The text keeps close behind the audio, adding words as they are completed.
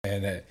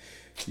man, that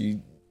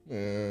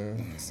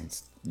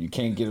you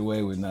can't get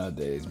away with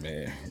nowadays,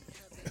 man.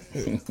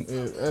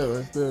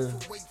 Right there.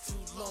 Way too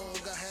long,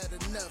 I had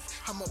enough.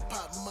 I'ma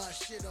pop my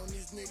shit on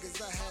these niggas,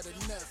 I had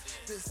enough.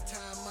 This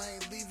time I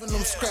ain't leaving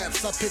them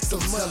scraps, I picked them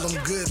up. Tell them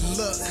good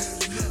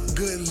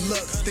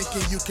luck,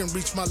 thinking you can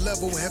reach my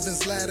level.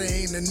 Heaven's ladder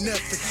ain't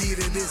enough. The key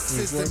to this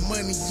is the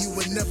money, you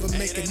would never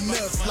make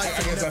enough. Life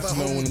will never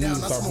hold me down,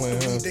 I smoke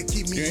the weed that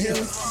keep me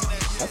up.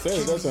 I said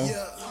it, that's all.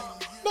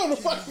 No, the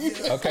fuck.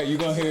 Okay, you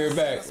gonna hear it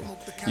back.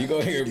 You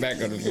gonna hear it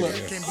back on the video.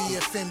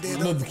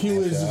 Look, the key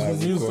is just when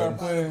you start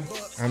playing.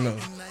 I know.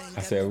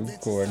 I said we're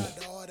recording.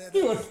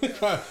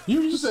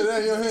 You just said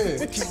that in your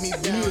head.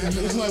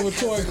 It's like what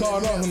Toy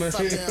called off in her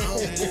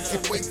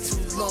head. Way too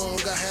long,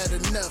 I had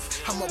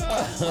enough. I'ma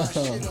pop my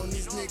shit on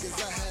these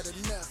niggas, I had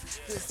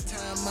enough. This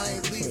time I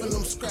ain't leaving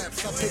them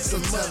scraps, I picked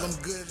them up.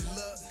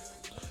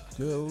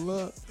 Good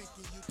luck.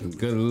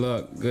 Good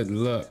luck. Good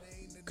luck.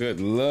 Good luck. Good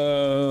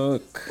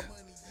luck.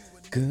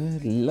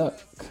 Good luck.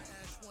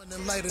 Wanna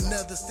light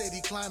another steady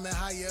climbing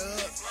higher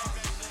up.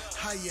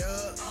 Higher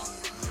up.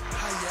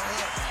 Higher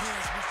up.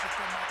 Hands reaching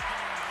for my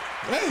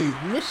Hey,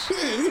 what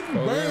shit? You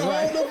burn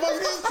all the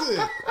fucking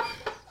incense.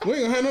 We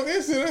ain't gonna have no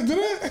incense after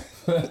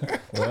that.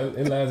 Well,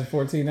 it lasted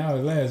 14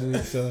 hours last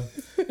week, so.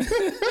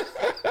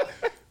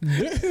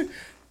 Yeah,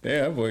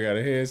 that boy got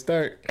a head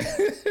start.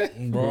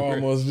 Bro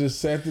almost just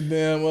set the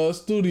damn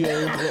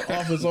studio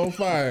office on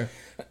fire.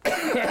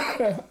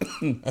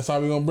 That's how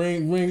we gonna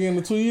bring in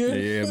the 2 years?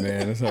 Yeah,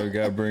 man. That's how we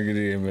gotta bring it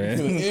in, man.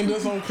 Gonna end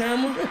us on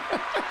camera?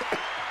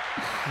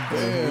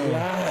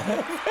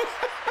 Damn.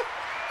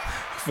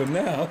 For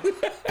now.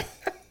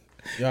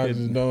 Y'all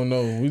just don't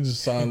know. We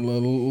just saw a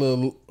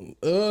little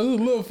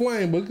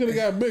flame, but it could have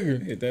got bigger.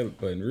 Hit that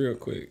button real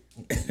quick.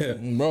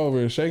 Bro over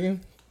here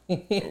shaking.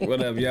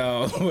 What up,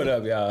 y'all? What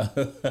up, y'all?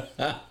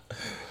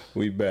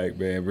 We back,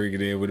 man. Bring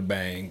it in with a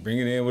bang. Bring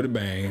it in with a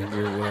bang.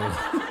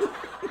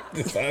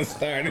 That's how it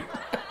started.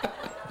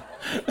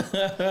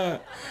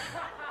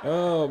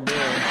 Oh, boy.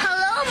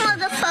 Hello,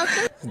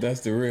 motherfucker.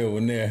 That's the real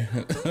one there.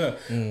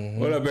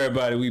 What up,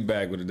 everybody? We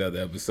back with another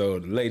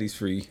episode of the Ladies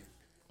Free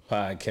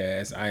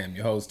Podcast. I am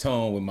your host,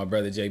 Tone, with my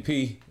brother,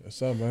 JP.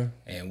 What's up, man?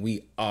 And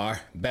we are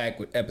back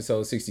with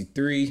episode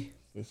 63.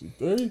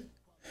 63?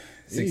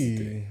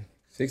 63.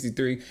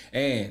 63.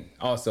 And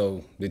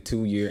also the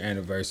 2-year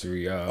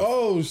anniversary of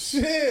Oh,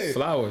 shit.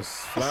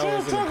 Flowers and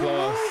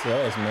applause to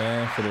us,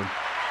 man, for the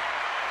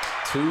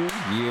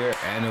 2-year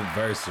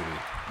anniversary.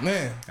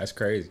 Man. That's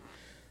crazy.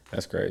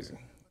 That's crazy.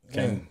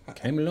 Came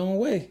a long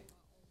way.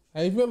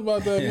 How you feel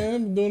about that, man?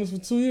 I've been doing this for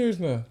 2 years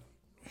now.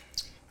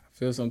 I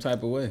feel some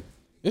type of way.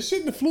 This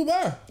shit that flew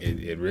by.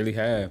 It really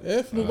have.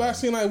 It flew by.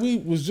 Seemed like we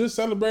was just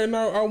celebrating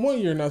our 1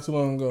 year not too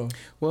long ago.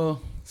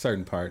 Well,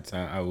 certain parts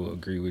I will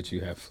agree with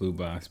you have flew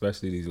by,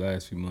 especially these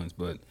last few months.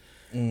 But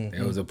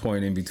there was a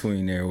point in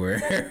between there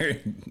where,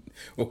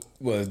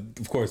 well,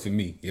 of course for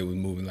me, it was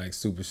moving like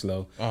super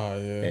slow. Oh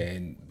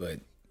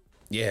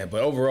yeah.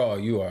 But overall,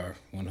 you are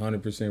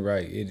 100%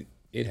 right.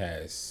 It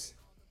has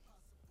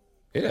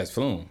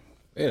flown.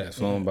 It has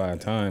flown by.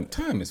 Time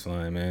is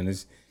flying, man.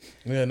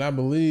 Yeah, and I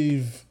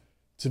believe,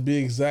 to be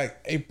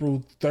exact,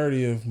 April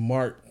 30th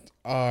marked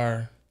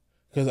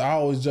because I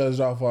always judged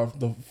off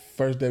the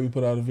first day we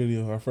put out a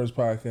video, our first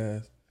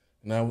podcast,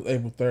 and that was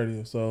April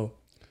 30th. So,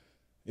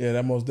 yeah,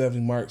 that most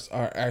definitely marks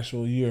our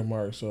actual year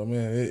mark. So,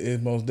 man,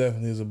 it most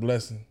definitely is a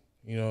blessing,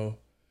 you know.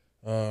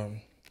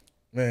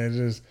 Man,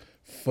 just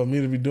for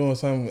me to be doing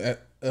something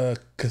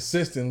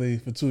consistently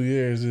for 2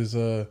 years is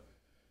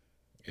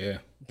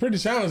pretty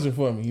challenging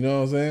for me. You know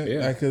what I'm saying?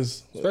 Yeah. Like,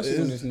 cause especially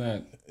when it's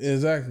not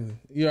exactly.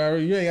 You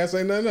ain't gotta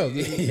say nothing else.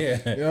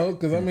 Yeah. You know,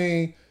 because I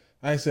mean,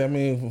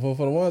 for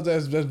the ones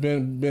that's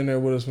been there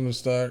with us from the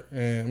start,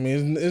 and I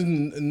mean,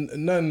 it's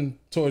nothing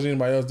towards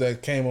anybody else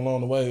that came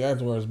along the way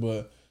afterwards.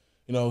 But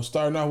you know,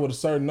 starting out with a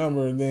certain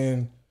number, and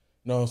then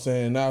you know what I'm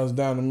saying, now it's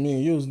down to me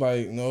and you. Was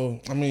like, you know,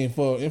 I mean,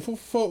 for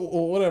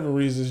whatever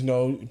reasons, you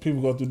know,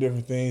 people go through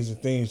different things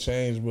and things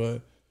change,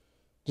 but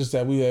just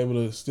that we were able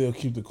to still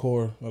keep the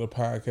core of the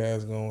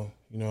podcast going,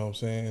 you know what I'm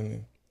saying,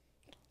 and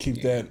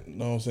keep that, you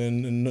know what I'm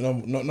saying,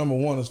 number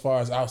one as far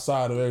as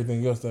outside of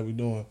everything else that we're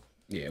doing.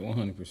 Yeah,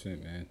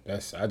 100%, man. I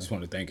just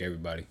want to thank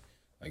everybody,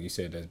 like you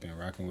said, that's been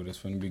rocking with us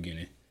from the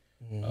beginning.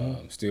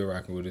 Still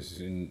rocking with us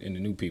and the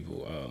new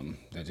people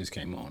that just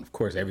came on. Of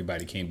course,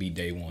 everybody can't be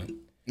day one.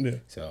 Yeah.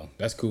 So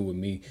that's cool with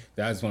me.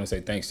 I just want to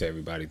say thanks to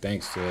everybody.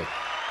 Thanks to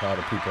all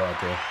the people out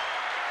there.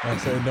 I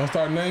say, don't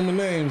start naming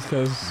names,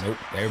 because nope,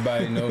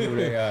 everybody know who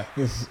they are.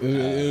 That's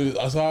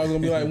how it's gonna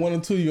be like 1 or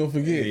 2 you'll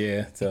forget.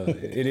 Yeah, so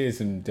it is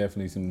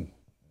definitely some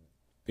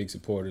big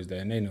supporters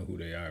there, and they know who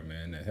they are,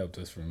 man. That helped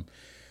us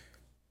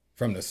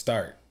from the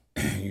start.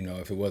 You know,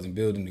 if it wasn't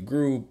building the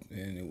group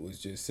and it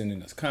was just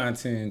sending us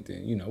content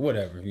and you know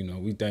whatever, you know,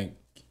 we thank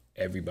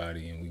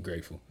everybody and we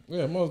grateful.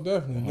 Yeah, most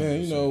definitely.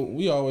 Man, you know,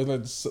 we always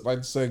like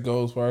to set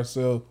goals for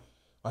ourselves,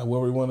 like where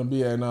we want to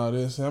be at and all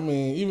this. I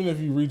mean, even if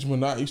you reach them or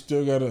not, you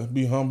still gotta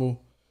be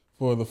humble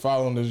for the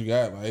following that you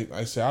got. Like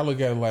I said, I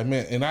look at it like,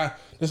 man, and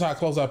that's how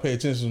close I pay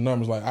attention to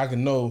numbers. Like I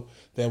can know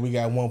that we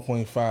got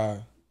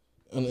 1.5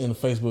 in the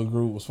Facebook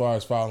group as far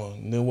as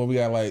following. And then what we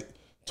got like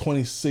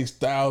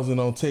 26,000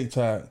 on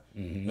TikTok.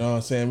 You know what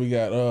I'm saying? We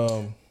got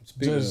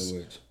Speaking of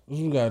which,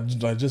 we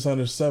got like just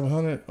under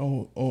 700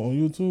 on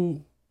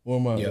YouTube. Or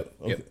am I? Yep.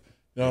 You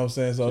know what I'm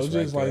saying? So it's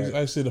just right like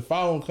I said, the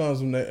following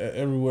comes from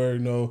everywhere. You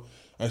know,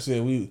 I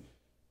said we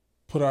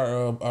put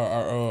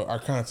our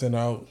content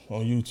out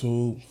on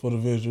YouTube for the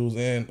visuals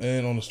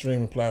and on the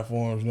streaming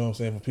platforms. You know what I'm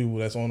saying, for people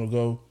that's on the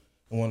go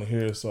and want to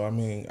hear it. So I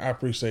mean, I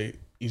appreciate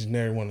each and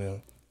every one of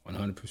them.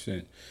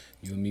 100%.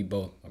 You and me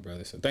both, my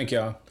brother. So thank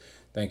y'all.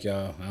 I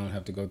don't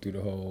have to go through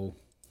the whole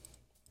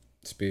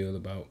spiel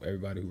about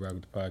everybody who rock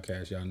with the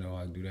podcast. Y'all know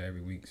I do that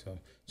every week. So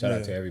shout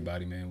out to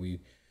everybody, man.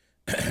 We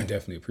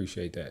definitely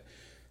appreciate that.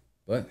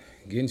 But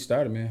getting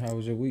started, man. How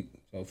was your week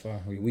so far?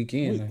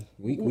 Weekend.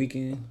 We've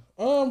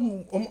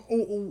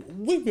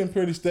been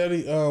pretty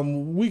steady.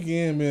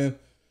 Weekend been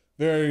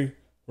very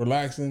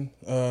relaxing.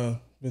 I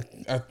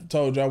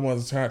told you I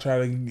wanted to try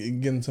to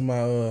get into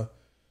my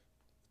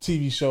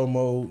TV show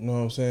mode. You know what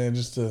I'm saying?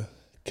 Just to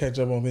catch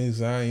up on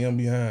things I am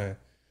behind.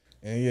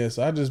 And yeah,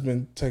 so I just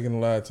been taking a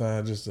lot of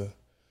time just to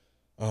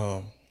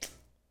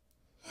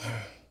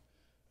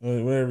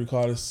whatever you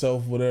call it,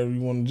 whatever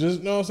you want to, just,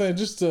 you know what I'm saying,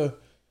 just to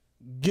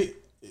give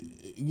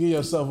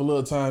yourself a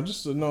little time,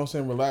 just to, you know what I'm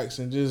saying, relax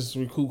and just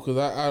recoup. Because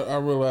I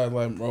realized,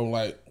 like, bro,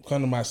 like,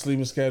 kind of my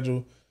sleeping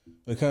schedule,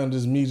 and kind of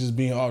just me just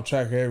being off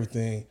track of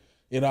everything,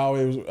 it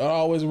always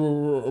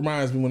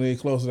reminds me when they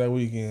get close to that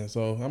weekend.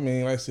 So, I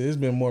mean, like I said, it's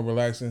been more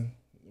relaxing.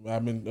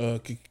 I've been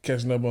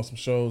catching up on some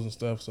shows and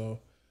stuff, so,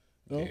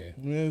 you know, it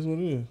is what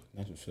it is.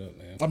 That's what's up,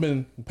 man. I've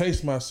been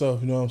pacing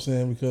myself, you know what I'm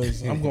saying,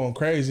 because I'm going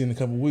crazy in a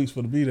couple of weeks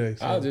for the B-Day.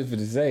 So. I was just going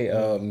to say,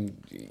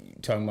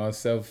 talking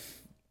about I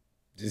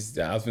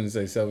was going to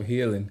say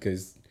self-healing,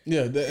 because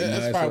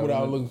that's probably what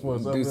I was looking for.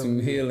 Do some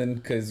healing,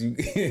 because you,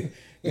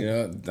 you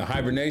know, the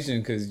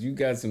hibernation, because you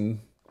got some,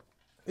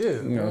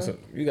 so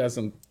you got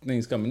some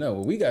things coming up.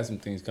 Well, we got some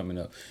things coming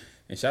up.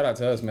 And shout out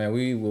to us, man.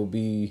 We will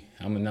be,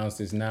 I'm announce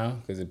this now,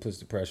 because it puts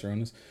the pressure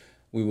on us.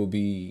 We will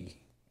be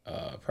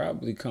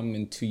probably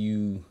coming to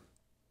you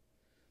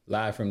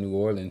live from New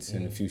Orleans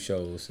in a few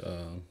shows.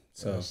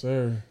 So yes,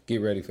 sir.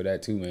 Get ready for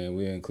that too, man.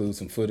 We'll include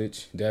some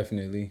footage,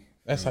 definitely.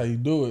 That's how you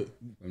do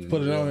it.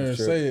 Put it on here and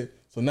say it.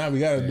 So now we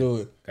gotta do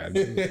it. Gotta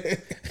do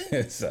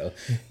it. So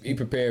be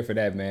prepared for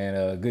that,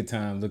 man. Good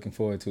time. Looking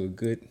forward to a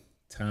good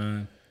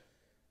time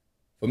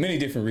for many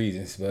different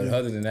reasons. But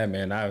other than that,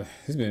 man,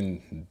 it's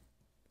been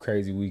a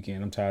crazy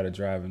weekend. I'm tired of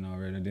driving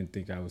already. I didn't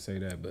think I would say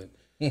that, but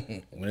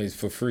when it's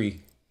for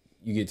free,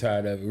 you get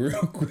tired of it real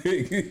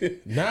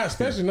quick.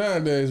 Especially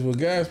nowadays with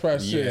gas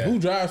prices. Shit, who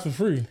drives for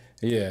free?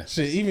 Yeah.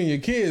 Shit, even your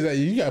kids,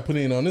 you got to put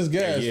in on this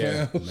gas,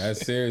 man.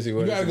 That's seriously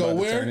what you it's gotta about go to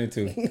where? turn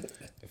into.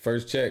 The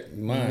first check,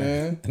 mine.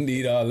 Man. I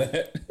need all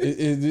that.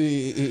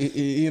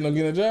 You end up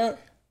getting a job?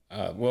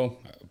 Well,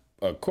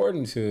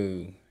 according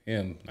to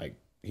him, like,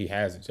 he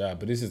has a job,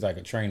 but this is like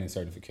a training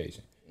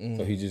certification.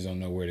 So he just don't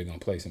know where they're going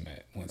to place him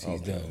at once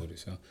he's done with it.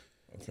 So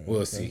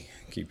we'll see.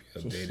 Keep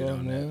you updated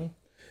on that.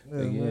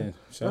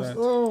 Shout out.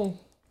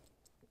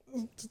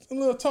 A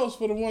little toast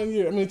for the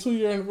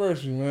 2-year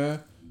anniversary, man.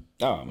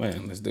 Oh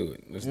man, let's do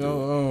it. Let's do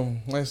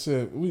it. Like I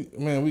said, we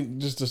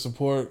just to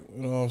support.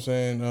 You know what I'm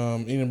saying.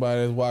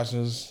 Anybody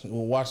that's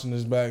watching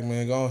this back,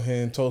 man, go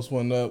ahead and toast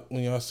one up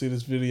when y'all see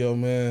this video,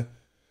 man.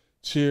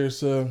 Cheers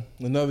to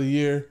another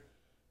year.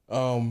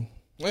 Like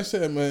I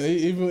said, man,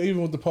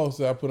 even with the post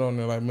that I put on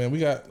there, like, man, we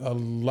got a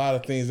lot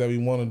of things that we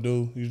want to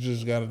do. You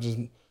just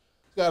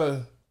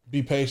gotta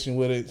be patient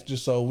with it,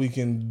 just so we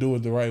can do it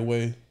the right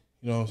way.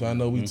 You know what I'm saying? I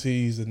know we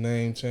tease the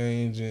name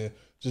change and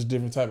just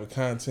different type of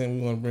content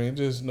we want to bring.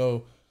 Just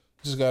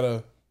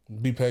gotta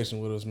be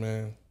patient with us,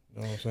 man.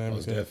 You know what I'm saying?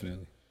 Most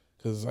definitely.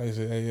 Because like I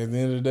said, hey, at the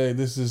end of the day,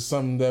 this is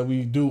something that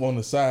we do on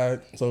the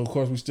side. So of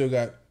course we still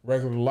got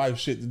regular life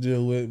shit to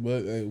deal with,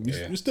 but hey,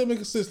 we still been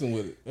consistent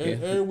with it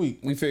every week.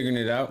 We figuring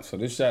it out. So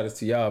this shot is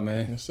to y'all,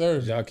 man. Yes, sir.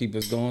 Y'all keep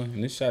us going.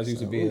 And this shot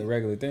used to be a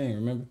regular thing,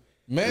 remember?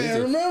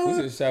 Man, remember?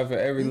 We just shot for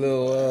every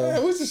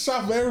little... we just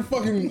shot for every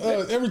fucking...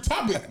 every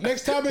topic.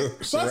 Next topic.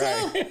 Shut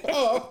up.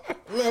 Oh,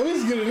 man, we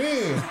just get it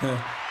in.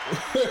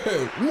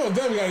 You know,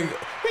 damn, we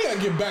gotta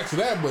get back to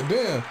that, but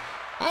damn,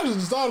 I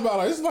just thought about,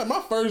 like, this is like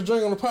my first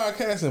drink on the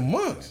podcast in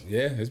months.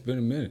 Yeah, it's been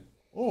a minute.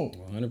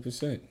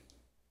 100%.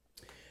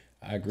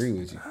 I agree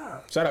with you.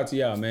 Shout out to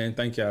y'all, man.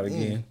 Thank y'all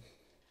again.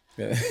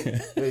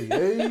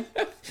 Hey.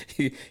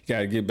 You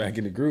gotta get back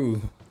in the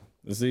groove.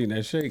 Let's see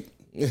that shake.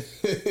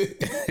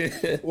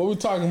 What we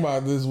talking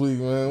about this week,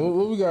 man?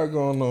 What we got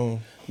going on?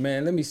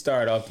 Man, let me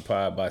start off the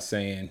pod by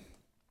saying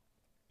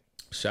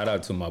shout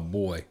out to my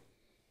boy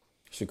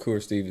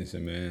Shakur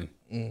Stevenson, man.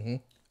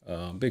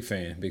 Big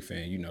fan.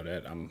 You know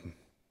that. I'm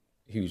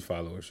a huge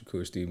follower of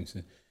Shakur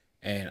Stevenson,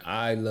 and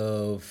I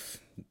love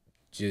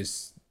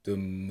just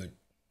the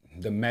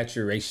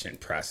maturation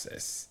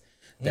process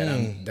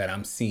that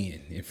I'm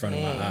seeing in front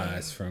of my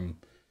eyes from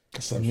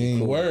That's a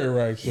mean word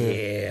right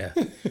there.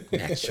 Yeah,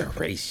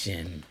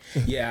 maturation.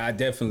 Yeah, I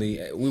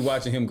definitely. We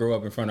watching him grow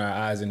up in front of our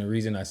eyes, and the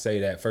reason I say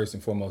that, first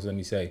and foremost, let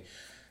me say,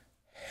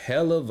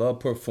 hell of a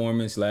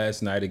performance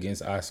last night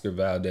against Oscar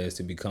Valdez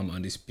to become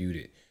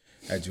undisputed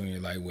at junior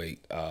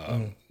lightweight.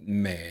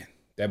 Man,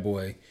 that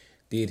boy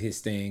did his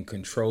thing,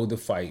 controlled the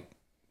fight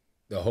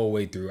the whole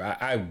way through.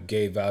 I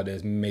gave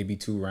Valdez maybe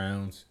 2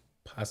 rounds,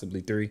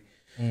 possibly 3,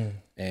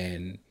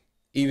 and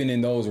even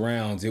in those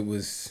rounds, it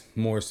was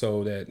more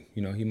so that,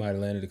 you know, he might have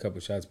landed a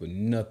couple shots, but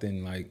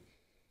nothing like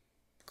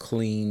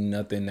clean,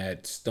 nothing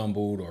that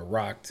stumbled or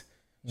rocked.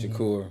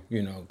 Shakur,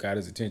 you know, got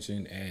his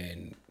attention,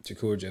 and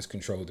Shakur just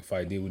controlled the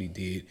fight, did what he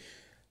did.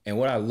 And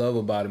what I love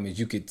about him is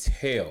you could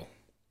tell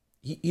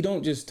he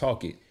don't just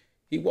talk it,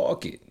 he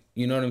walk it.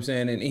 You know what I'm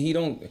saying? And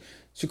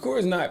Shakur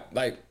is not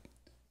like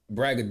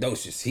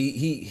braggadocious.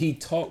 He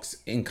talks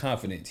in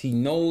confidence. He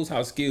knows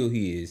how skilled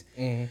he is,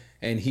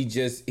 and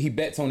he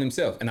bets on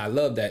himself, and I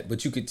love that.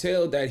 But you could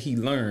tell that he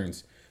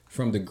learns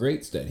from the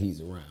greats that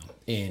he's around,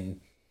 in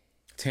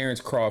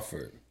Terrence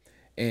Crawford,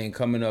 and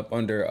coming up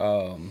under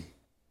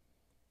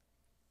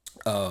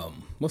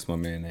what's my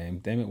man name?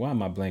 Damn it, why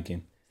am I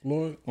blanking?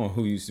 Floyd? On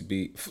who used to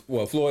be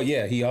Floyd.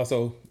 Yeah, he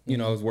also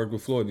has worked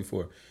with Floyd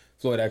before.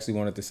 Floyd actually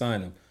wanted to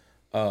sign him.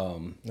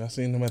 I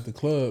seen him at the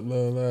club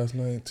last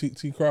night.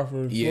 T.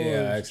 Crawford. Yeah, Floyd,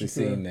 I actually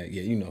seen that.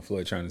 Yeah, you know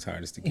Floyd trying his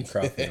hardest to get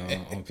Crawford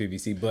on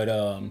PBC, but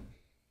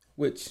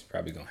which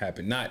probably gonna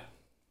happen. Not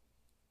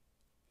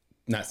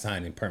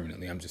signing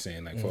permanently. I'm just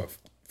saying like for a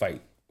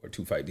fight or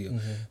 2 fight deal.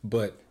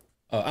 But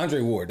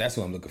Andre Ward, that's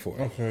what I'm looking for.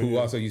 Okay, who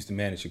also used to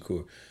manage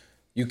Shakur.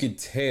 You could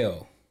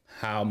tell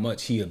how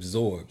much he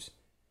absorbs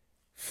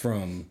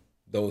from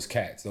those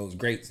cats, those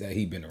greats that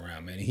he been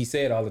around, man. And he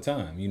said all the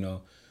time, you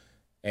know,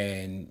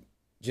 and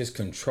just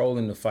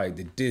controlling the fight,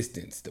 the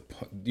distance,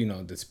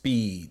 the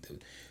speed,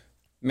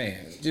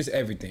 man, just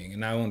everything.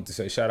 And I wanted to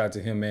say shout out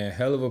to him, man.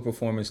 Hell of a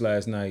performance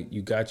last night.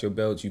 You got your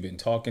belts. You've been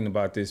talking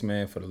about this,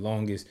 man, for the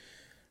longest.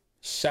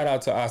 Shout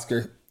out to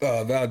Oscar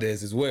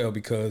Valdez as well,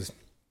 because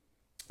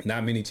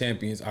not many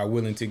champions are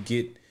willing to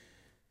get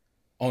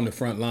on the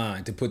front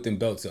line to put them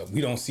belts up. We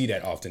don't see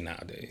that often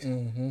nowadays.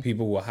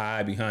 People will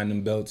hide behind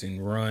them belts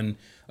and run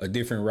a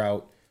different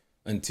route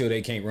until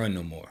they can't run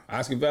no more.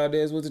 Oscar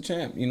Valdez was a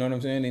champ, you know what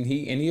I'm saying? And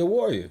he a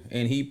warrior.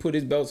 And he put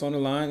his belts on the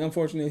line.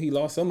 Unfortunately, he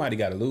lost. Somebody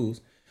got to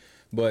lose.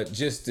 But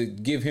just to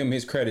give him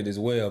his credit as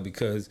well,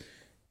 because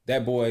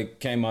that boy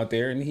came out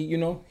there and he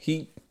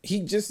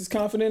just as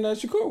confident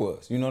as Shakur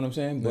was. You know what I'm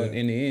saying? But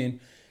in the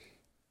end,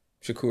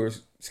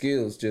 Shakur's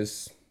skills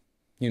just,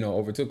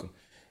 overtook him.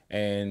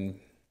 And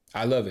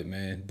I love it,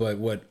 man. But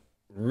what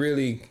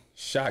really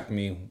shocked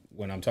me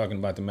when I'm talking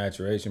about the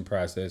maturation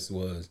process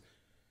was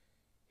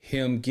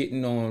him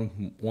getting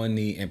on one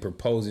knee and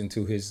proposing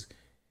to his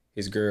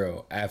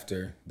girl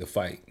after the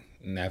fight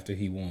and after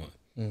he won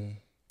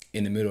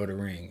in the middle of the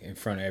ring in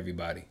front of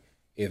everybody.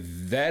 If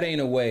that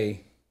ain't a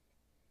way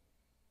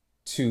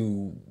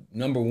to,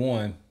 number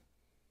one,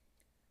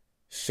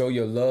 show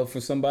your love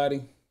for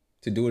somebody,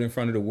 to do it in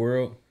front of the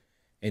world,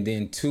 and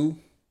then 2,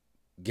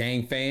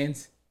 gain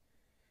fans,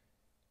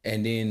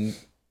 and then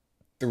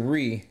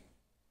 3,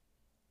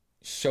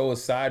 show a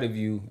side of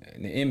you,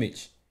 an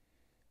image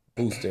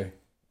booster.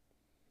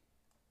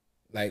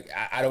 Like,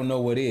 I don't know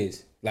what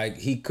is. Like,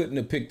 he couldn't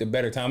have picked a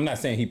better time. I'm not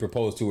saying he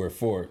proposed to her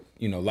for,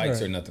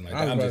 likes or nothing like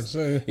that.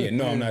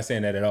 I'm not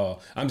saying that at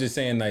all. I'm just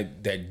saying,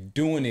 like, that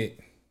doing it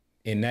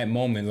in that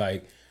moment,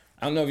 like,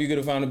 I don't know if you could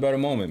have found a better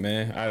moment,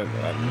 man.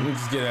 We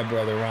just give that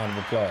brother a round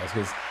of applause,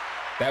 because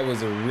that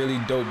was a really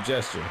dope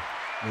gesture.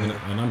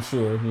 And I'm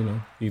sure,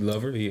 he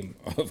loved her.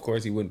 Of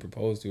course, he wouldn't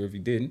propose to her if he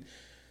didn't.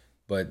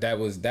 But that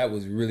was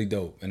really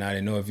dope. And I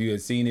didn't know if you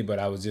had seen it, but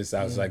I was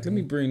like, let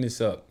me bring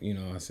this up.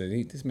 I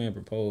said, this man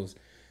proposed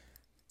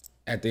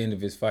at the end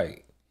of his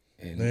fight.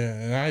 And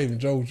I even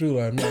joked with you,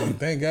 like, man,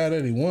 thank God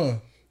that he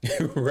won.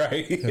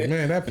 Right.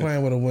 Man, that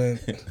plan would have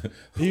went.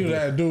 He would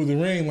have to do the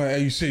ring, like,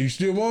 hey, you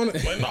still want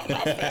it? Like,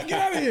 no, man, get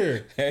out of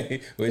here.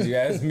 Hey, but you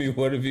asked me,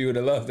 what if he would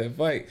have lost that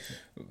fight?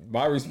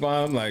 My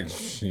response, I'm like,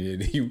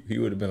 shit, he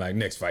would have been like,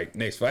 next fight.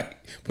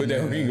 Put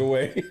that ring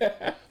away.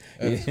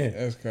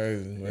 That's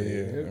crazy. But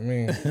I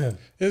mean,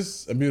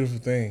 it's a beautiful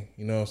thing,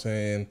 you know what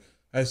I'm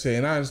saying?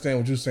 And I understand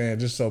what you're saying,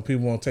 just so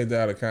people won't take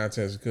that out of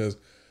context, because,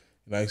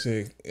 like I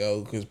said,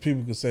 because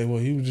people could say, well,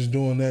 he was just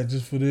doing that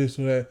just for this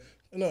or that.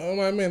 I'm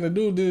like, man, the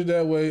dude did it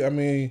that way. I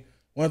mean,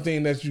 one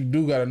thing that you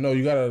do gotta know,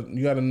 you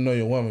gotta know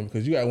your woman,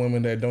 because you got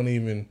women that don't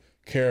even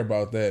care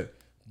about that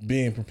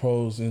being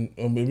proposed to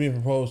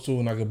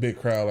in like a big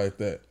crowd like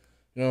that.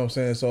 You know what I'm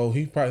saying? So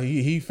he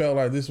felt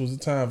like this was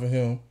the time for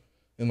him.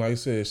 And like I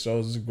said, it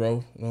shows his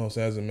growth, you know what I'm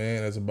saying, as a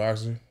man, as a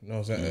boxer, you know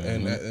what I'm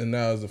saying, and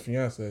now as a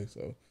fiance.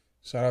 So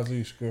shout out to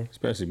you, Shakur.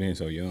 Especially being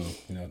so young,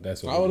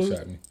 that's what really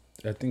shocked me.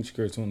 I think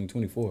Shakur's only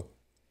 24.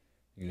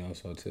 You know,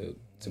 so to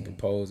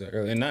propose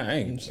early, and I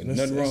ain't That's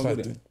nothing wrong like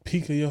with the it.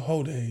 peak of your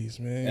whole days,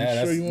 man.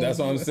 Yeah, You that's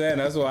what wanna I'm do saying.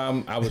 That's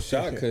why I was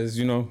shocked because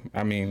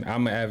I mean,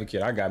 I'm an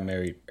advocate. I got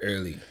married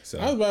early, so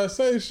I was about to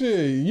say,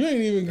 shit, you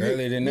ain't even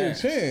Earlier than get that.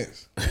 a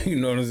chance. you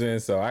know what I'm saying.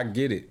 So I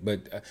get it,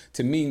 but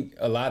to me,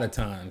 a lot of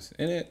times,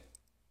 and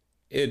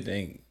it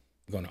ain't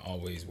gonna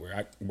always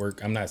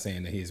work. I'm not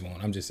saying that his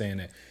won't. I'm just saying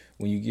that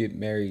when you get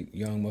married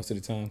young, most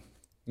of the time,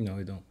 it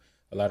don't.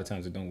 A lot of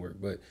times it don't work.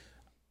 But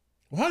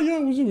Well, how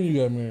young was you when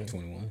you got married?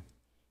 21.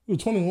 You were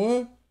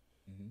 21?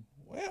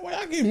 Why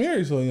I get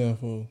married so young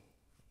for?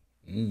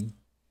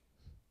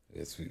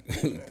 Yes, we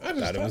I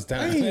thought it was I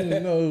time. didn't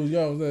even know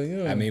y'all was that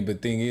young. I mean,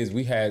 but thing is,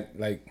 we had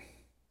by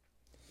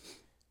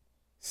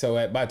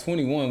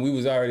 21, we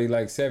was already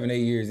like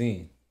 7-8 years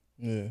in.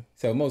 yeah.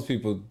 So most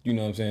people, you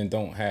know what I'm saying,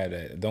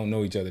 don't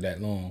know each other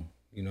that long.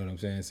 You know what I'm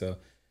saying? So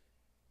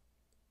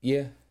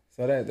yeah.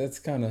 So that's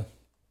kind of,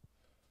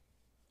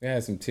 it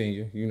had some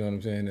tenure. You know what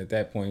I'm saying? At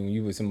that point, when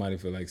you with somebody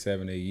for like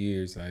 7-8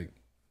 years, like,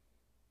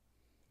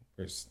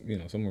 or,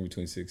 somewhere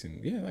between 6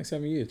 and like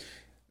 7 years,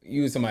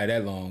 you with somebody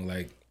that long,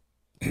 like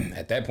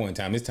at that point in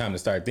time, it's time to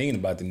start thinking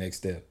about the next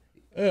step.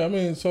 Yeah, I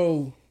mean,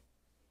 so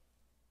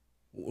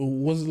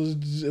was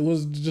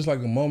it just like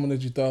a moment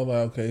that you thought like,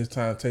 okay, it's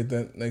time to take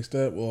that next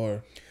step,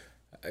 or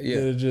Yeah.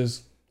 did it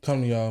just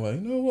come to y'all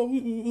like, you know what,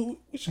 we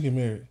should get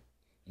married?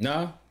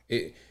 Nah,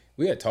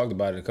 we had talked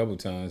about it a couple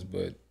times,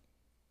 but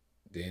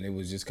then it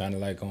was just kind of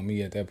like on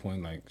me at that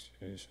point, like,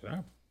 should I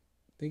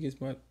think it's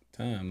my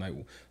time? Like,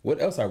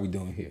 what else are we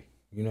doing here?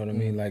 You know what I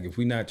mean? Like, if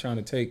we're not trying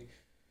to take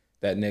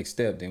that next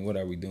step, then what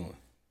are we doing?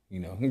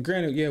 And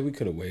granted, yeah, we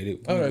could have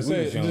waited. I was We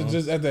gonna was say young.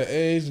 just at that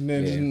age, and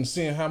then Yeah. just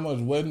seeing how much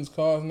weddings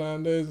cost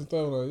nowadays and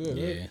stuff like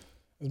Yeah.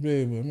 that's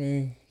big. But I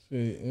mean,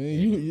 shit, I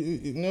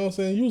mean, you know what I'm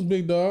saying? You was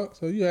big dog,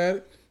 so you had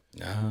it.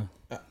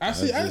 Uh-huh. I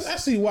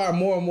see why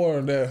more and more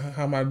that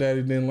how my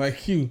daddy didn't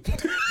like you.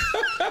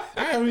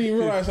 I haven't even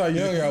realized how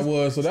young I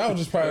was, so that was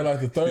just probably like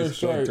the third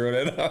Just gonna strike. throw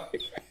that out.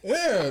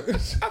 Yeah.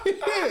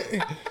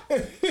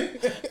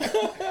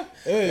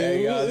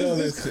 Hey, y'all, don't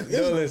it's-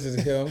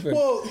 listen to him.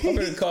 Well, I'm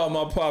finna call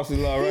my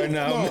pops-in-law right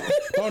now. No,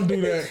 don't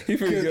do that. He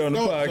finna get on the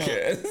Don't-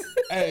 podcast.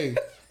 Hey,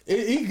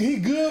 he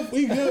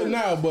good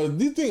now, but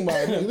you think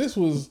about it, this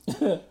was,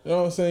 you know what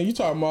I'm saying? You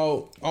talking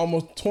about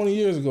almost 20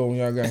 years ago when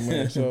y'all got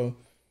married. So, you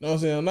know what I'm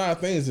saying? A lot of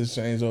things has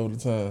changed over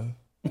the time.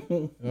 You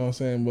know what I'm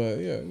saying? But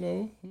yeah,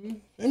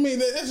 I mean,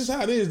 that's just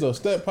how it is though.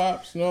 Step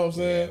pops, you know what I'm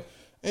saying?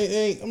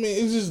 I mean,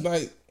 it's just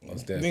like,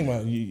 Most think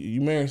about it,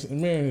 you marrying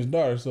his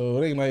daughter, so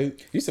it ain't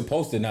like, You're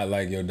supposed to not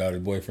like your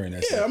daughter's boyfriend.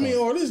 At yeah, some I mean,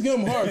 point. or at least give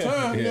him a hard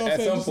time. You know what I'm At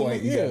saying? some Just to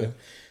point, make- you gotta.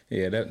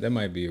 Yeah, that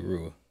might be a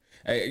rule.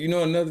 Hey,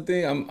 another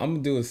thing, I'm gonna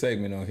do a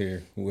segment on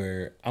here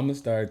where I'm gonna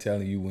start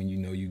telling you when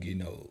you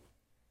getting old.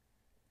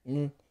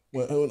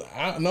 Well,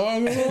 I'm gonna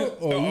know.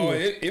 Oh,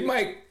 it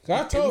might.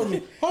 I told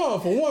you. Hold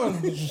on, for one.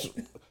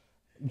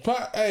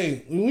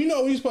 Hey, we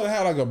know we supposed to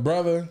have like a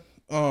brother,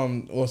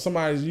 or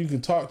somebody you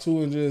can talk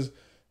to and just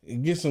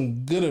get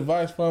some good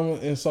advice from.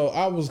 And so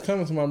I was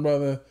coming to my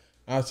brother.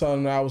 I was telling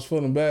him that I was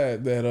feeling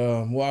bad. That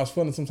I was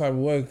feeling some type of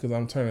way because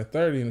I'm turning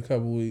 30 in a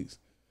couple weeks,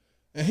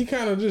 and he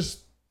kind of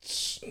just,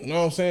 you know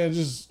what I'm saying,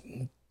 just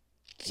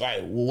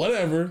like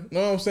whatever. You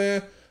know what I'm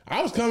saying?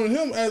 I was coming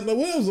to him as it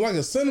was like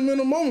a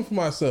sentimental moment for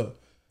myself.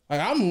 Like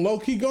I'm low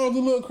key going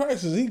through a little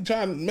crisis. He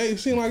tried to make it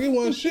seem like it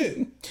wasn't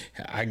shit.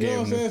 I You gave know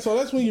what I'm him. saying? So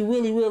that's when you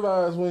really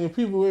realize when your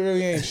people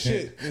really ain't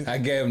shit. I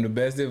gave him the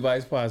best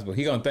advice possible.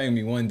 He gonna thank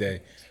me one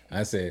day.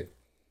 I said,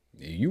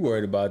 "You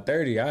worried about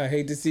 30? I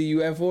hate to see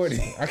you at 40.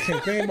 I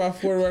can't think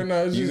about 40 right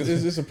now. It's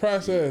just a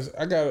process.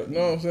 I got to, you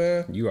know what I'm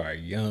saying? You are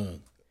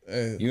young.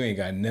 And You ain't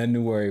got nothing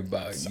to worry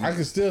about. I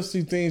can still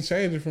see things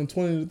changing from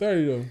 20 to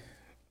 30 though.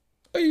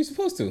 Oh, you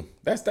supposed to.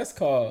 That's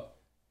called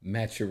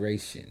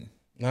maturation.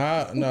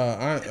 I'm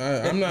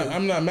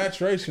not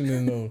maturation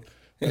in though.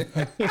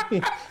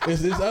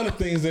 It's other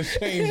things that's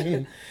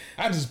changing.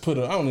 I just I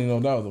don't even know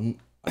if that was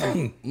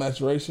a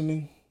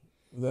maturation.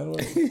 Is that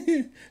what?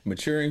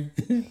 Maturing.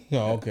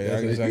 No, okay.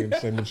 I guess I can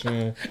say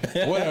maturing.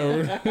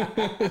 Whatever.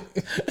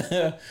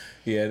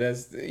 Yeah,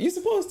 you're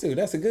supposed to.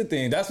 That's a good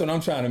thing. That's what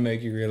I'm trying to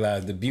make you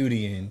realize the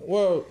beauty in.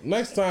 Well,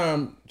 next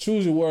time,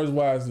 choose your words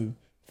wisely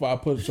before I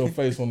put your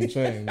face on the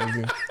chain.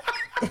 Nigga.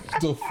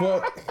 The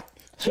fuck?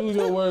 Choose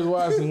your words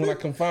wisely when I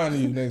come find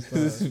you next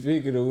time.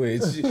 Speaking of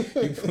which,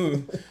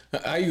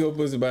 how you gonna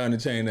put somebody on the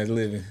chain that's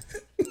living?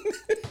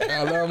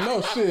 I let them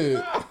know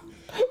shit.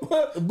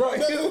 Bro,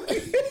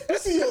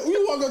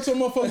 you walk up to a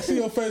motherfucker, see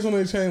your face on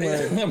their chain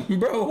like,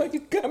 Bro, why you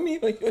got me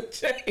on your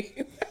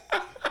chain?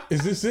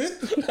 is this it?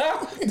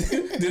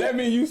 Did that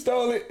mean you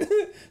stole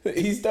it?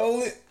 He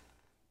stole it?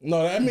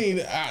 No, that mean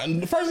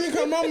the first thing that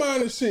come to my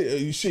mind is shit.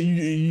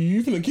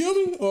 You finna kill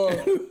me? Or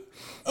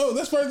oh,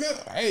 that's first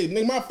thing. Hey,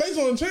 nigga, my face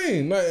on the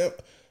chain.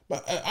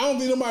 Like, I don't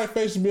think nobody's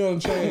face should be on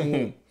the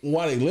chain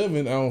while they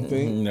living. I don't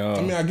think. No.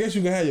 I mean, I guess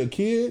you can have your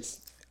kids.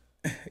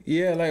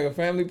 Yeah, like a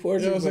family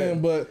portrait. You know what I'm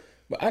saying? But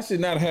I should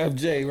not have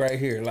Jay right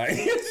here, like,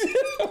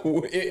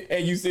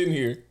 and you sitting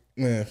here.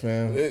 Man,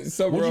 fam.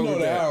 Something What you wrong know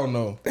with that that. I don't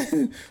know?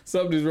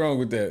 Something's wrong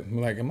with that. I'm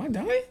like, am I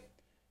dying?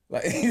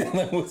 Like,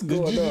 like what's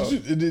going on?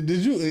 Did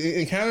you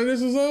encounter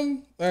this or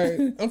something? Like,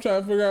 I'm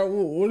trying to figure out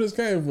where this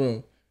came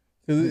from.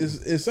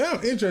 Because it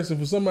sounds interesting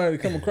for somebody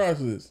to come across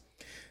this.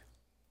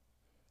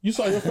 You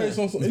saw your face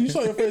on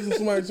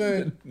somebody's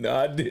chain? No,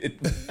 I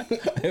didn't.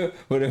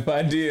 But if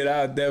I did,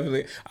 I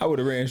would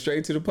have ran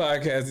straight to the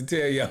podcast to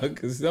tell y'all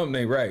because something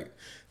ain't right.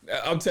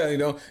 I'm telling you,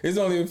 though, it's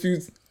only a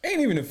few. Ain't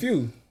even a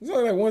few. It's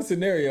only like one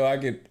scenario I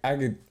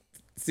could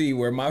see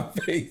where my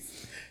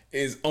face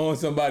is on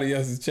somebody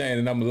else's chain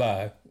and I'm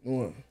alive.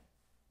 What?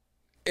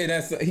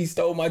 And he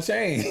stole my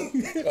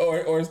chain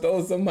or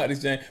stole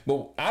somebody's chain.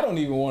 But I don't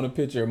even want a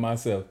picture of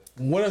myself.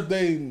 What if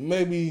they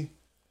maybe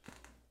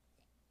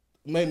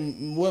think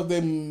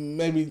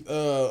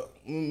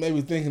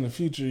in the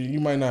future you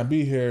might not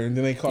be here, and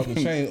then they caught the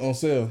chain on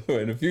sale.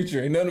 In the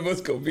future, ain't none of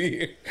us gonna be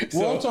here.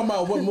 Well, I'm talking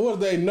about what if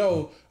they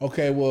know?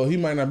 Okay, well he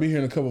might not be here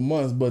in a couple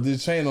months, but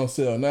this chain on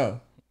sale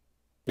now.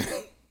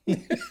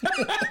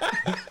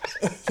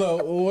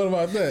 So what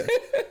about that?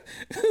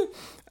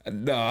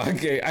 No,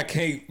 I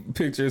can't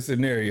picture a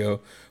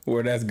scenario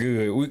where that's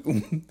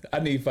good. I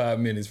need 5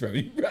 minutes from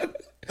you, brother,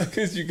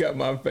 because you got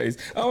my face.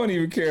 I don't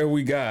even care if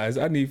we guys.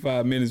 I need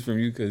 5 minutes from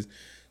you because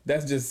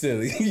that's just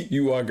silly.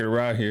 You walking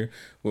around here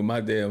with my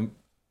damn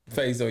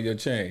face on your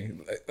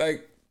chain.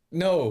 Like,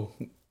 no.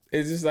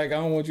 It's just like I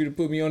don't want you to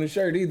put me on the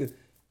shirt either.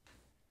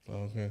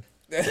 Okay.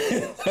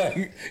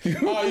 Like,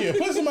 Oh yeah,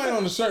 put somebody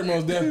on the shirt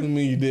most definitely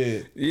mean you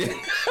did. yeah.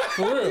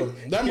 For real.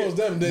 That most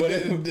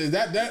definitely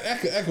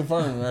that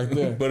confirm right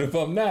there. But if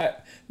I'm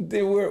not,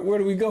 then where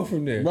do we go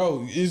from there?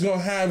 Bro, it's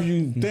gonna have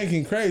you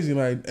thinking crazy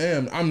like,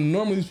 damn, I'm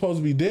normally supposed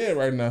to be dead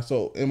right now,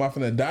 so am I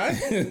finna die?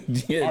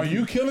 Yeah. Are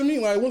you killing me?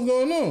 Like, what's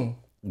going on?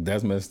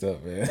 That's messed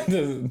up,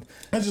 man.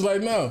 I'm just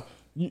like, no,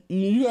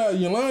 you got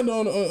Yolanda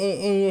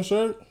on your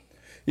shirt.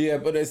 Yeah,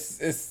 but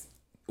it's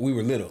we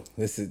were little.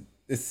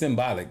 It's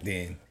symbolic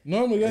then.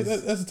 Normally,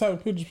 that's the type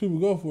of pictures people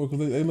go for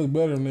because they look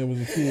better than they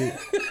was a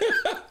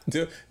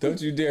kid.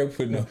 Don't you dare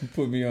put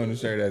me on the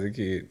shirt as a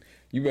kid.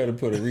 You better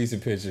put a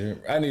recent picture.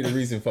 I need a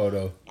recent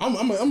photo. I'm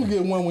gonna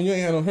get one when you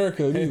ain't had no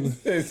haircut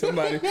either.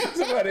 somebody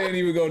ain't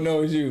even gonna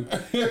know it's you.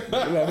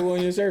 Like, who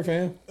on your shirt,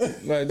 fam?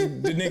 Like the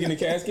nigga in the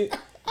casket.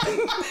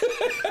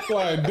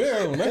 Like,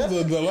 damn, that's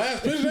the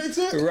last picture they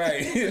took.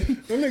 Right.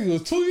 That nigga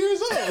was 2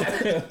 years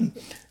old.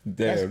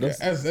 Damn,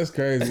 That's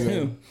crazy.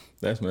 Man.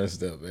 That's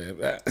messed up, man.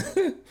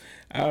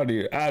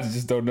 I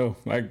just don't know.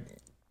 Like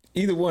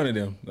either one of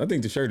them. I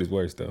think the shirt is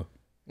worse though.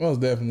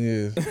 Most definitely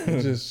is.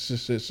 It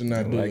just should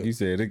not do Like it. you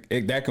said,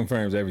 that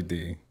confirms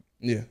everything.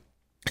 Yeah.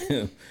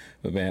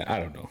 But man, I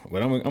don't know.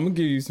 But I'm gonna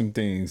give you some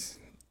things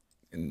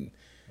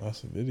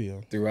That's a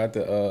video. throughout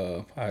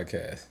the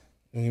podcast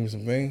You give me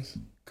some things?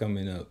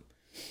 coming up.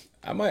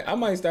 I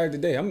might start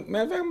today.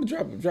 Matter of fact, I'm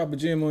gonna drop a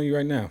gem on you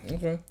right now.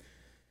 Okay.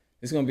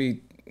 It's gonna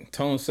be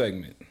Tone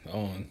segment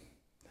on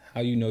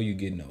how you know you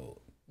getting old.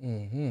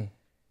 Mm-hmm.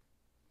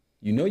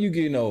 You know you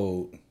getting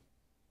old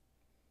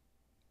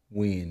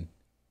when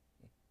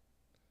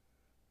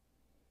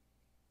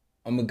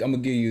I'm gonna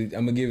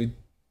give it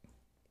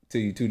to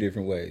you two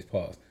different ways.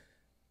 Pause.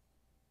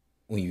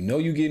 When you know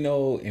you getting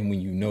old and when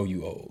you know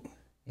you old.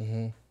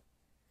 Mm-hmm.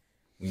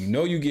 When you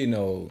know you getting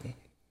old,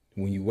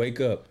 when you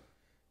wake up,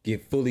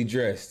 get fully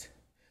dressed,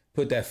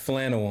 put that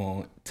flannel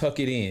on, tuck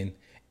it in,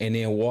 and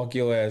then walk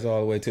your ass all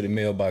the way to the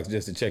mailbox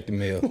just to check the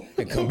mail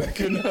and come back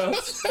in the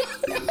house.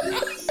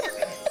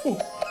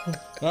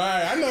 All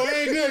right, I know I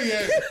ain't there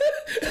yet.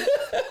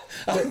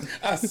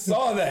 I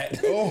saw that.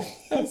 Oh.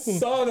 I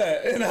saw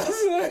that, and I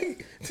was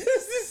like,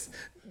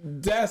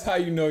 that's how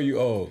you know you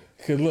old.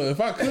 Cause look,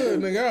 if I could,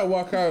 nigga, I'd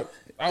walk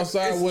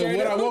outside with Straight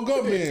what I up. woke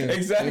up in.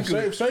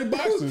 Exactly. Straight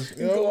boxes.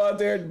 You go out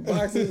there in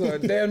boxes or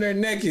damn near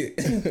naked.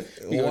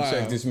 You Wow. gonna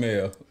check this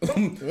mail.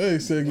 They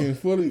said getting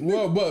fully.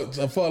 Well, but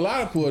for a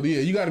lot of people,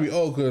 yeah, you got to be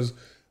old because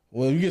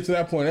when you get to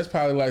that point, that's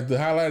probably like the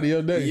highlight of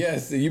your day.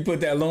 Yes, you put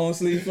that long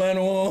sleeve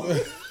flannel on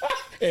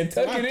and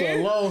tuck Not it the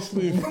in. long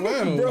sleeve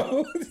flannel.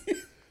 Bro,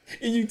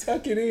 and you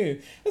tuck it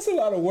in. That's a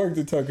lot of work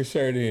to tuck a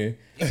shirt in,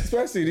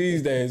 especially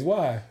these days.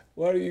 Why?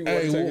 Why do you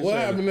want to tuck Hey, a what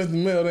shirt happened if the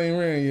mail ain't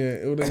ran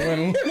yet? It ran.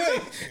 in?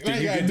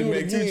 You get to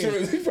make two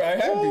trips. You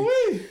probably happy.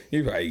 Oh,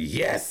 You probably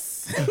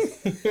yes.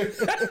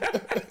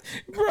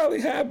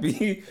 Probably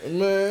happy.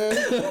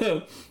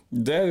 man.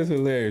 That is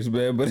hilarious,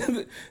 man.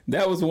 But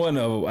that was one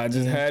of them. I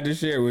just had to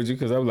share with you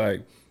because I'm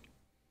like,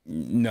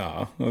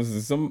 nah,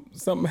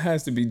 something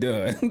has to be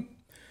done.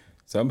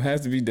 Something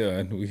has to be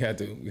done. We had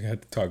to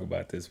talk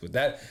about this. But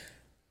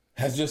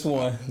that's just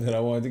one that I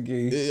wanted to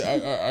give you.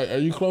 Are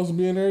you close to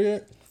being there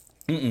yet?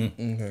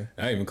 Okay.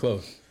 Not even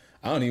close.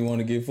 I don't even want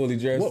to get fully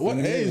dressed. What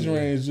in the age middle.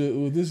 range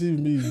would this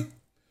even be?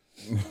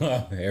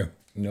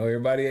 You know,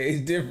 everybody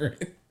age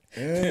different.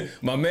 Yeah.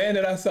 My man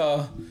that I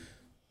saw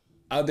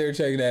out there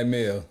checking that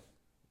mail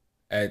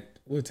at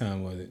what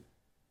time was it?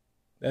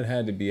 That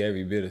had to be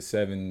every bit of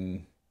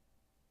 7,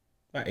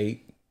 about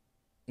 8,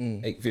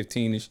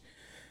 8:15ish.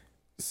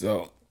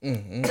 So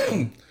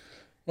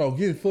Bro,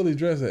 getting fully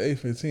dressed at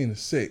 8:15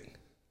 is sick.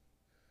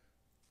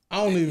 I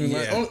don't even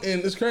Yeah.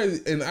 and it's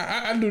crazy. And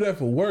I do that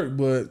for work,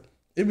 but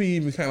it be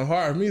even kind of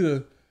hard for me to,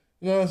 you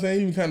know what I'm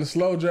saying? Even kind of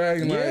slow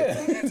drag and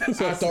Yeah.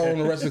 like I throw on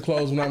the rest of the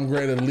clothes when I'm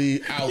ready to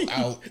leave out.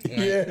 Like,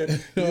 Yeah, you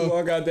know? you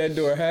walk out that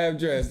door half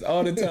dressed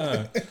all the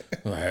time.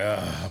 Like,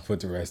 I put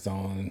the rest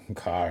on in the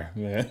car,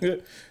 man.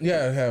 You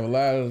gotta have a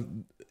lot of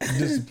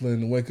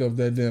discipline to wake up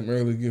that damn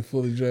early, get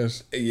fully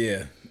dressed,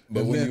 Yeah,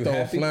 but and when then you throw a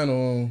happy, flannel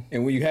on.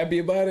 and when you happy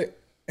about it,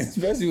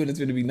 especially when it's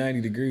going to be 90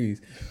 degrees,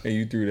 and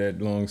you threw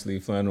that long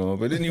sleeve flannel on.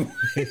 But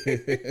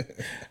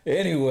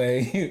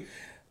anyway,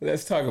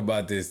 let's talk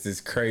about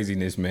this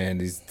craziness, man.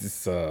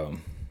 This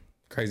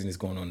craziness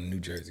going on in the New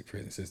Jersey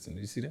prison system.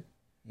 Did you see that?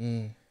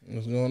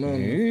 What's going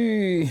on?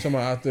 Hey. Talking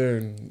about out there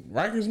in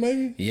Rikers,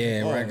 maybe?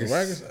 Yeah, in Rikers.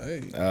 Rikers, hey,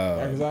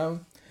 Rikers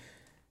Island.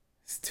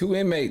 It's 2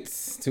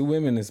 inmates, 2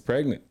 women is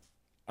pregnant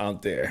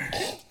out there.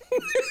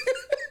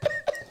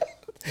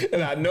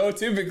 And I know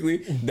typically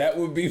that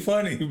would be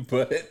funny,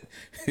 but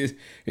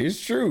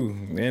it's true.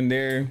 And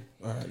they're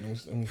All right,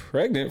 let me-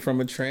 pregnant from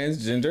a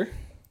transgender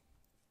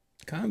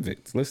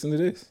convict. Listen to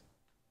this.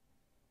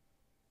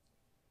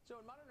 So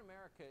in modern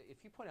America, if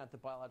you point out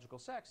that biological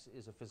sex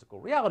is a physical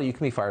reality, you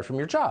can be fired from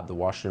your job. The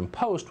Washington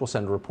Post will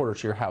send a reporter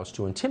to your house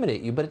to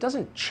intimidate you, but it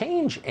doesn't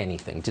change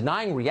anything.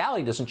 Denying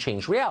reality doesn't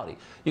change reality.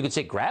 You could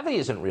say gravity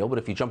isn't real, but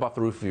if you jump off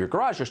the roof of your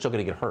garage, you're still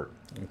going to get hurt.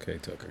 Okay,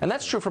 Tucker. And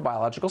that's true for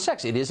biological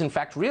sex. It is, in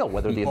fact, real,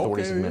 whether the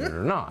authorities admit it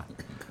or not.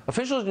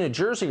 Officials in New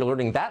Jersey are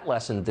learning that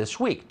lesson this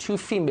week. 2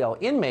 female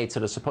inmates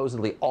at a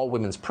supposedly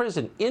all-women's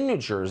prison in New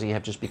Jersey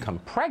have just become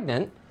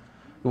pregnant.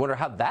 You wonder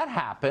how that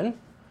happened.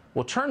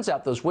 Well, it turns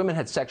out those women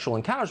had sexual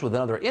encounters with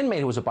another inmate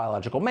who was a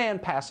biological man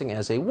passing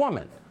as a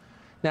woman.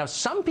 Now,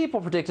 some people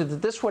predicted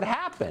that this would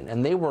happen,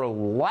 and they were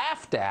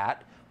laughed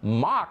at,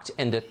 mocked,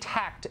 and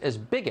attacked as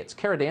bigots.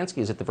 Kara Dansky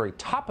is at the very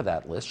top of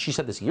that list. She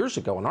said this years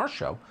ago on our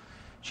show.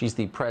 She's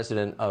the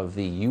president of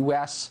the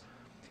U.S.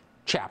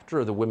 chapter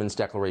of the Women's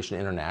Declaration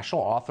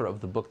International, author of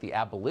the book The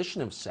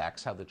Abolition of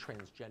Sex, How the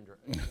Transgender...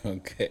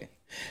 Okay.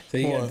 So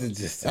you got to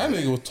just... That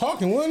nigga was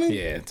talking, wasn't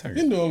he? Yeah, Tucker.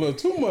 He doing a little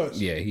too much.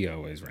 Yeah, he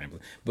always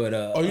rambling. But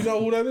Oh, you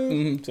know who that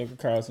is? Tucker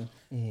Carlson.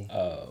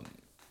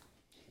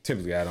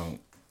 Typically, I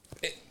don't.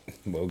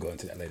 We'll go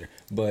into that later.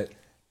 But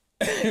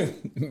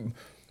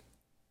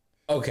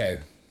okay,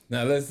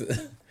 now let's.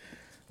 This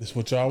is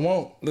what y'all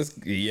want.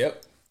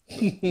 Yep.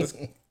 Let's,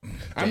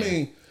 I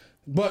mean,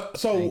 but I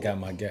so ain't got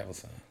my gavel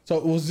sign. so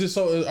was this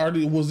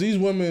was these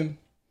women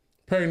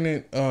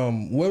pregnant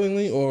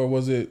willingly, or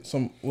was it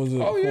Oh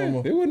yeah, form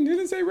of, it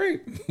didn't say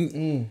rape.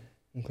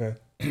 okay.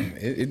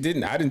 It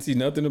didn't. I didn't see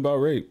nothing about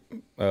rape.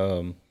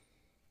 And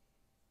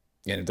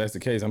if that's the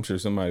case, I'm sure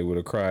somebody would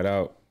have cried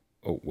out.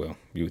 Oh well,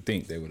 you would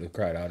think they would have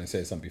cried out and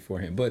said something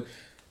beforehand. But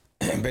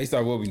based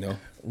on what we know,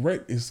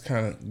 Rape is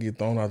kind of get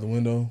thrown out the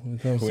window when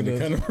it comes when to it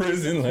this. comes to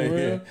prison, like yeah,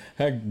 real?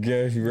 I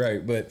guess you're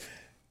right. But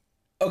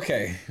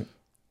okay,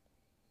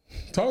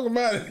 Talk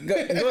about it.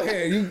 go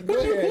ahead. You go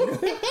ahead.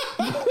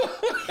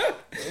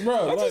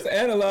 Bro, I'm like, just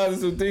analyzing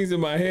some things in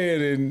my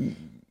head, and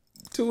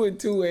 2 and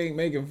 2 ain't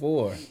making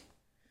 4.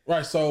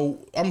 right, so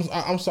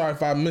I'm sorry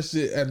if I missed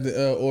it at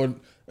the or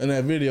in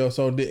that video.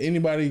 So did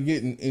anybody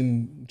get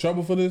in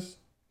trouble for this?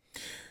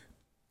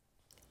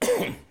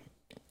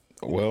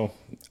 Well,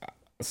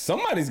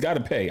 somebody's got to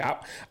pay.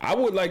 I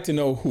would like to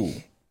know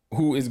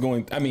who is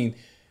going. I mean,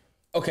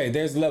 okay,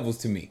 there's levels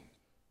to me.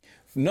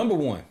 Number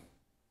one,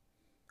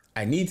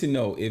 I need to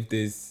know if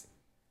this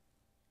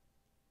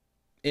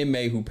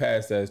inmate who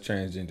passed as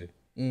transgender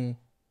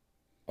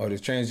or this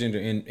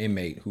transgender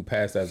inmate who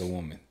passed as a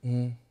woman.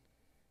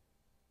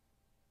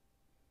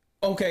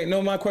 Okay,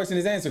 no, my question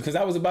is answered because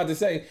I was about to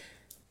say,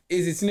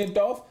 is it snipped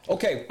off?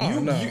 Okay,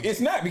 no. it's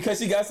not because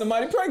she got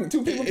somebody pregnant,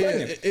 2 people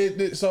pregnant.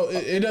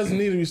 It doesn't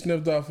need to be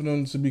snipped off for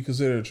them to be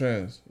considered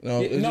trans. No,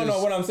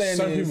 What I'm saying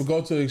some is, people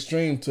go to the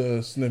extreme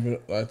to snip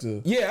it, like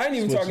to. yeah, I ain't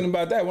even switch talking it.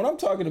 about that. What I'm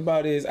talking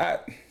about is I'm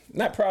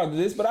not proud of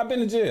this, but I've been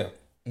to jail.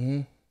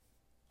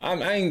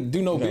 I ain't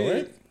do no bid.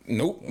 right?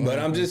 Nope. But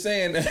I'm just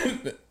saying,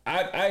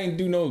 I ain't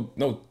do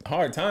no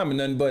hard time or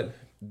nothing. But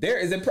there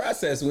is a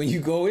process when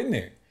you go in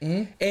there,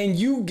 and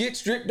you get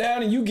stripped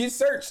down and you get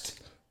searched.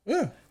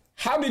 Yeah.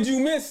 How did you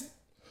miss?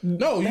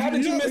 No, How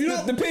did you miss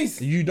don't- the piece?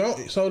 You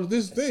don't. So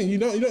this thing, you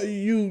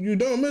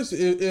don't miss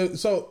it.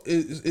 So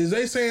is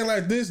they saying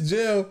like this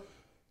jail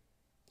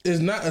is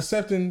not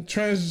accepting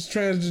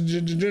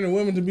transgender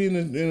women to be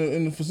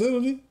in the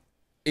facility?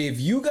 If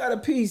you got a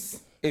piece,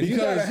 if you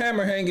got a Because-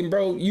 hammer hanging,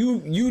 bro, you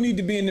need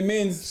to be in the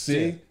men's.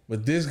 See,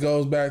 but this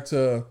goes back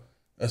to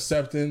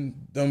accepting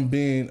them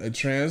being a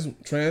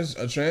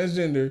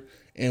transgender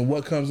and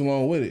what comes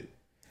along with it.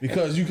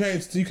 Because you can't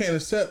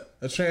accept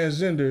a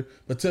transgender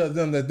but tell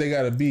them that they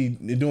got to be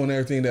doing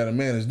everything that a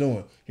man is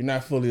doing. You're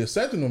not fully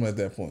accepting them at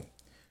that point.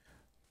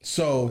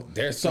 So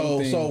There's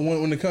so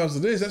something- when it comes to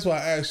this, that's why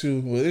I asked you,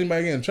 will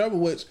anybody get in trouble?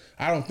 Which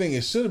I don't think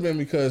it should have been,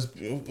 because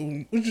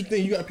what you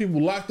think, you got people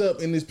locked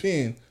up in this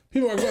pen.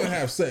 People are going to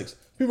have sex.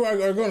 People are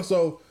going to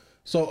so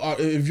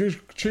if you're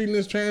treating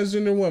this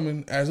transgender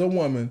woman as a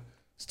woman,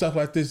 stuff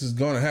like this is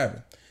going to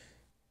happen.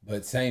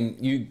 But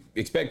you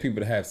expect people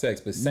to have sex,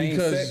 but same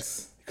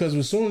sex. Because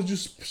as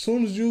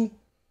soon as you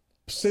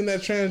send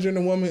that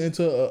transgender woman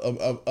into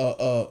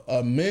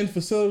a men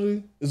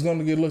facility, it's going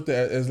to get looked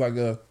at as like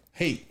a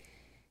hate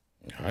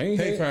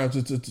crime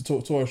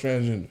towards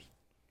transgenders.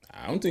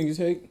 I don't think it's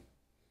hate.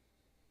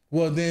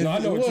 Well, then, I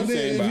know what you're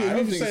saying, but I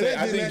don't think so.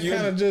 I think that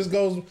kind of just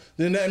goes.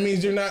 Then that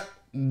means you're not.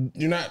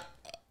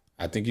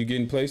 I think you're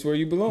getting placed where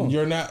you belong.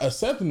 You're not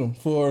accepting them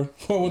for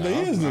what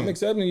they is. I'm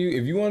accepting you.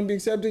 If you want to be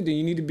accepted, then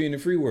you need to be in the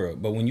free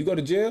world. But when you go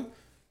to jail,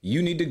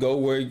 you need to go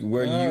where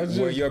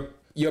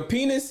your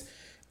penis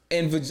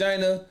and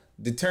vagina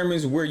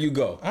determines where you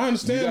go. I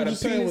understand what you're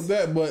saying with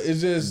that, but it's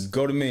just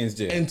go to men's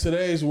jail. In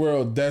today's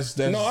world, that's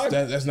not.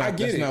 I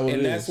get it,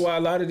 and that's why a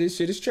lot of this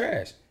shit is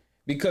trash.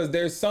 Because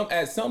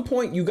at some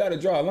point you got to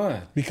draw a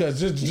line. Because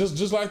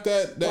just like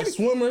that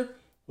swimmer,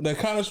 that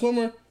college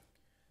swimmer,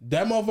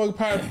 that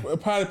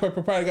motherfucker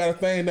probably got a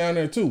thing down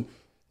there too.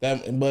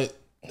 But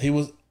he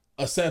was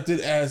accepted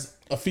as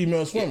a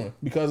female swimmer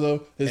because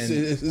of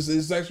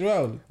his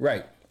sexuality.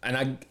 Right. And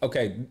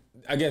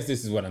I guess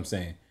this is what I'm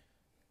saying.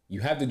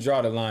 You have to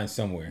draw the line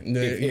somewhere.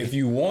 If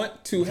you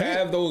want to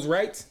have those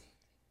rights,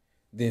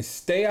 then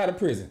stay out of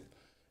prison.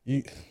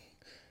 You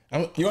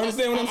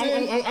understand what I'm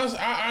saying?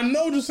 I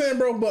know what you're saying,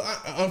 bro, but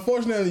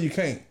unfortunately you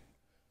can't.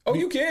 Oh,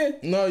 you can?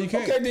 No, you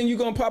can't. Okay, then you're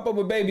going to pop up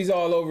with babies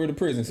all over the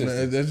prison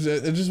system.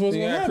 It just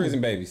wasn't going to happen.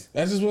 Prison babies.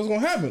 That's just what's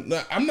going to happen.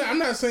 I'm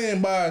not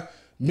saying by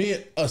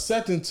being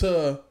accepting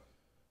to,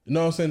 you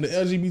know what I'm saying, the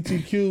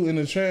LGBTQ and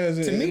the trans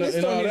and, to me, this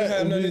don't even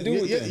have nothing to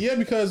do with that. Yeah,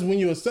 because when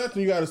you accept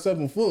them, you got to accept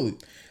them fully.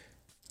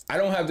 I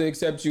don't have to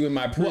accept you in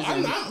my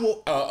prison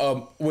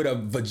with a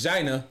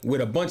vagina with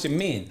a bunch of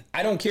men.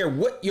 I don't care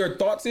what your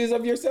thoughts is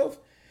of yourself.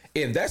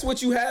 If that's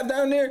what you have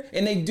down there,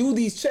 and they do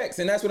these checks,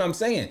 and that's what I'm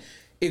saying.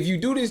 If you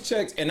do these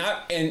checks, and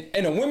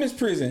in a women's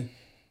prison,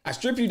 I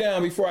strip you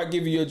down before I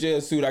give you your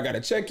jail suit. I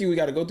gotta check you. We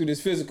gotta go through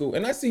this physical,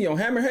 and I see your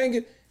hammer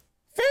hanging.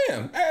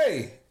 Fam,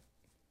 hey,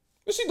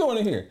 what's she doing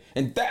in here?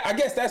 And I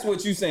guess that's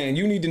what you're saying.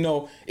 You need to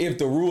know if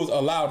the rules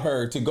allowed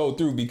her to go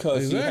through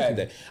because she had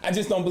that. I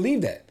just don't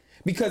believe that.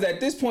 Because at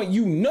this point,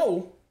 you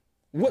know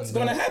what's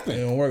going to happen.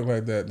 It don't work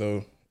like that,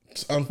 though.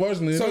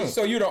 Unfortunately,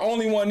 so you're the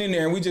only one in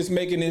there, and we just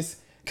making this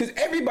because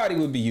everybody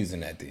would be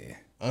using that then.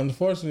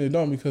 Unfortunately, it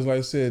don't, because like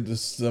I said,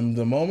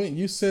 the moment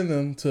you send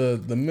them to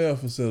the male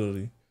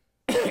facility,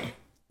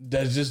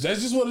 that's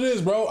just what it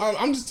is, bro.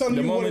 I'm just telling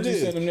you what it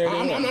is.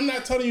 I'm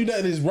not telling you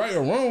that it's right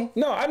or wrong.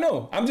 No, I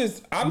know. I'm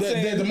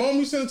saying the moment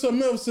you send them to a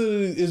male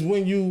facility is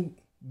when you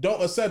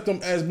don't accept them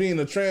as being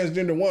a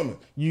transgender woman.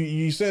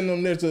 You send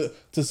them there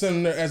to send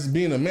them there as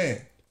being a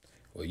man.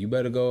 Well, you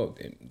better go.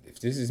 If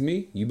this is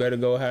me, you better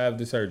go have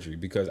the surgery,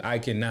 because I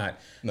cannot,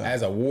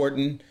 as a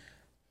warden,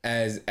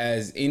 as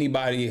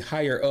anybody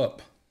higher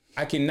up,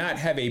 I cannot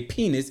have a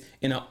penis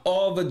in an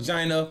all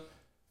vagina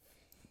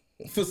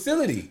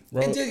facility.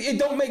 It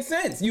don't make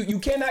sense. You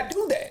cannot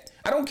do that.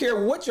 I don't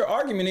care what your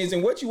argument is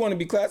and what you want to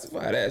be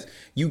classified as.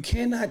 You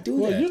cannot do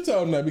that. Well, you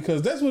telling them that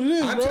because that's what it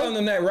is. I'm telling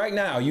them that right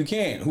now. You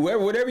can't.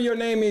 Whatever your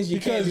name is, you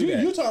can't do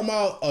that. You talking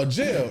about a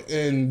jail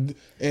and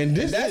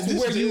that's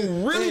where you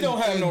really don't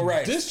have no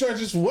rights. This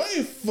church is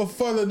way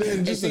further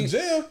than just a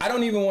jail. I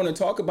don't even want to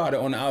talk about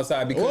it on the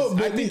outside because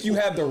I think you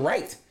have the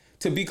right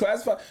to be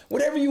classified.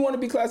 Whatever you want to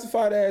be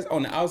classified as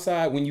on the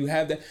outside, when you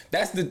have that,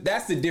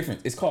 that's the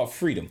difference. It's called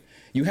freedom.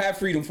 You have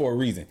freedom for a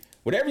reason.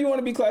 Whatever you want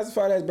to be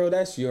classified as, bro,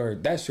 that's your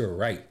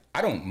right.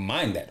 I don't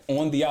mind that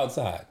on the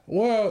outside.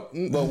 Well,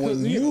 but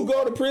when you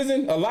go to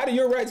prison, a lot of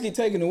your rights get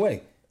taken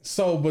away.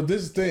 So, but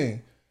this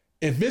thing,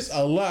 if it's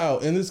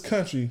allowed in this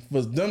country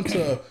for them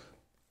to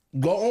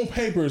go on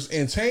papers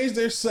and change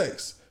their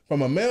sex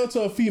from a male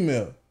to a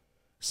female,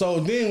 so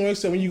then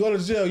when you go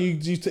to jail,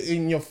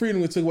 and your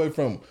freedom gets taken away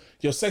from you.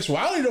 Your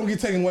sexuality don't get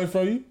taken away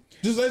from you.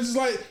 Just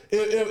like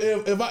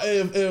if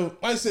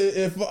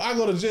I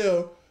go to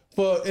jail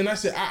and I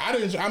say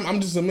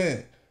I'm just a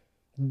man.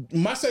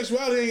 My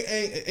sexuality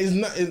is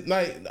not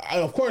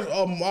of course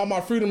all my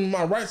freedom and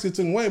my rights get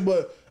taken away,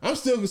 but I'm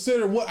still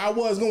considered what I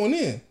was going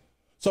in.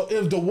 So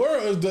if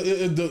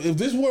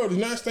this world, the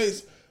United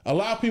States,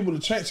 allow people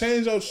to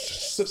change or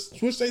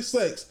switch their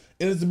sex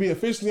and it's to be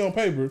officially on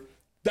paper,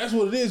 that's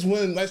what it is.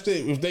 When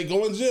if they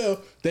go in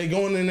jail, they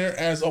going in there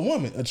as a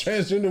woman, a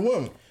transgender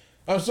woman.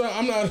 I'm sorry,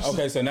 I'm not.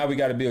 Okay, so now we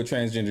got to build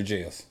transgender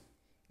jails.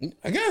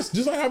 I guess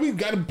just like how we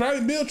got to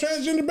probably build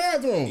transgender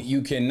bathrooms.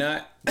 You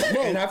cannot,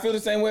 and I feel the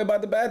same way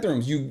about the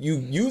bathrooms. You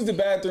use the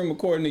bathroom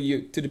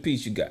according to the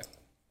piece you got.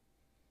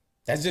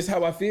 That's just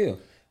how I feel,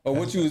 or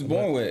what you was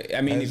born with.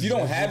 I mean, if you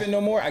don't have it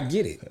no more, I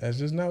get it. That's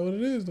just not what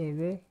it is, though,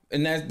 bro.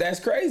 And that's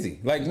crazy.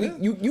 Like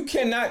you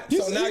cannot.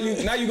 So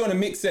now you're gonna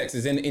mix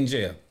sexes in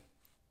jail.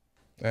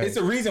 Hey. It's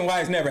a reason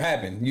why it's never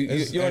happened.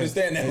 You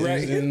understand that,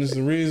 right? And it's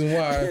the reason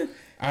why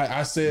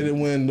I said it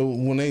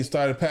when they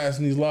started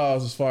passing these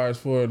laws as far as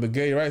for the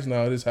gay rights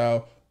now. This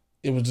how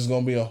it was just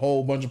gonna be a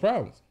whole bunch of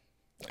problems.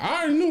 I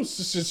already knew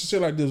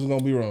shit like this was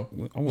gonna be wrong.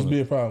 It was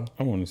be a problem.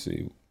 I want to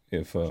see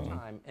if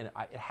time, and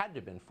it had to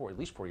have been at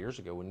least 4 years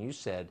ago when you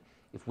said,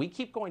 if we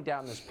keep going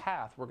down this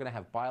path, we're going to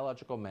have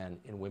biological men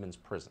in women's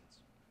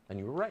prisons, and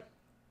you were right.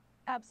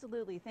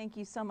 Absolutely. Thank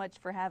you so much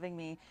for having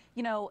me.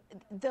 You know,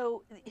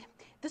 though,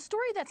 the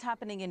story that's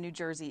happening in New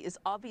Jersey is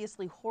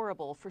obviously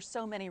horrible for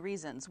so many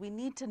reasons. We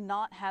need to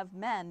not have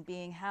men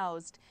being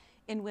housed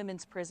in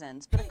women's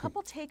prisons. But a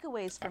couple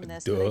takeaways from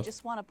this that I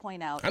just want to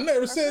point out. I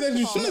never said that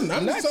you shouldn't.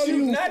 I'm just telling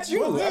you. Not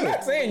you. I'm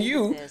not saying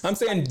you. I'm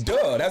saying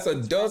duh. That's a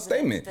duh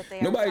statement.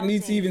 Nobody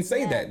needs to even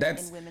say that.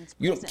 That's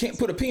you can't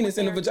put a penis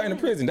in a vagina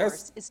prison.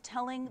 That's is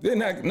telling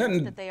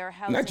nothing. That they are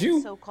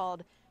housing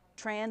so-called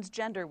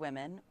transgender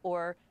women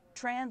or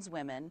trans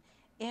women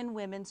in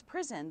women's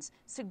prisons,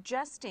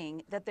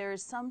 suggesting that there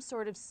is some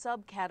sort of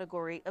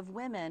subcategory of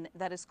women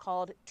that is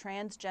called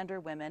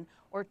transgender women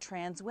or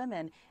trans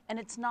women, and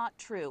it's not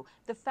true.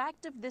 The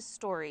fact of this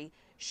story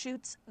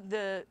shoots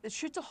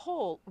a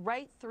hole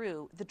right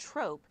through the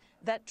trope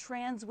that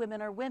trans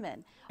women are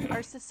women.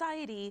 Our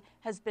society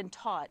has been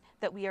taught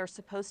that we are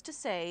supposed to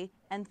say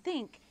and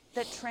think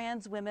that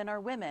trans women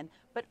are women,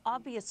 but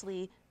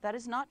obviously that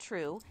is not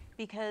true,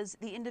 because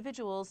the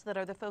individuals that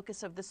are the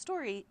focus of the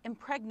story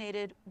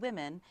impregnated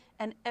women,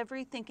 and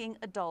every thinking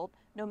adult,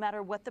 no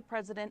matter what the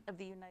President of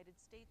the United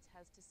States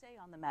has to say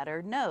on the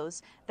matter,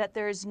 knows that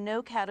there is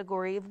no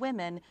category of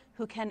women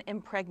who can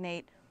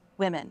impregnate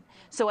women.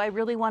 So I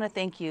really want to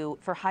thank you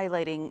for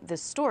highlighting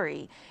this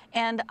story.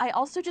 And I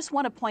also just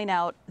want to point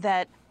out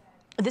that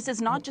this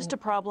is not just a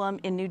problem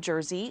in New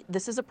Jersey.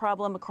 This is a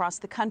problem across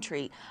the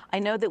country. I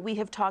know that we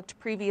have talked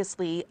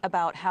previously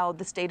about how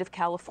the state of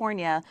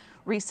California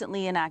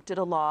recently enacted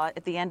a law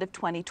at the end of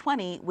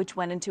 2020, which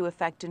went into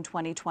effect in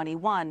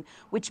 2021,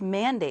 which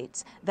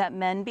mandates that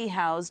men be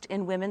housed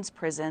in women's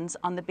prisons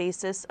on the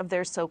basis of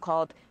their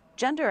so-called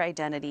gender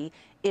identity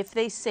if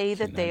they say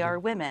that they are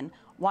women.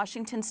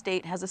 Washington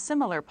State has a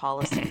similar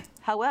policy.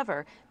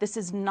 However, this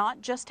is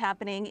not just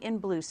happening in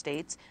blue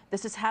states.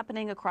 This is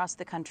happening across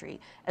the country.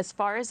 As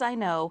far as I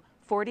know,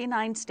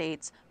 49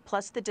 states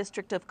plus the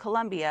District of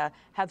Columbia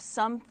have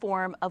some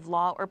form of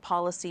law or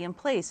policy in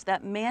place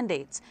that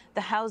mandates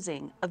the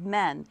housing of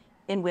men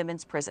in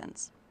women's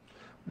prisons.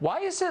 Why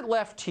is it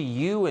left to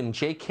you and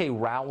J.K.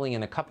 Rowling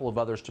and a couple of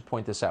others to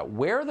point this out?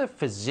 Where are the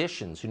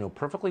physicians who know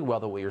perfectly well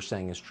that what you're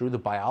saying is true, the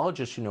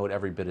biologists who know it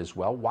every bit as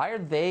well? Why are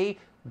they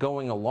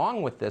going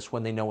along with this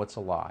when they know it's a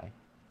lie?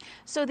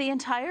 So the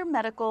entire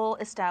medical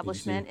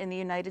establishment in the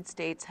United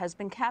States has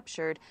been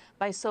captured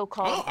by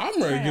so-called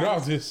I'm ready to get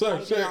off this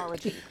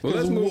subject. Well,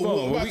 let's move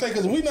on.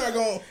 Because we're not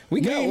going.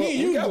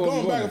 You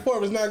going back and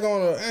forth is not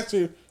going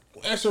to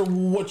answer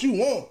what you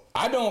want.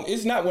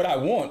 It's not what I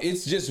want.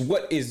 It's just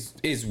what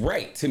is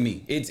right to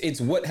me.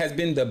 It's what has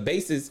been the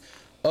basis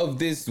of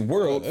this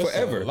world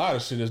forever. A lot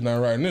of shit is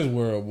not right in this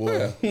world,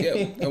 boy. Yeah.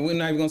 And we're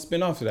not even gonna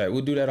spin off of that.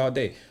 We'll do that all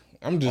day.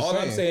 I'm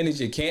saying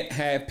is you can't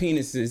have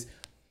penis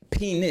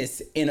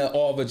in an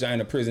all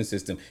vagina prison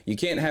system. You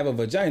can't have a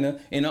vagina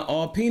in an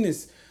all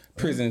penis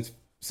prison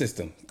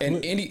system.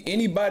 And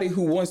anybody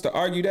who wants to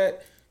argue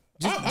that,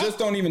 just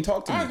don't even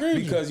talk to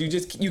me, because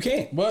you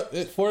can't. But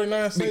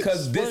 49 states,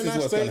 because this is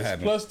what's going to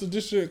happen. Plus the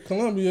District of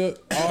Columbia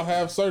all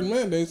have certain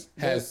mandates.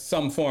 Has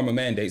some form of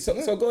mandate. So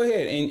go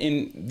ahead,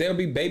 and there'll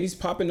be babies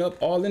popping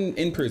up all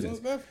in prisons.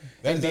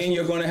 And then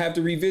you're going to have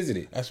to revisit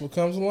it. That's what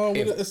comes along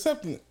with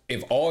accepting it.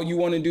 If all you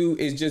want to do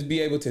is just be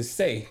able to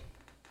say,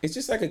 it's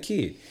just like a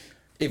kid.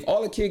 If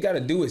all a kid got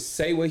to do is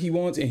say what he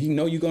wants and he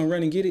know you're going to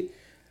run and get it,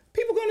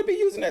 people going to be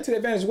using that to their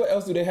advantage. What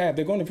else do they have?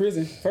 They're going to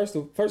prison, first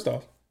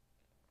off.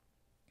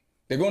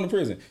 They're going to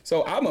prison.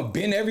 So I'm going to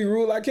bend every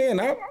rule I can.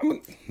 I'm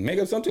going to make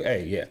up something.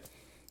 Hey, yeah,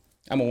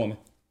 I'm a woman.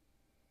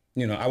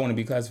 I want to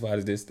be classified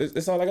as this.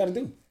 That's all I got to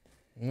do.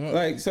 Yeah.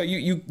 Like, so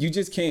you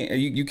just can't,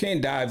 you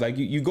can't dive, like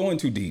you're going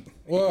too deep.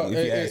 Well,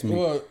 if you ask me.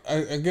 Well,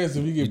 I guess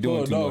if you get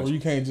pulled over, you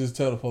can't just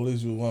tell the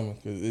police you're a woman,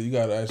 because you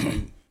got to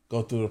actually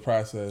go through the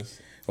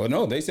process. Well,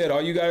 no, they said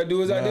all you got to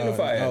do is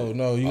identify it.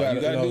 No, you got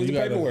to do the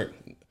paperwork.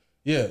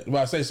 Yeah, but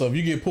I say, so if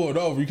you get pulled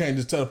over, you can't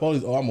just tell the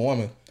police, oh, I'm a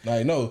woman.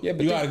 Like, no, you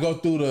got to go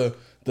through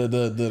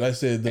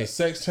the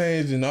sex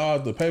change and all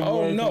the paperwork.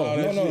 Oh,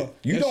 no. Shit.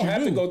 You don't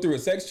have to go through a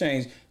sex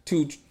change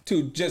to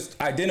just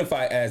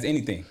identify as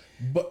anything.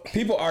 But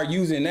people are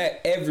using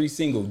that every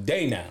single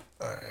day now.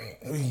 All right,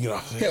 we can get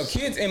off this. Hell,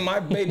 kids in my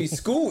baby's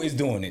school is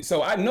doing it.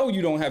 So I know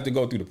you don't have to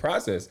go through the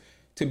process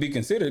to be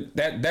considered.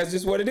 That's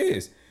just what it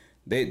is.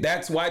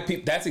 That's why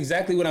people. That's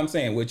exactly what I'm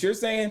saying. What you're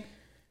saying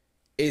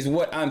is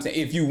what I'm saying.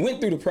 If you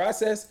went through the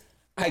process,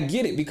 I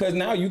get it, because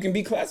now you can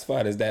be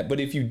classified as that.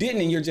 But if you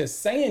didn't and you're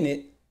just saying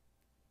it.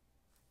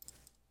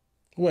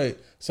 Wait,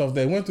 so if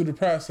they went through the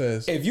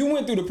process. If you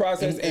went through the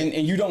process and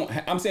you don't,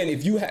 I'm saying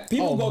if you have,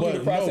 people go through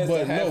the process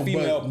to have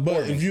female.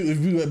 But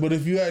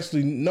if you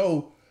actually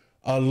know,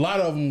 a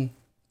lot of them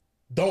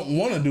don't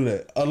want to do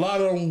that. A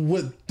lot of them,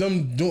 with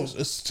them doing,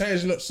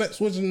 changing up,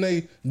 switching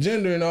their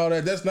gender and all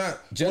that, that's not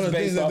just one of the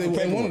things that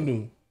they want to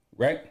do.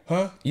 Right?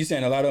 Huh? You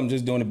saying a lot of them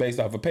just doing it based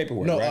off of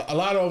paperwork, no, right? A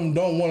lot of them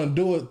don't want to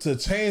do it to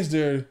change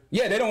their...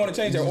 Yeah, they don't want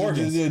to change their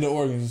organs. Yeah, the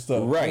organs and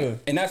stuff. Right. Yeah.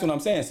 And that's what I'm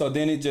saying. So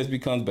then it just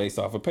becomes based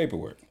off of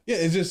paperwork. Yeah,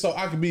 it's just so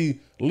I could be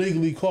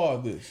legally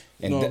called this.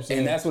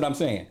 And that's what I'm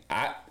saying.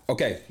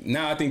 Okay,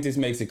 now I think this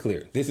makes it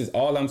clear. This is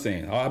all I'm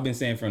saying. All I've been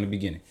saying from the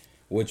beginning.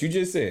 What you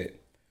just said,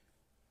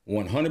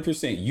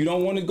 100% you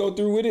don't want to go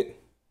through with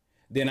it,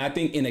 then I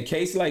think in a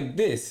case like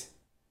this,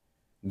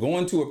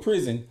 going to a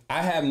prison,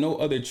 I have no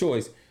other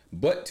choice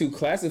but to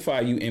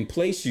classify you and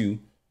place you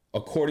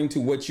according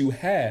to what you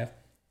have,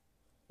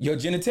 your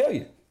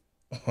genitalia.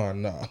 Oh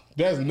no,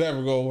 that's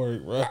never gonna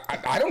work, bro.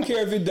 I don't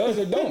care if it does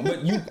or don't, but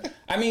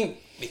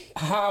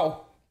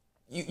how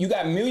you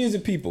got millions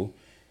of people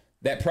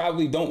that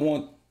probably don't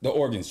want the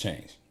organs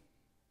changed.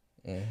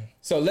 Mm-hmm.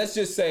 So let's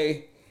just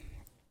say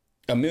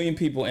 1 million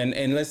people,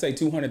 and let's say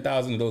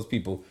 200,000 of those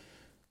people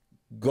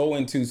go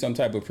into some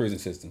type of prison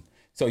system.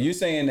 So you're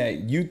saying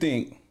that you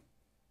think,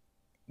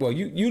 well,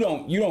 you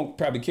don't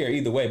probably care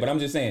either way, but I'm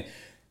just saying,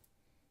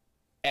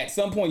 at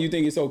some point you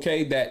think it's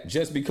okay that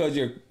just because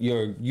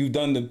you've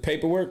done the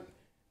paperwork,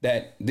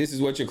 that this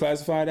is what you're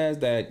classified as,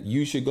 that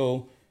you should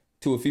go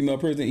to a female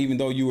prison even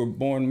though you were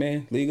born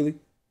man legally?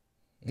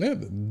 Yeah,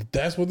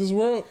 that's what this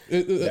world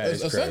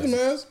is accepting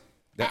as.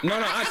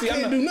 I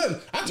can't do nothing.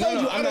 I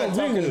told you I don't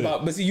agree with it.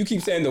 But see, you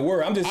keep saying the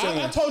word. I'm just saying.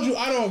 I told you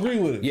I don't agree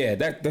with it. Yeah,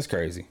 that's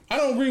crazy. I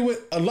don't agree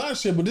with a lot of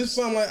shit, but this is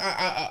something like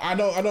I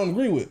don't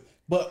agree with.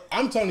 But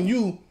I'm telling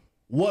you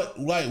what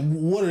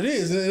it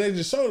is, and they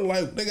just showed it.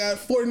 Like, they got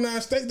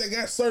 49 states that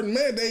got certain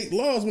mandate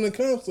laws when it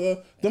comes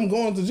to them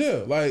going to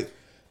jail. Like,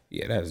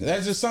 yeah,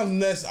 that's just something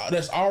that's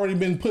already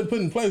been put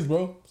in place,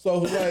 bro. So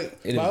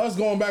like by us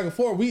going back and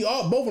forth, we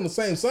all both on the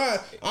same side.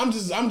 I'm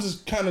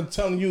just kind of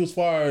telling you as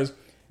far as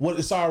what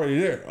it's already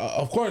there.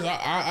 Of course,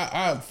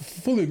 I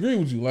fully agree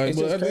with you. Like,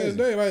 but at the end of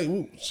the day,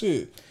 like,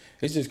 shit,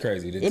 it's just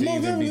crazy to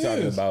even be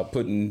talking about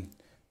putting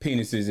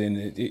penises in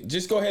it.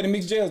 Just go ahead and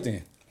mix jails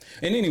then.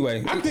 And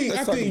anyway, I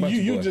think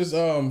you just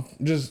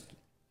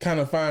kind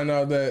of find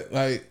out that,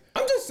 like,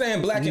 I'm just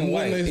saying black and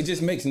white. It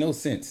just makes no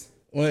sense.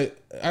 But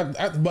I'm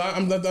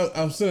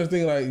sitting there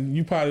thinking, like,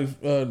 you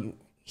probably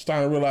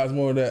starting to realize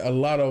more that a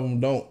lot of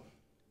them don't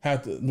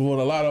have to. Well,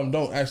 a lot of them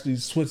don't actually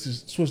switch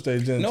their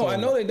genitalia. No, I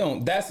know they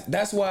don't.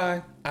 That's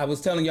why I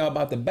was telling y'all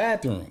about the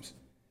bathrooms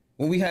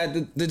when we had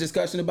the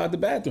discussion about the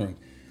bathroom.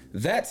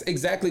 That's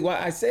exactly why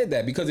I said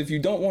that, because if you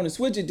don't want to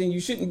switch it, then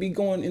you shouldn't be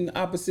going in the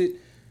opposite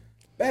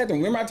bathroom.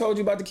 Remember I told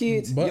you about the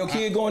kids? Your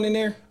kid going in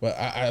there? But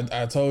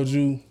I told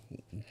you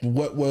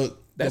what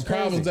the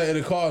problems that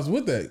it caused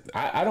with that.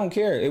 I don't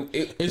care.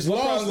 It's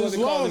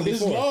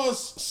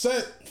laws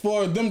set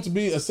for them to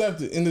be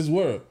accepted in this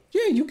world.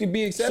 Yeah, you can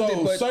be accepted,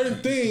 so but certain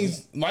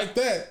things like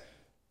that,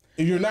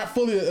 if you're not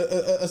fully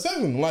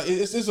accepting, like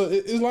it's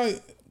like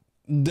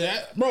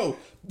that, bro.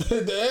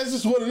 That's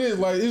just what it is.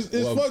 Like it's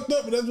fucked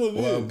up, but that's what it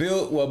is.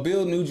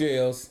 Build new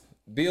jails.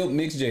 Build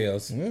mixed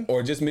jails,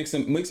 or just mix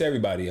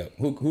everybody up.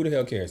 Who the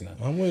hell cares now?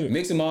 I'm with it.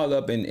 Mix them all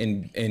up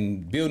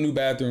and build new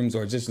bathrooms,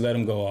 or just let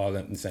them go all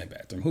in the same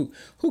bathroom.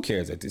 Who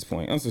cares at this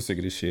point? I'm so sick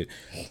of this shit.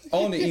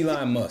 On to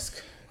Elon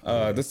Musk.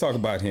 Let's talk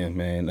about him,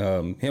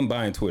 man. Him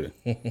buying Twitter.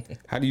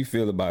 How do you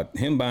feel about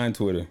him buying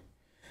Twitter?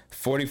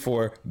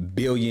 $44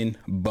 billion.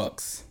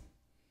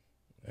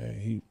 Hey,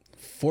 he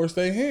forced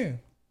their hand.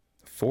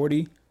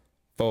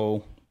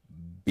 44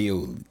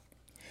 billion.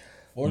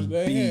 Forced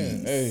their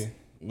hand. Hey.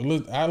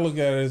 I look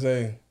at it as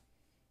hey,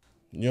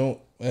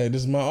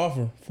 this is my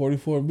offer,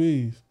 44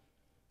 Bs.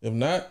 If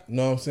not, you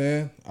know what I'm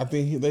saying? I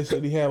think they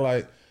said he had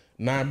like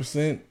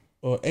 9%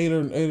 or 8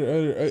 or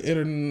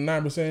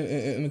 9%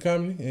 in the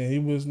company, and he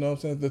was, you know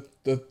what I'm saying,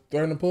 the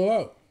third to pull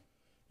out.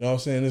 You know what I'm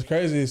saying? It's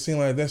crazy. It seemed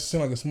like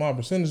a small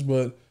percentage,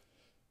 but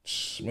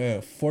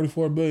man,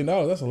 $44 billion,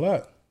 that's a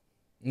lot.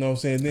 You know what I'm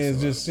saying? Then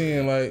it's just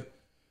seeing like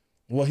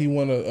what he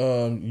want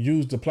to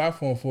use the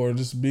platform for,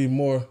 just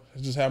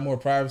have more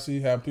privacy,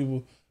 have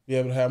people be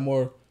able to have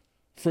more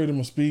freedom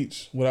of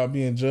speech without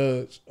being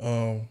judged.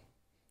 Kind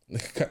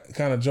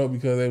of joke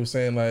because they were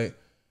saying like,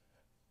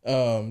 you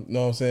know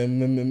what I'm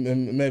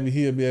saying, maybe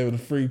he'll be able to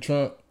free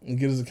Trump and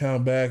get his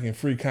account back, and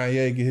free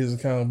Kanye, get his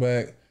account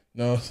back.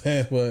 You know what I'm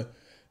saying? But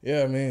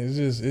yeah, man,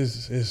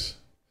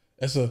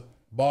 it's a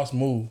boss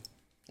move.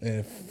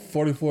 And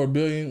 44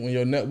 billion when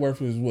your net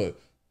worth is what?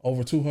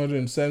 Over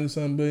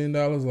 $270-something billion,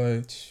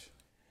 like,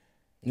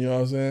 you know what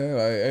I'm saying?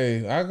 Like,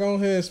 hey, I go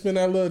ahead and spend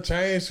that little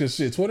change because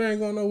shit, Twitter ain't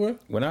going nowhere.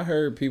 When I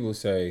heard people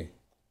say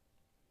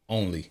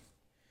only,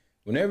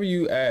 whenever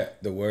you add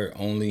the word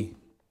only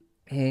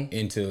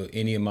into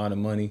any amount of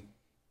money,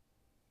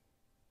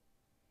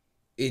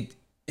 it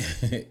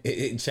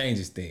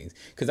changes things.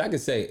 Because I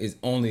could say it's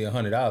only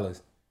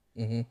 $100,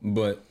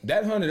 but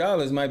that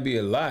 $100 might be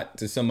a lot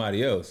to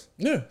somebody else.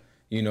 Yeah.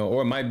 You know,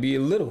 or it might be a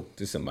little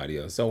to somebody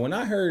else. So when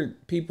I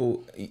heard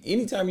people,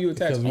 anytime you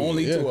attach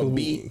only to a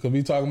B, because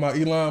we talking about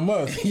Elon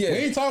Musk, we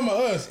ain't talking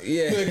about us.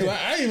 Yeah, because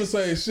I ain't even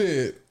say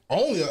shit.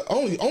 Only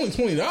 $20,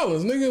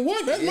 nigga.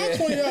 What? That's my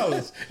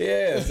 $20.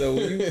 Yeah. So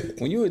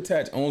when you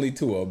attach only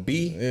to a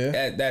B,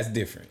 that's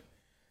different.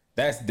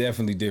 That's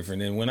definitely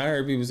different. And when I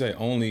heard people say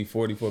only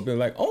 44 billion,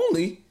 like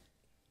only,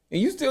 and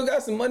you still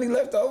got some money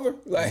left over,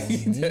 like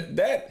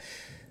that.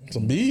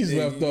 Some B's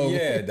left over.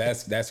 Yeah,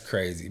 that's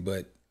crazy,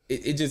 but.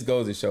 It just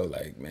goes to show,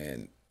 like,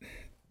 man,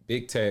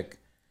 big tech.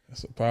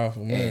 That's a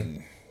powerful man.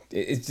 And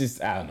it's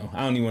just, I don't know. I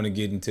don't even want to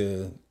get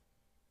into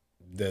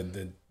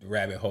the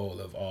rabbit hole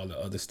of all the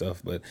other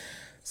stuff, but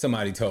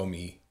somebody told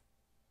me.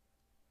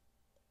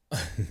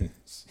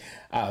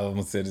 I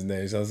almost said his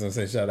name. So I was gonna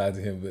say shout out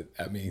to him, but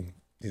I mean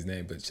his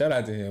name. But shout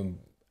out to him.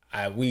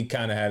 We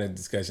kind of had a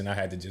discussion. I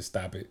had to just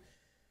stop it,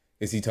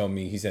 because he told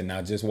me, he said,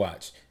 "Now just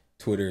watch.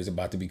 Twitter is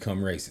about to become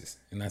racist."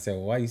 And I said,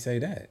 "Well, why you say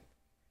that?"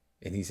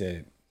 And he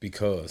said,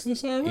 "Because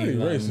it's already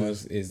Elon racist.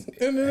 Musk is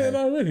Internet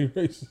already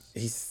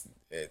racist."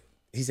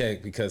 He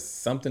said because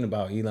something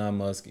about Elon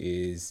Musk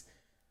is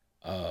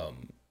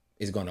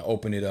going to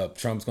open it up.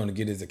 Trump's going to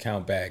get his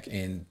account back,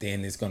 and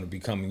then it's going to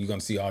become, you're going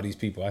to see all these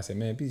people. I said,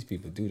 man, these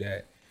people do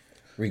that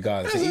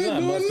regardless.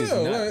 Elon Musk is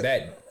not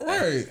that.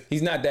 Right.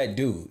 He's not that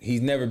dude. He's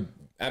never.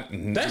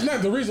 That's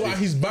not the reason why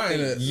he's buying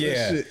it.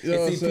 Yeah. Shit, you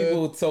know and see,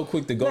 people so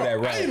quick to go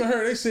that route. I even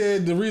heard they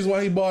said the reason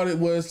why he bought it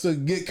was to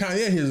get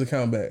Kanye his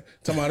account back.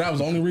 Talking about that was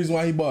the only reason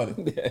why he bought it.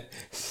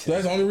 So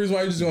that's the only reason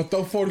why he's just gonna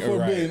throw 44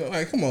 billion.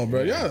 Like, come on,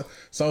 bro. Y'all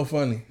so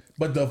funny.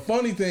 But the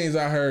funny things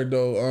I heard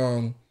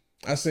though,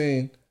 I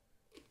seen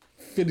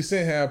 50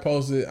 Cent had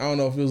posted, I don't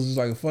know if it was just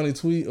like a funny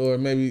tweet or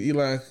maybe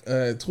Elon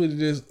tweeted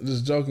this,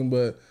 just joking,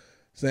 but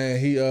saying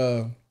he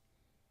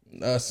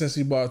since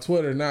he bought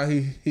Twitter, now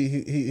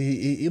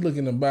he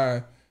looking to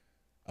buy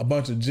a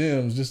bunch of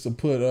gyms just to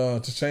put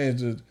to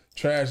change the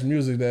trash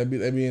music that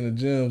be in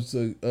the gyms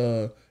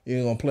to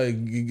he gonna play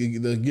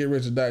the Get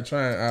Rich or Die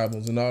Trying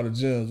albums and all the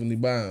gyms when he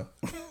buy them.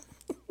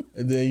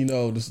 And then you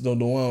know the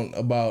one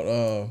about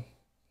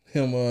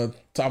him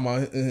talking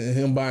about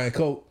him buying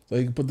coke so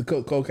he can put the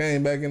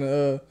cocaine back in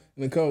the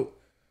coke.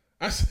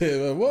 I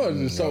said, man, boy, it's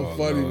just so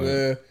funny,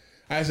 man.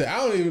 I said, I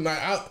don't even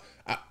like.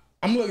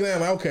 I'm looking at it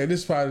like, okay,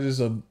 this is probably just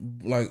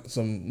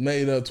some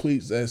made up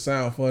tweets that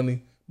sound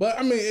funny. But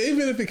I mean,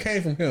 even if it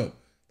came from him,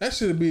 that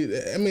should be.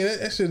 I mean,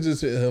 that should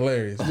just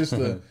hilarious. Just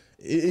to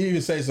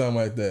even say something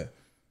like that,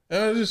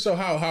 and it just show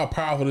how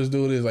powerful this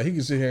dude is. Like he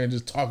can sit here and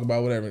just talk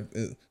about whatever,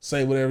 and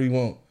say whatever he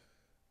want.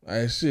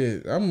 Like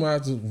shit, I'm gonna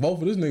have to vote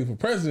for this nigga for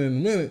president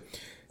in a minute.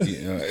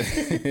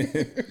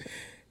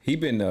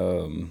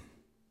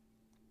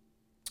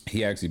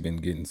 He actually been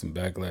getting some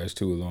backlash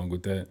too, along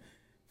with that,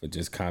 for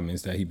just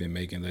comments that he been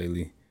making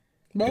lately.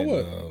 About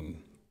what?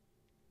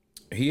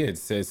 He had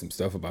said some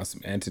stuff about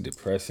some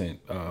antidepressant.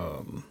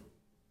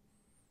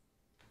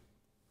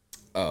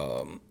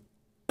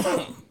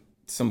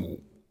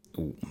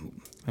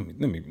 Let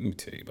me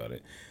tell you about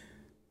it.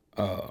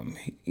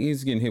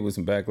 He's getting hit with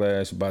some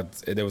backlash about,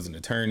 there was an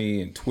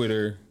attorney and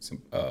Twitter,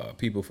 some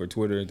people for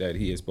Twitter that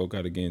he had spoke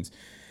out against,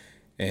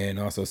 and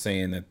also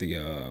saying that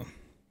the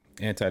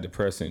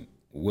antidepressant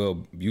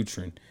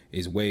Wellbutrin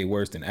is way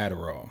worse than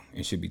Adderall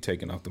and should be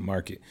taken off the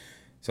market.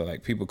 So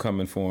like people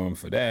coming for him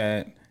for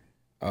that.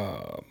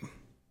 I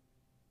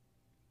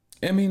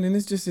mean, and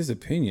it's just his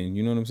opinion,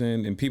 you know what I'm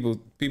saying? And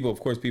people, of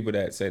course, people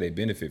that say they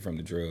benefit from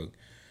the drug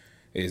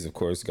is, of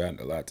course, gotten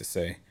a lot to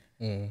say.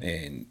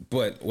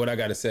 But what I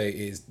got to say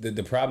is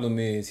the problem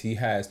is he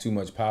has too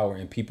much power,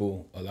 and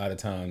people a lot of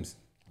times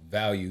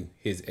value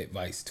his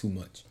advice too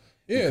much.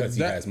 Yeah, because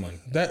he has money.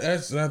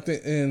 That's I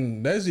think,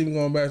 and that's even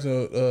going back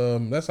to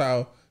that's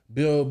how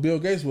Bill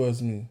Gates was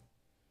to me.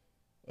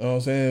 You know what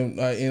I'm saying?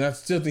 Like, and I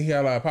still think he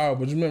had a lot of power.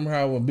 But you remember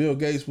how when Bill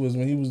Gates was,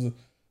 when he was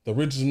the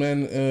richest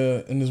man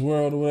in this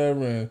world or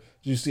whatever, and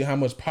you see how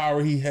much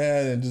power he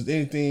had, and just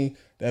anything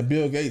that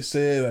Bill Gates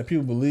said, like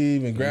people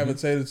believe and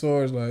gravitated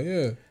towards. Like,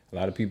 yeah, a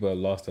lot of people have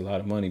lost a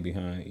lot of money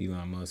behind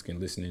Elon Musk and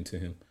listening to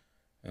him.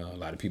 A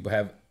lot of people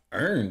have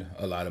earned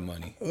a lot of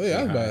money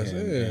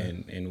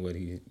and what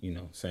he,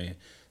 saying.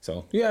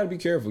 So you gotta be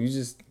careful.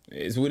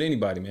 It's with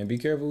anybody, man. Be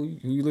careful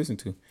who you listen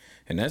to,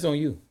 and that's on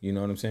you. You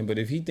know what I'm saying? But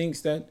if he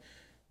thinks that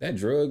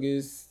drug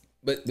is,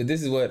 but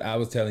this is what I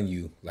was telling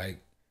you, like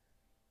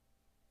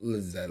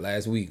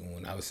last week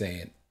when I was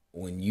saying,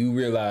 when you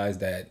realize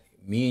that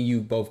me and you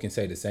both can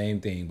say the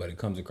same thing, but it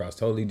comes across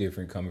totally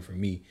different coming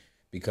from me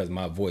because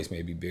my voice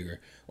may be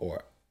bigger,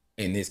 or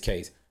in this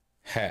case,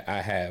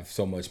 I have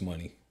so much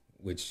money,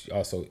 which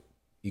also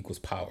equals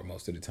power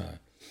most of the time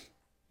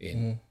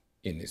in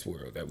this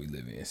world that we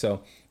live in.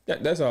 So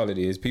that's all it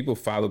is. People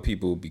follow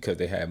people because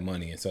they have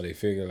money. And so they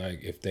figure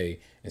like if they,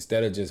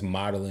 instead of just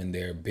modeling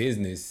their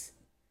business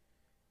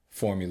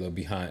formula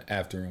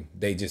after them,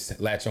 they just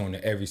latch on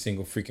to every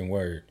single freaking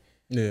word.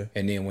 Yeah.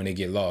 And then when they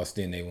get lost,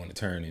 then they want to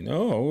turn and,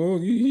 oh, well,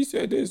 he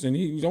said this and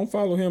he don't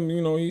follow him.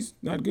 He's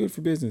not good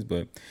for business,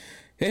 but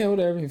yeah,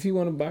 whatever. If you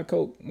want to buy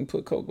Coke and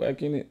put Coke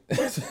back in it,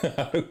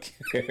 I don't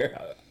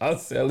care. I'll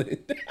sell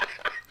it.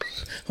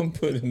 I'm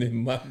putting it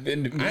in my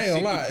vending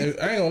machine. I ain't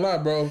gonna lie,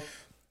 bro.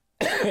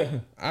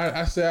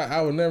 I said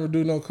I would never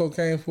do no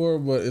cocaine for it,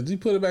 but if you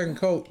put it back in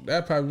Coke,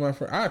 that'd probably be my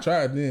first. I'll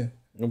try it then.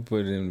 I'll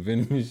put it in the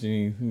vending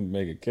machine and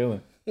make a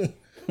killing. If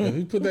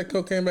you put that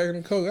cocaine back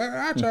in the Coke,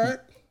 I'll try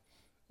it.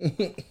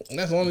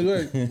 That's the only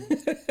way.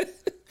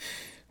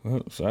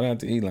 Well, shout out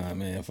to Elon,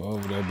 man, for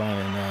over there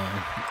buying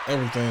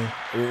everything.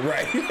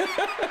 Right.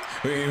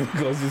 We ain't even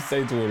close to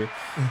say Twitter.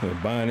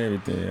 Buying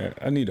everything.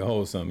 I need to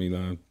hold something,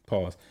 Elon.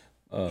 Pause.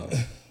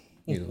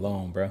 Need a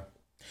loan, bro.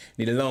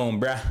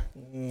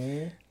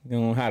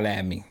 Don't holler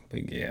at me.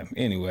 But yeah.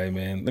 Anyway,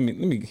 man, let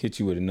me hit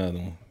you with another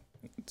one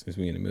since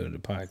we in the middle of the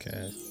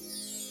podcast.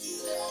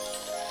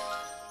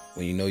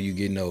 When you know you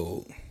getting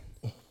old.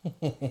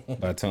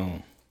 By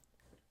Tone.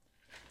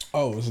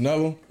 Oh, it's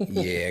another one?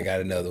 Yeah, I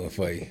got another one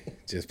for you.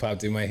 Just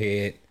popped in my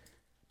head.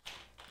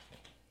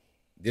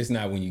 This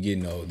not when you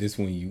getting old. This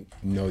when you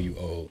know you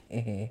old.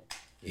 Mm-hmm.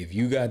 If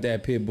you got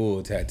that pit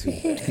bull tattoo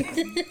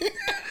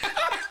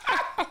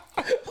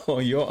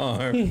on your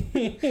arm,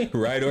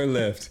 right or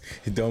left,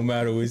 it don't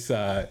matter which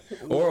side,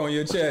 or on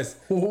your chest.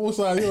 What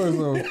side yours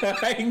on?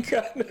 I ain't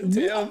got no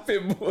damn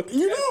pit bull.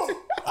 You know,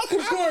 I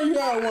could swear you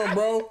had one,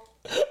 bro.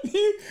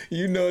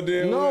 You know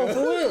damn No, well. for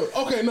real.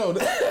 Okay, no,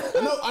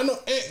 I know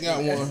Ant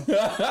got one.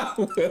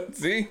 Well,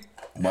 see?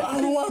 But I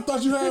don't know why I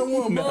thought you had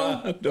one, bro.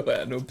 Nah, I don't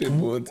have no pit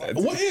bull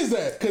tattoo. What is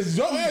that? Because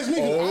y'all asked me,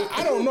 'cause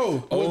I don't know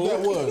what that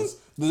was.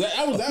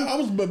 I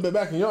was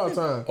back in y'all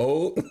time.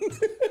 Old?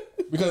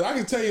 Because I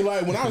can tell you,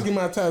 like, when I was getting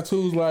my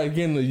tattoos, like,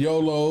 getting the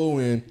YOLO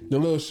and the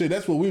little shit,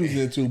 that's what we was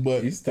into.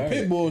 But the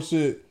pit bull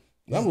shit,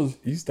 that was...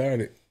 You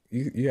started.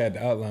 You had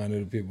the outline of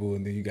the pit bull,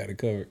 and then you got it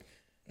covered.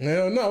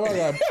 Hell no, I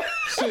got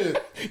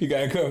shit. You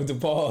got it covered to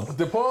Paul.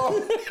 The paw?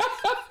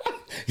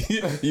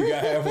 You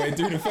got halfway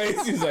through the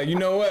face. He's like, you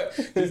know what?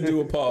 Just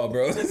do a paw,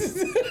 bro.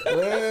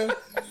 Man.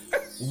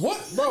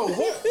 What, bro?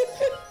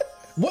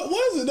 What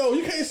was it, though?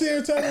 You can't say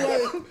every time,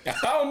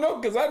 like... I don't know,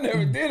 because I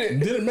never did it.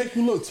 Did it make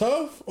you look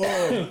tough?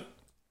 Or...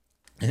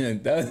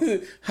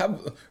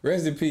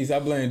 Rest in peace. I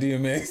blame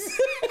DMX.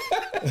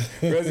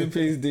 Rest in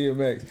peace,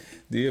 DMX.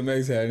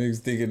 DMX had niggas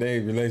thinking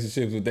their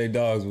relationships with their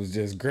dogs was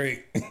just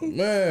great.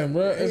 Man,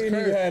 bro, it's He ain't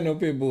crazy. even had no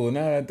pit bull.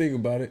 Now that I think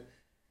about it.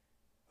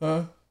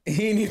 Huh?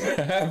 He ain't even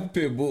have a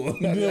pit bull.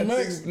 Now that I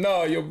DMX? think-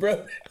 No, your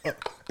brother.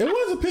 It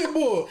was a pit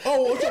bull.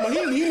 Oh, I'm talking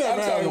about he never I'm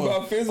had talking one.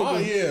 about physical. Oh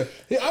yeah,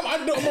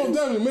 I don't most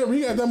definitely remember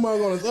he got that mug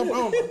on his up.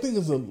 I think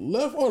it's the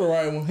left or the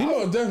right one. He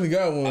most definitely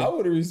got one. I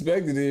would have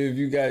respected it if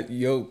you got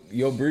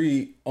your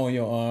breed on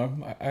your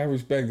arm. I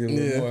respect it a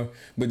little more.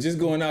 But just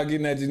going out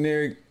getting that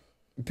generic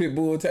pit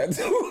bull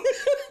tattoo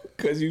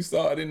because you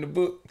saw it in the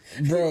book,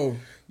 Bro.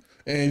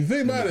 And you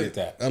think about me it,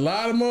 get that. a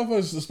lot of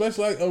motherfuckers,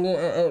 especially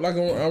like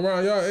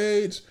around your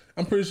age,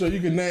 I'm pretty sure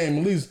you can name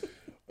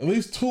at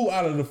least 2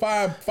 out of the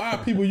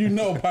five people you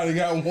know probably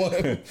got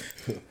one.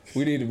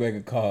 we need to make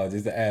a call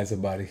just to ask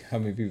somebody how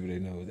many people they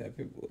know with that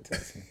pit bull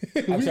tattoo.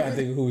 I'm trying to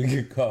think of who we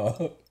could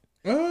call.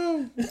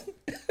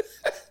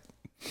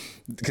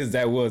 Because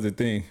that was a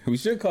thing. We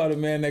should call the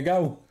man that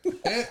got one.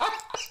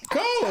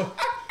 Call him.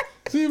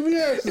 See if he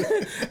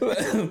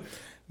answers.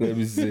 Let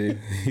me see.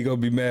 He gonna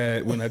be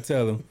mad when I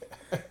tell him.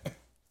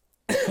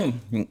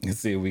 Let's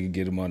see if we can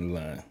get him on the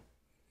line.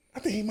 I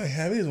think he might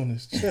have his on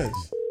his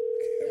chest.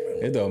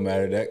 It don't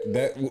matter.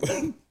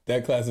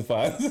 That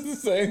classifies as the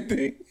same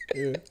thing.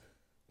 Yeah.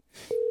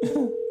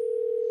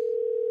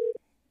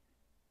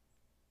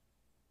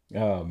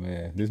 Oh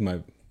man, this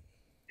might.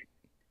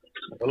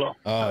 Hello.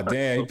 Oh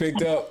damn, he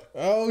picked up.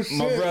 Oh shit.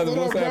 My brother,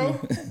 What what's up, bro?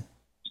 happening?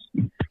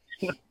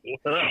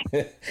 What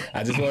up?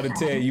 I just wanted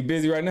to tell you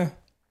busy right now?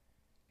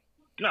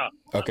 No.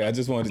 Okay, I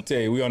just wanted to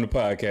tell you we on the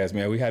podcast,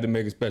 man. We had to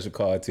make a special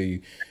call to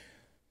you.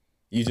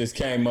 You just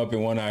came up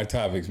in one of our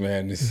topics,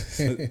 man.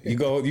 You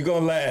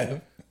gonna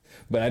laugh,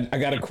 but I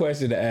got a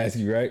question to ask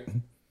you, right?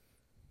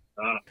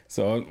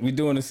 So we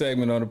doing a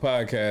segment on the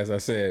podcast. I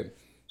said,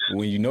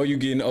 when you know you're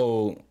getting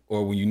old,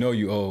 or when you know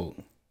you old,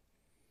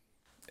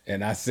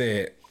 and I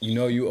said, you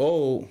know you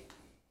old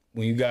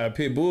when you got a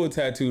pit bull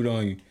tattooed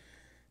on you.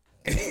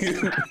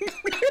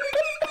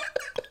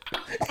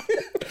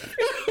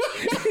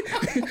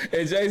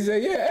 And Jay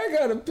said, yeah, I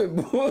got a pit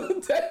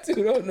bull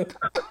tattooed on him.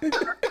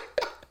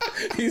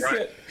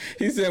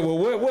 He said, well,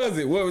 what was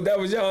it? That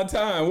was y'all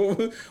time.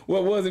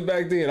 What was it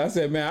back then? I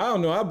said, man, I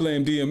don't know. I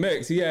blame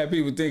DMX. He had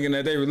people thinking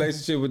that their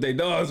relationship with their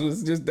dogs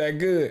was just that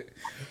good.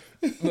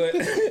 But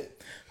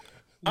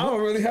I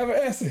don't really have an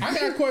answer. I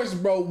got a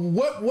question, bro.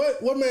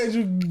 What made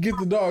you get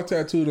the dog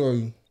tattooed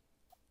on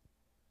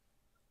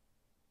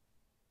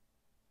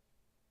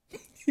you?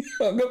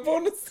 Hung up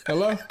on us.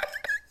 Hello?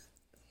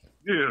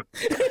 Yeah.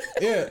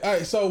 Yeah. All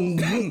right. So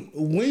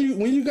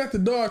when you got the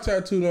dog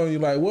tattooed on you,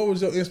 like, what was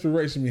your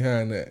inspiration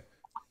behind that?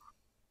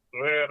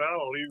 Man, I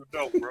don't even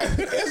know, bro.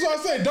 That's what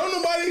I say. Don't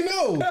nobody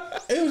know.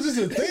 It was just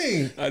a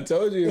thing. I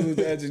told you it was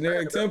that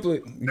generic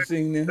template you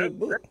seen in her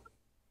book.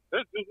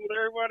 That's just what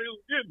everybody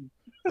was getting.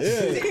 Yeah.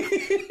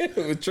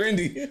 It was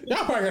trendy.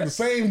 Y'all probably got the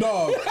same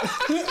dog.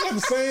 Got the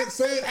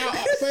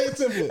same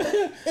template.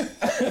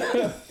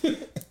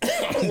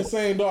 The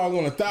same dog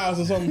on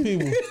 1,000 something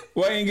people.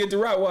 Why you ain't get the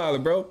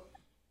Rottweiler, bro?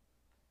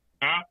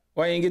 Huh?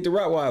 Why you ain't get the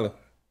Rottweiler?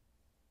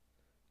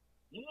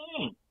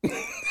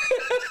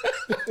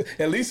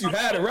 At least you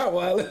had a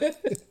Rottweiler.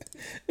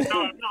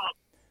 No.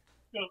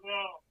 Because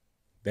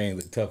They ain't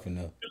look tough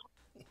enough.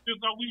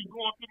 just though we was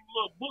going through the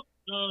little book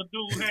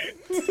dude had.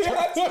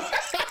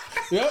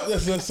 Yep,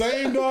 that's the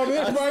same dog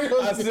everybody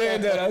else. I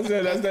said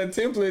that's that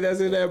template that's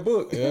in that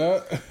book.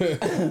 Yeah.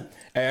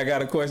 Hey, I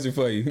got a question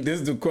for you. This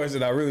is the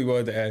question I really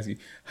wanted to ask you.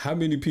 How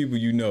many people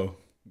you know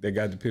that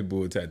got the pit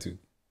bull tattoo?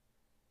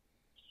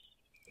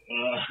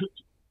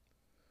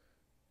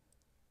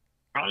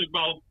 Probably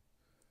about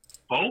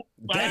 4,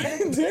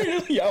 5.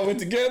 Damn, y'all went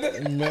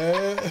together?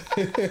 Man.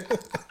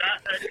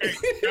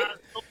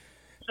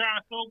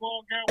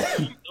 Snowball got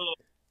one.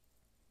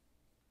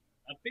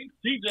 I think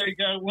CJ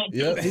got one.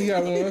 Yep, he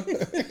got one.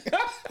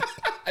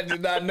 I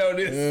did not know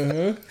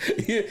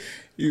this.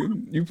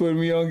 You putting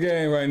me on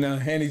game right now.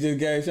 Handy just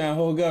gave Sean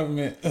whole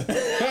government.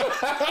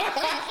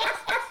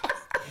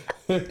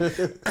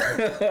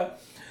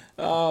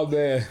 Oh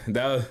man,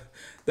 that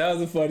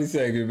was a funny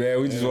segment,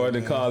 man. We just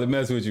wanted to call and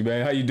mess with you,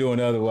 man. How you doing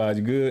otherwise?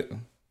 You good?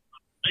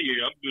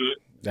 Yeah, I'm good.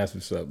 That's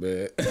what's up,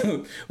 man.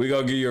 We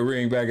gonna give you a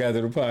ring back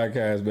after the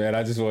podcast, man.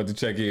 I just wanted to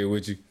check in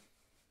with you.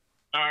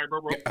 All right,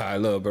 bro. I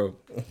love, bro.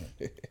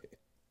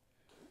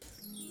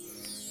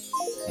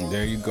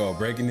 There you go,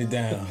 breaking it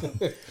down.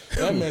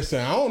 That man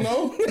said, I don't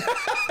know.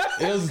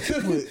 It was a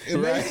template. It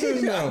makes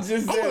sense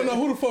now. I want to know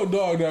who the fuck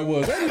dog that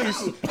was. That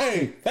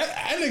nigga,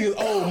 that nigga's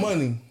old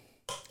money.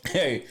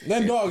 Hey,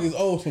 that dog is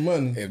old for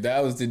money. If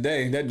that was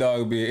today, that dog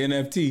would be an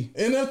NFT.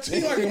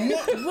 NFT like a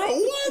month, bro.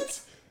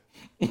 What?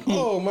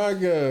 Oh my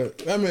god.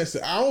 That man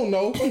said, I don't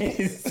know.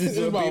 It's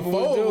about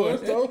four.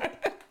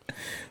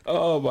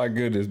 Oh my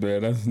goodness,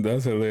 man.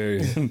 That's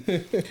hilarious.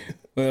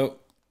 Well,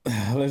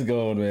 let's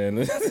go on,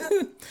 man.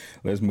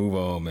 Let's move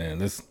on, man.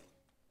 Let's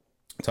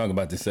talk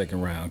about the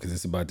second round because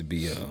it's about to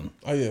be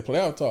oh yeah,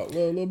 playoff talk.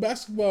 Little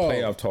basketball.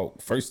 Playoff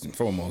talk. First and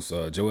foremost,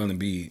 Joel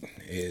Embiid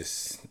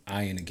is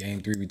eyeing a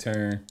Game 3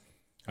 return.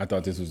 I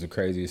thought this was the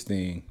craziest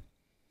thing.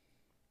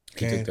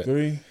 Game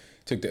 3.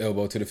 Took the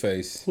elbow to the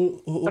face.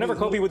 Whenever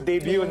Kobe would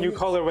debut a new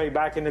colorway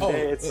back in the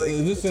day, it's like,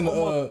 is this in they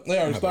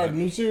already started a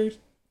new series?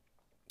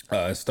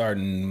 It's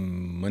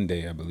starting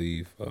Monday, I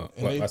believe.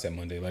 I said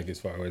Monday, like as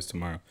far as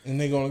tomorrow. And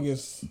they going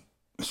against.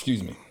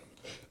 Excuse me.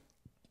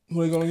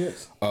 Who are they going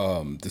against?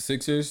 The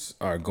Sixers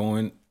are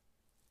going.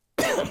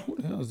 Who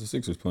the hell is the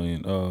Sixers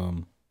playing?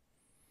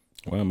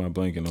 Why am I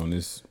blanking on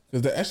this?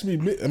 Because that should be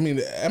big. I mean,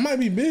 that might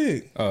be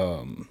big.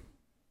 The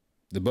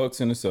Bucks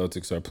and the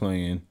Celtics are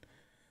playing.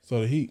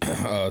 So the Heat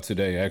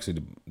today.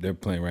 Actually, they're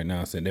playing right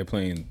now. So they're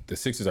playing. The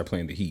Sixers are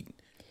playing the Heat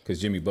because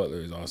Jimmy Butler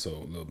is also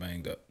a little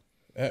banged up.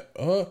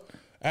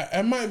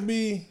 It might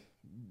be.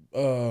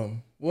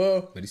 Well,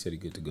 but he said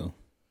he's good to go.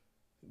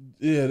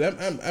 Yeah,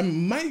 that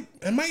might.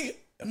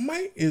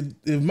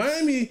 If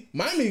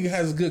Miami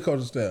has a good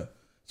coaching staff,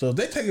 so if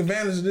they take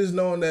advantage of this,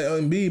 knowing that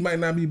Embiid might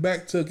not be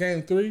back till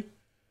Game 3,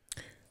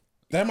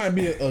 that might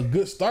be a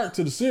good start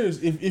to the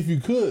series. If you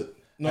could,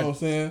 know what I'm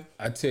saying?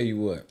 I tell you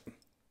what.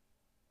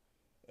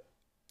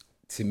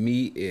 To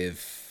me,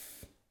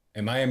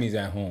 and Miami's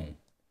at home,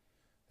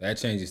 that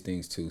changes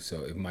things too.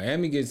 So if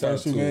Miami gets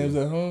first two games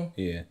at home,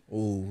 yeah.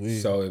 Ooh,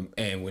 yeah. So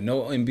and with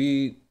no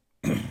Embiid,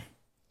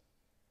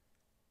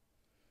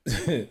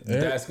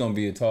 that's gonna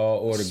be a tall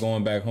order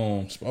going back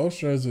home.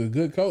 Spoelstra is a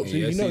good coach.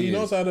 Yes, he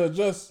knows how to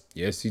adjust.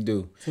 Yes, he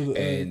do. To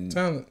the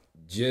talent.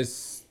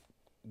 Just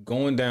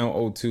going down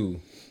 0-2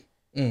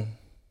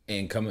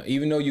 and coming,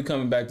 even though you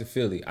coming back to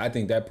Philly, I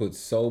think that puts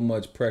so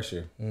much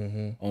pressure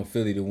on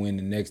Philly to win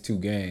the next 2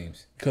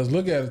 games. Because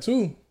look at it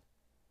too.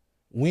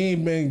 We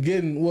ain't been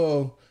getting,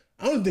 well,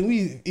 I don't think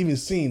we even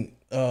seen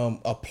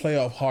a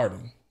playoff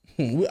Harden.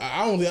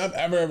 I don't think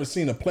I've ever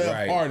seen a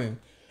playoff Harden.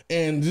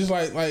 And just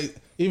like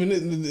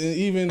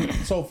even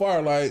so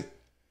far, like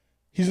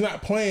he's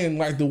not playing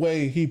like the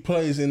way he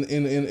plays in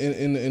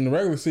the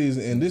regular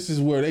season, and this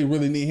is where they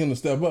really need him to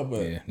step up.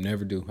 But yeah,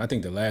 never do. I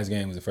think the last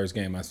game was the first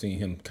game I seen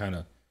him kind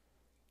of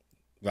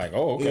like,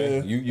 oh, okay,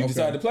 yeah, you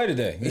decided to play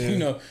today, you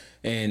know,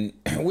 and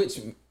which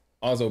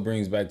also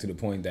brings back to the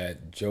point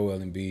that Joel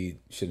Embiid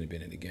shouldn't have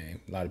been in the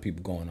game. A lot of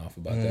people going off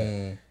about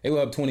that. They were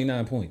up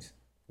 29 points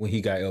when he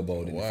got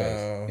elbowed in the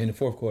face in the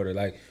fourth quarter.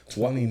 Like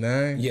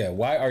 29. Yeah,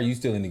 why are you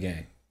still in the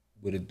game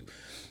with a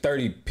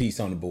 30 piece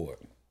on the board?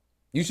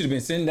 You should have been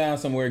sitting down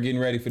somewhere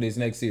getting ready for this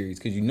next series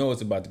because you know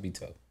it's about to be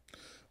tough.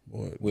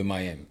 Boy, with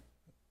Miami.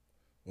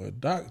 Well,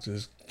 Doc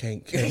just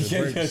can't catch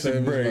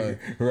a break.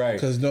 Right.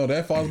 Because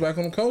that falls back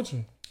on the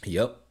coaching.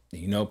 Yep.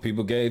 You know,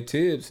 people gave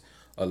Tibbs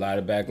a lot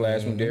of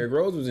backlash when Derrick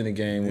Rose was in the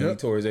game when he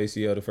tore his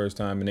ACL the first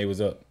time and they was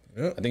up.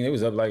 Yep. I think they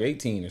was up like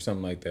 18 or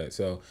something like that.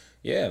 So,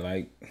 yeah,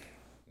 like,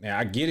 man,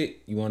 I get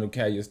it. You want to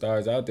carry your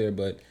stars out there,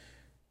 but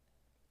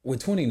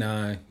with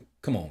 29,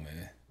 come on,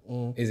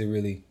 man. Is it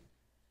really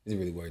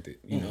worth it?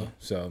 You know?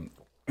 So,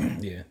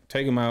 yeah,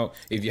 take him out.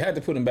 If you had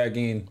to put him back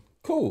in,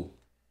 cool.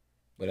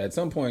 But at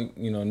some point,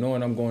 you know,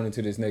 knowing I'm going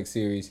into this next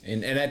series,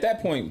 and at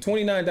that point,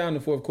 29 down in the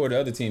fourth quarter,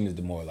 the other team is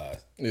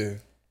demoralized. Yeah.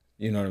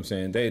 You know what I'm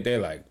saying? They're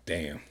like,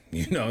 damn,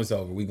 you know, it's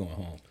over. We going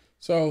home.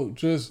 So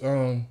just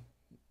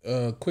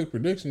quick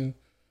prediction.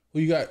 Who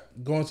you got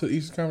going to the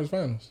Eastern Conference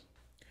Finals?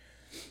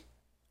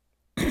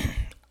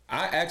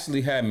 I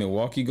actually had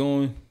Milwaukee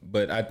going,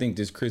 but I think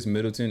this Chris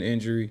Middleton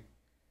injury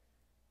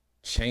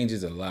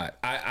changes a lot.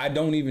 I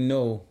don't even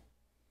know.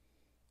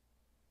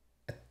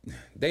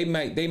 They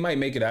might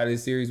make it out of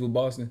this series with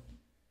Boston.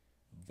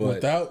 But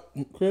without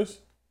Chris?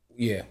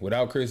 Yeah,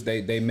 without Chris,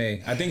 they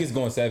may. I think it's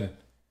going 7.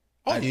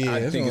 Oh, I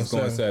it's think it's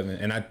going 7.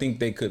 7, and I think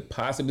they could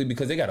possibly,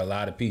 because they got a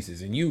lot of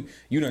pieces, and you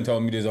done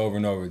told me this over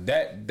and over,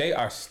 that they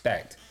are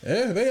stacked.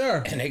 Yeah, they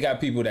are. And they got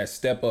people that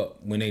step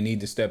up when they need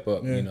to step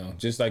up, you know.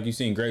 Just like you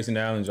seen Grayson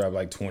Allen drop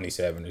like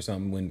 27 or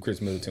something when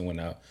Chris Middleton went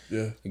out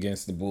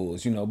against the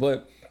Bulls, you know.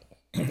 But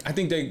I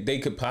think they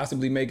could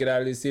possibly make it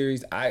out of this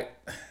series.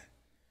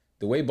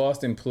 The way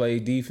Boston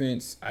played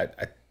defense, I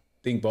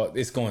think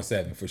it's going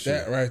 7 for sure.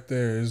 That right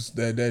there is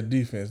that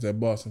defense that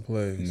Boston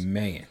plays.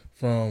 Man.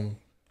 From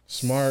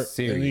Smart.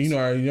 Serious. And you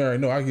already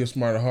know I give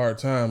Smart a hard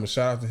time, but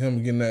shout out to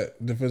him getting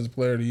that Defensive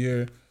Player of the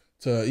Year.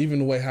 To even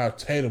the way how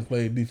Tatum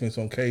played defense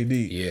on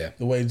KD. Yeah.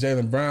 The way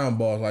Jaylen Brown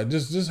balls. Like,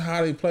 just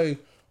how they play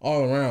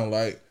all around.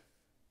 Like,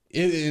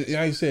 it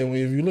like you said,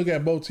 if you look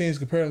at both teams,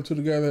 compare them two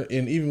together,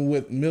 and even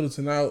with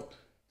Middleton out,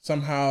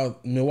 somehow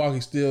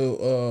Milwaukee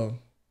still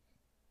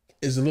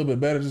is a little bit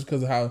better just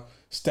because of how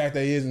stacked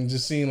they is, and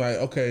just seeing like,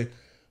 okay,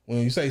 when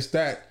you say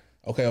stacked,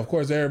 okay, of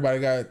course everybody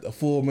got a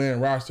full man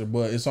roster,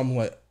 but it's something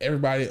like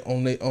everybody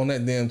on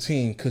that damn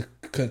team could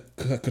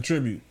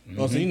contribute.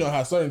 So you know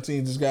how certain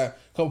teams just got a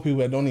couple people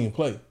that don't even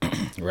play.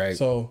 Right.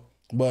 So,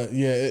 but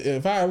yeah,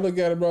 if I look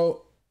at it,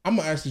 bro, I'm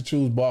gonna actually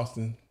choose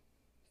Boston,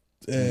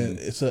 and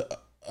it's a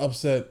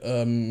upset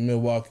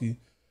Milwaukee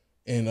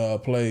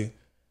and play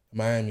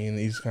Miami in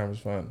the East Conference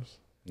Finals.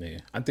 Yeah,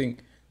 I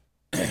think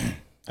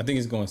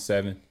it's going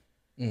 7.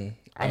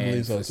 I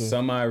believe so for too.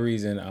 some odd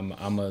reason,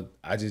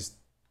 I just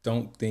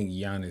don't think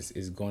Giannis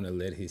is going to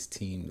let his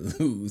team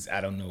lose.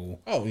 I don't know.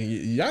 Oh,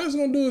 Giannis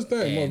gonna do his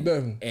thing, most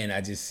definitely. And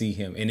I just see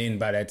him. And then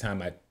by that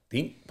time, I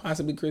think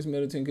possibly Chris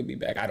Middleton could be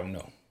back. I don't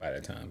know by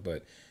that time,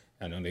 but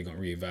I know they're gonna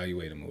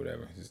reevaluate him or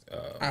whatever.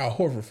 Al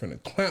Horford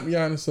finna clamp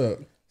Giannis up.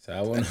 So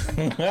I want.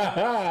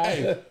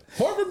 Hey,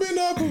 Horford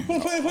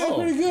been playing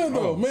pretty good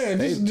though, man.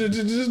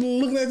 Just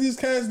looking at these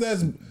cats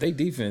they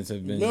defense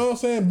have been. You know what I'm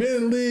saying? Been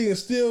in the league and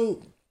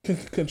still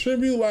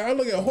contribute. Like, I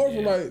look at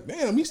Horford like,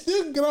 damn, he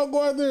still can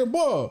go out there and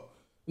ball.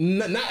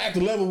 Not at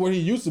the level where he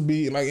used to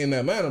be, like in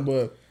Atlanta,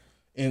 but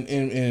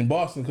in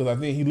Boston, because I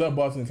think he left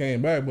Boston and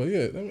came back. But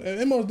yeah,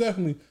 and most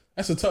definitely,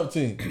 that's a tough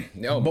team.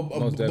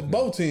 Most definitely.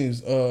 Both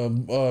teams,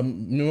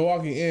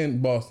 Milwaukee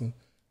and Boston,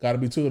 got to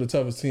be two of the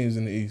toughest teams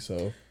in the East.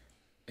 So,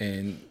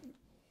 and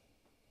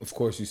of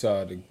course, you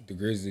saw the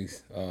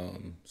Grizzlies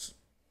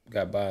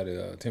got by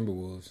the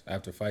Timberwolves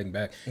after fighting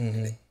back.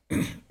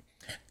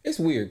 It's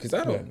weird because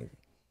I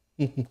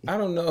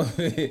don't know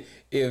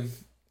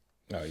if.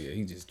 Oh yeah,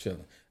 he just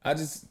chilling. I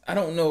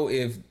don't know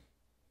if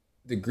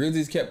the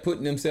Grizzlies kept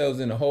putting themselves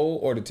in a hole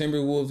or the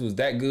Timberwolves was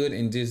that good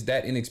and just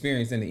that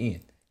inexperienced in the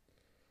end.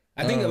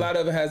 I think a lot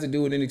of it has to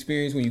do with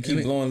inexperience when you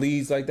keep blowing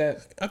leads like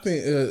that. I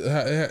think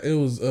it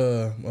was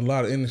a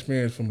lot of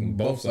inexperience from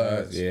both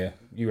sides. Yeah,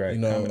 you're right. You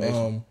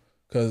know,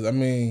 because I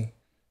mean,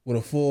 with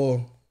a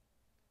full,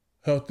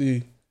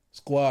 healthy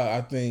squad,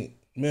 I think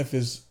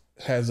Memphis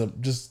has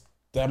just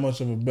that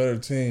much of a better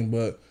team.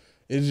 But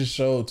it just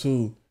showed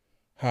too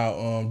how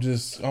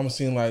I'm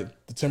seeing like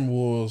the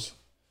Timberwolves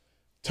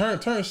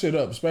turn shit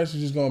up, especially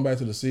just going back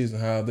to the season,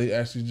 how they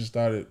actually just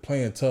started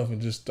playing tough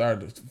and just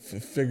started to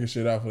figure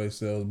shit out for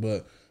themselves.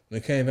 But when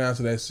it came down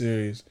to that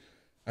series,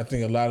 I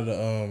think a lot of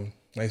the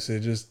like I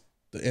said, just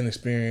the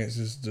inexperience,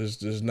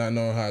 just not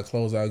knowing how to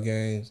close out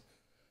games.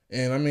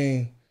 And I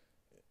mean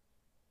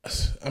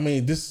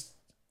this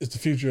is the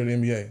future of the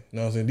NBA. You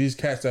know what I'm saying? These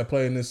cats that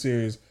play in this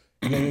series,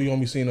 you're gonna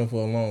be seeing them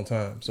for a long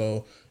time.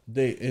 So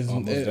you know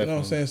what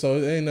I'm saying? So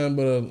it ain't nothing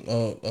but a you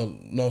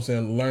know what I'm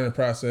saying, learning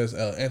process.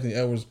 Anthony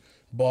Edwards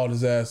balled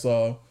his ass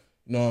off.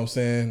 You know what I'm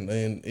saying?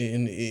 And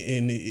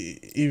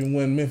even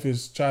when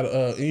Memphis took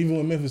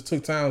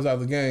times out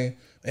of the game,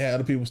 they had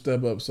other people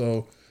step up.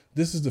 So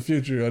this is the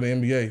future of the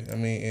NBA. I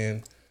mean,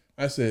 and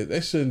I said they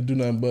shouldn't do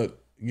nothing but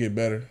get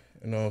better.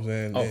 You know what I'm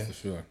saying? Oh, for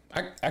sure.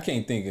 I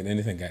can't think of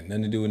anything got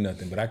nothing to do with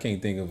nothing, but I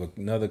can't think of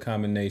another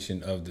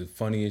combination of the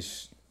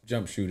funniest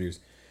jump shooters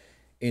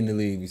in the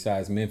league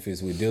besides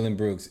Memphis with Dylan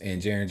Brooks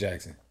and Jaren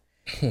Jackson.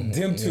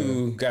 Them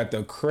two got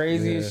the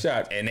craziest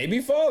shot, and they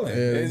be falling.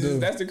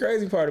 That's the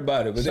crazy part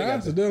about it. But shout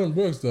out to Dylan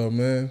Brooks though,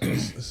 man.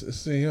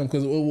 Seeing him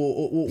because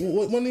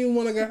wasn't he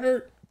one that got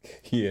hurt?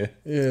 Yeah,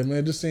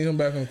 man. Just seeing him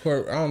back on the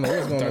court. I don't know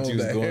what's going on. I thought you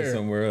was going hair.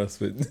 Somewhere else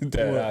with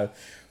that.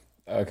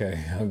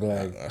 Okay, I'm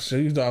glad. Sure,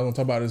 you thought I was gonna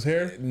talk about his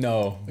hair?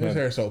 No, his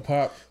hair so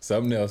pop.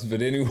 Something else,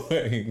 but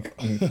anyway,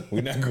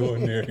 we're not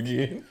going there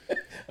again.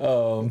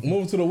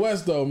 Moving to the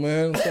West though,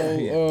 man.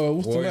 So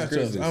what's Warriors, the matchup?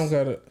 Grizzlies. I don't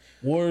got it.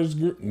 Warriors,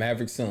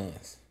 Maverick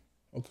Suns.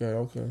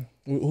 Okay.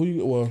 Who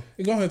you? Well,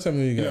 go ahead and tell me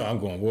who you got. No, I'm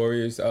going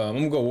Warriors. I'm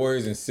gonna go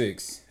Warriors in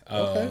 6.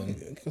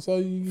 Okay.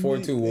 So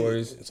 4-2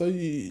 Warriors. So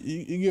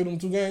you give them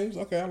 2 games?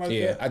 Okay, I like that.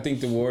 Yeah, I think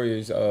the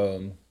Warriors.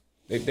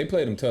 They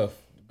played them tough.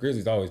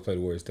 Grizzlies always play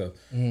the Warriors tough,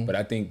 but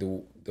I think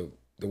the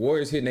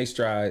Warriors hitting their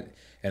stride,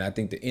 and I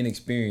think the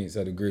inexperience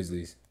of the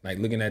Grizzlies, like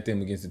looking at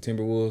them against the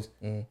Timberwolves,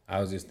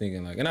 I was just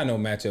thinking like, and I know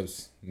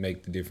matchups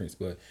make the difference,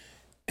 but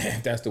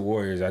if that's the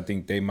Warriors, I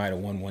think they might have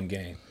won one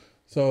game.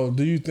 So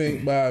do you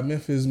think by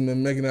Memphis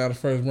making it out of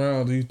the first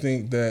round, do you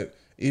think that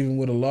even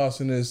with a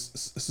loss in this,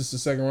 it's just the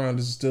second round.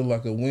 This is still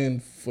like a win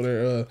for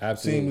their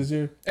team this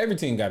year. Every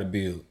team got to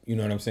build. You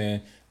know what I'm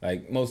saying?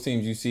 Like most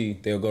teams you see,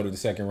 they'll go to the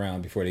second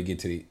round before they get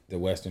to the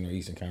Western or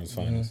Eastern Conference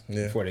Finals.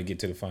 Before they get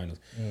to the finals.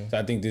 So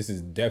I think this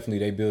is definitely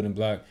their building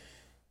block.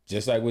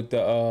 Just like with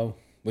the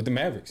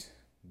Mavericks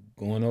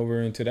going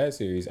over into that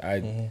series,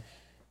 I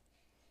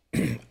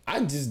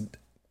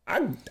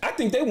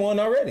think they won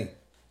already.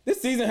 This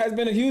season has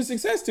been a huge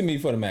success to me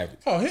for the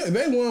Mavericks. Oh,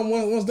 they won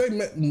once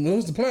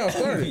the playoffs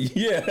started.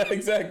 Yeah,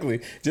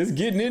 exactly. Just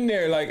getting in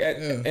there, like,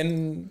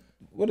 and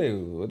what they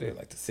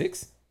like the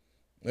 6th?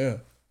 Yeah,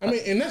 I mean,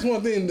 and that's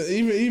one thing.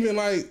 Even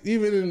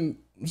in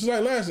just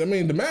like last year, I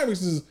mean, the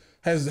Mavericks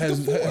has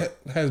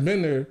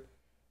been there.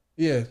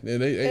 Yeah,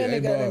 they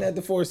got in at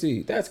the 4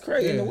 seed. That's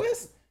crazy in the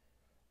West.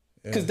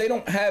 Because they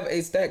don't have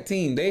a stacked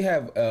team. They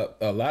have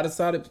a lot of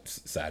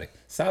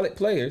solid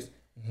players.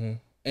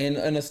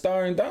 And a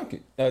star in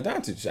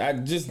Doncic. I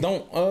just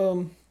don't.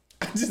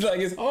 I just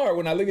like it's hard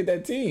when I look at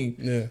that team.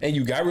 Yeah. And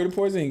you got rid of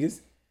Porzingis.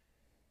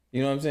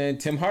 You know what I'm saying?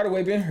 Tim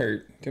Hardaway been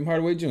hurt. Tim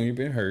Hardaway Jr.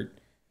 been hurt.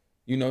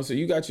 You know, so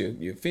you got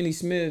your Finney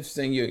Smiths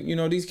and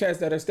your these cats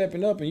that are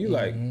stepping up, and you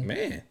like,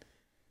 man,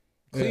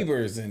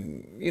 Cleavers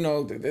and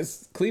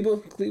this Cleaver,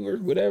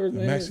 whatever,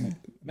 man.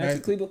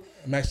 Maxi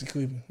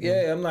Cleaver.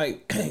 Yeah, I'm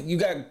like, you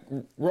got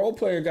role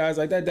player guys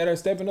like that are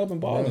stepping up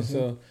and balling.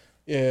 So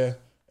yeah.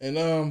 And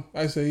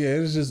I say,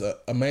 it's just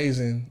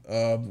amazing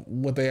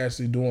what they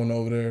actually doing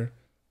over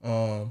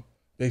there.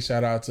 Big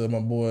shout out to my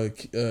boy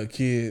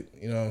Kid.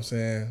 You know what I'm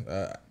saying?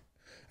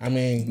 I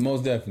mean,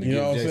 most definitely. You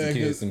know what I'm saying?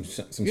 Kid some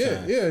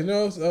shine.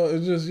 Yeah. So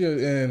it's just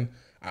and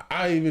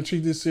I even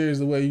treat this series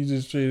the way you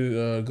just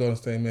treated Golden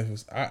State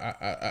Memphis.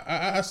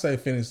 I say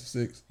finish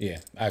 6. Yeah,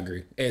 I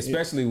agree,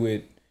 especially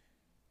with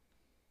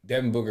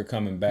Devin Booker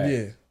coming back.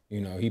 Yeah. You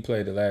know, he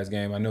played the last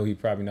game. I know he's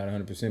probably not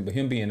 100%, but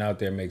him being out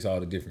there makes all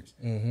the difference.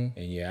 And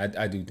yeah,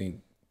 I do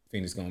think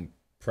Phoenix going to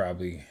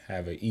probably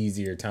have an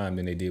easier time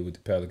than they did with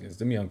the Pelicans.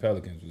 Them young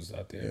Pelicans was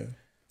out there.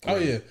 Yeah.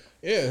 Oh,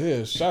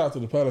 yeah. Shout out to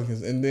the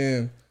Pelicans. And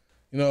then,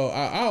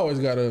 I always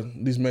got to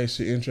at least make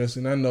shit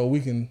interesting. I know we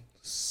can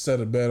set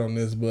a bet on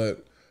this,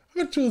 but I'm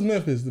going to choose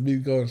Memphis to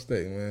beat Golden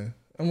State, man.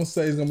 I'm going to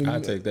say it's going to be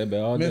I'll take that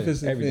bet all day.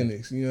 Memphis and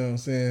Phoenix. You know what I'm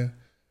saying?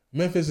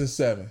 Memphis and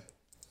 7.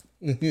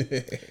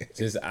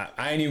 Just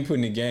I ain't even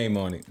putting the game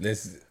on it.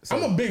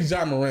 I'm a big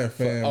Ja Morant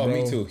fan. Oh, bro.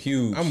 me too.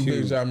 Huge. I'm a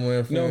big Ja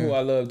Morant fan. You know who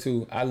I love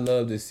too? I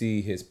love to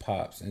see his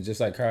pops, and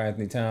just like Karl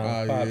Anthony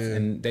Towns pops,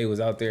 and they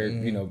was out there,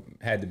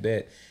 had the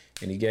bet,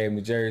 and he gave him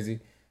the jersey,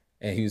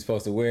 and he was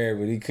supposed to wear it,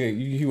 but he could.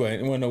 He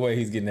wasn't no way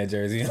he's getting that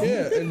jersey.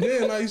 Yeah, and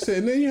then like you said,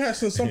 and then you had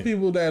some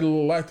people that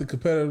like the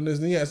competitiveness,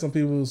 and you had some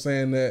people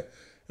saying that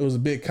it was a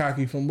bit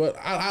cocky but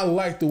I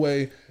like the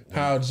way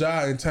how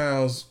Ja and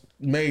Towns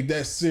made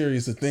that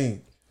series a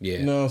thing. Yeah.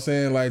 You know what I'm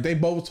saying? Like they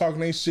both was talking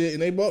their shit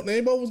and they both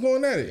was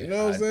going at it. You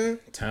know what I'm saying?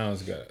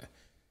 Towns got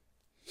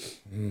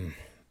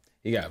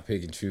he got to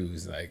pick and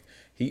choose. Like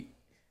he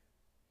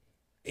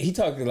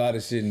talked a lot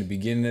of shit in the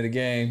beginning of the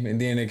game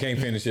and then they can't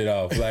finish it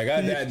off. Like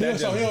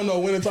so he don't know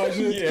when to talk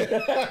shit.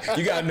 Yeah.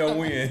 You gotta know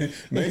when.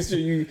 Make sure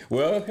he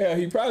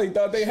probably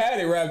thought they had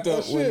it wrapped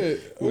up when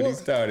he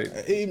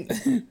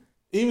started.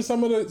 Even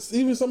some of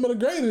the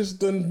greatest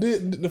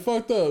did the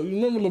fucked up. You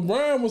remember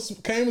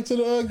LeBron came into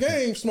the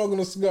game smoking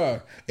a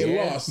cigar and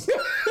lost.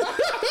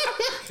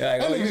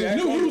 Like, I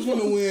knew he was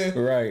gonna win.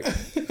 Right.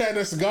 Had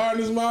that cigar in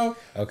his mouth.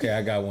 Okay,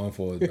 I got one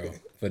for us, bro.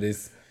 For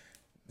this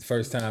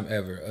first time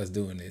ever, us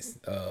doing this,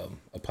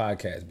 a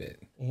podcast bet.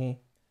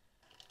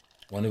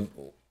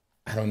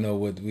 I don't know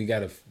what we got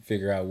to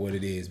figure out what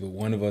it is, but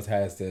one of us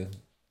has to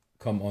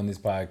come on this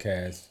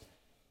podcast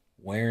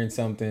wearing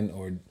something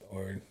or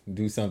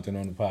do something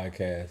on the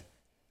podcast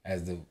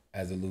as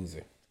a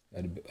loser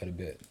at a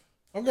bet.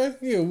 Okay,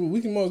 yeah, we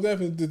can most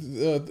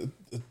definitely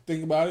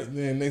think about it.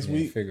 Then next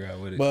week, figure out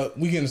what it is. But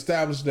we can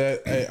establish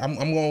that. Hey, I'm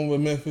going with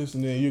Memphis,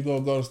 and then you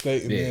go to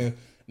State, and then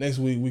next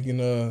week we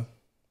can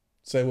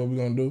say what we're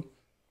gonna do.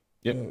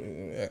 Yep,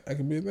 that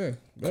could be a thing.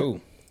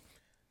 Cool.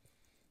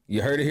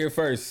 You heard it here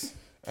first.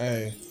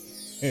 Hey.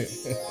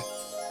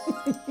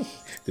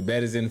 The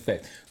bet is in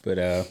effect.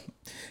 But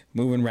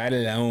moving right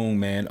along,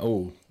 man.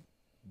 Oh,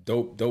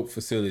 dope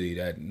facility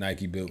that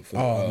Nike built for.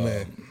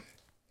 Man.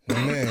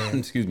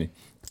 Excuse me.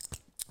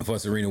 For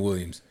Serena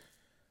Williams.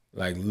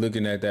 Like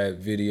looking at that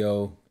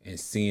video and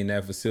seeing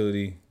that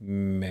facility,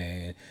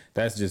 man,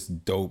 that's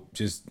just dope.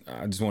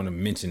 I just want to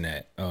mention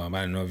that. I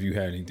don't know if you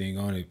had anything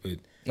on it, but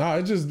no,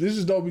 it's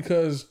just dope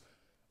because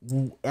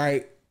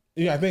I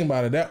think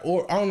about it. I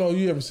don't know if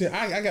you ever seen.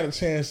 I got a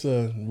chance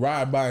to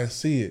ride by and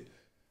see it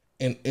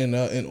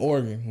in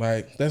Oregon.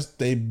 Like that's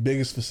their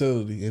biggest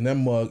facility, and that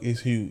mug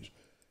is huge.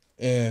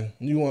 And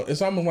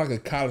it's almost like a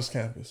college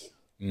campus.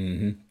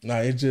 Mm-hmm.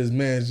 Like it's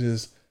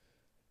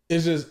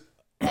just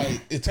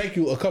like it take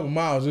you a couple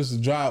miles just to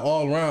drive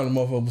all around the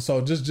motherfucker. So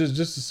just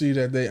to see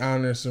that they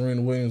honor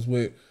Serena Williams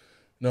with, you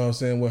know what I'm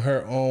saying, with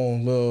her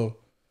own little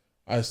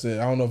I said,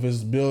 I don't know if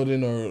it's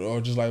building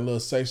or just like a little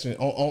section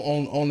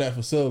on that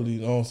facility.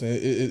 You know what I'm saying?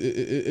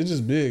 It's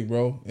just big,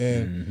 bro.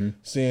 And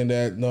seeing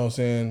that, you know what I'm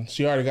saying,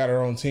 she already got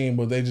her own team,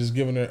 but they just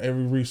giving her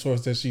every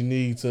resource that she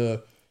needs to, you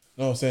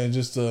know what I'm saying,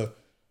 just to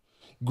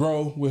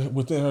grow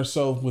within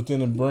herself, within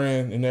the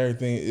brand and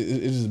everything.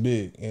 It's just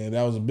big. And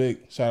that was a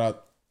big shout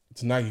out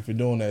to Nike for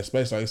doing that,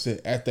 especially, like I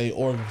said, at their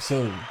Oregon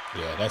facility.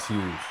 Yeah, that's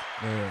huge.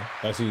 Yeah.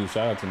 That's huge.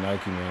 Shout out to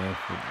Nike, man,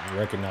 for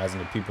recognizing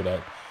the people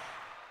that,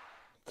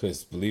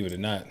 because believe it or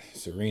not,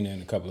 Serena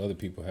and a couple other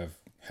people have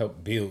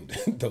helped build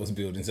those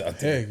buildings out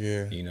there. Heck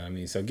yeah. You know what I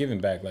mean? So giving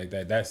back like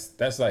that,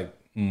 that's like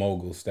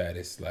mogul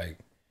status. Like,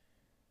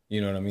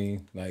 you know what I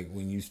mean? Like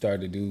when you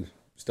start to do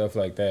stuff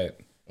like that,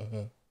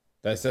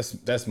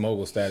 that's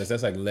mogul status.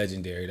 That's like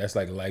legendary. That's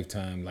like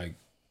lifetime. Like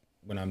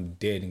when I'm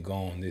dead and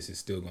gone, this is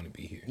still going to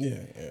be here.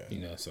 Yeah.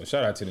 You know, so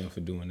shout out to them for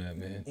doing that,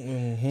 man.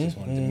 Just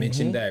wanted to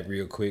mention that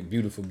real quick.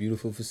 Beautiful,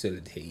 beautiful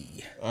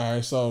facility. All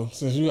right, so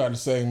since you got the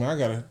segment,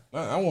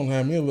 I want to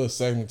have me a little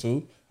segment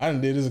too. I done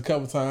did this a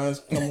couple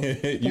times. You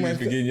been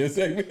forgetting your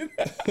segment?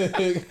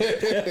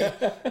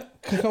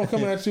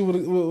 Coming at you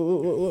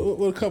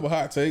with a couple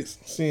hot takes,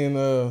 seeing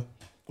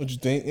what you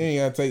think. You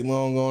ain't got to take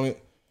long on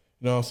it.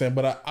 You know what I'm saying?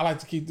 But I like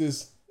to keep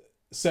this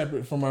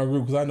separate from our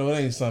group because I know it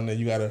ain't something that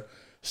you got to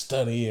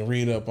study and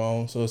read up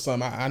on. So it's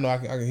something I know I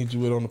can hit you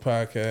with on the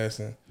podcast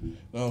and, you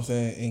know what I'm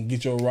saying, and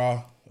get your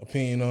raw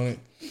opinion on it.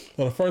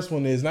 So the first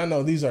one is, and I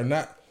know these are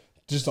not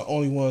just the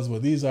only ones,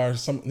 but these are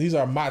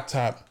my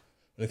top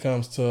when it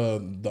comes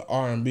to the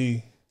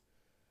R&B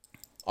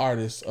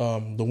artists,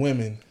 the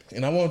women.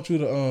 And I want you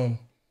to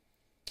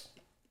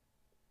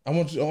I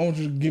want you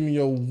to give me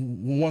your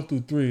 1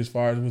 through 3 as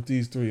far as with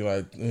these three,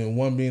 like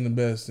 1 being the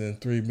best and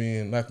 3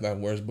 being not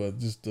worst, but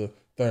just the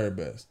third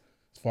best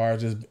as far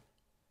as just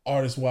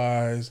artist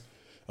wise,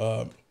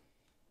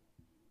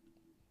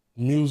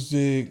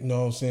 music, you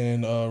know what I'm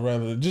saying,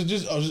 rather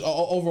just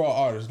overall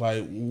artists.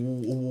 Like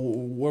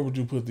where would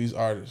you put these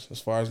artists as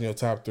far as your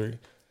top 3? Okay.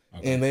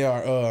 And they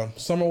are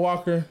Summer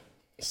Walker,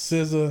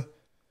 SZA,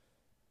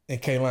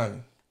 and Kehlani.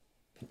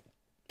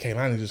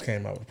 Kehlani just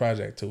came out with a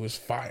project too. It's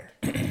fire.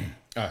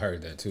 I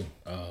heard that too.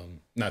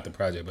 Not the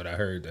project, but I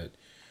heard that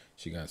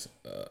she got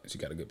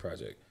a good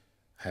project.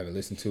 I haven't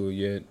listened to it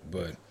yet,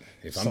 but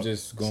if I'm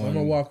just going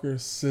Summer Walker,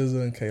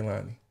 SZA, and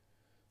Kehlani.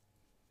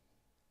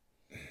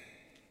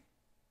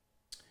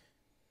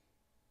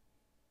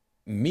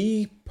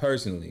 Me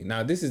personally,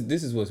 now this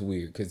is what's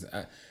weird because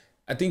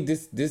I think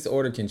this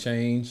order can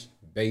change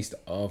based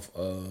off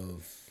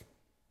of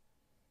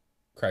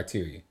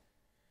criteria,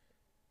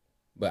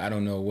 but I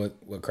don't know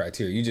what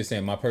criteria. You just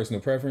saying my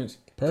personal preference?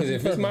 Because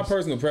if it's my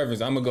personal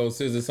preference, I'm gonna go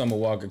SZA, Summer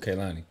Walker,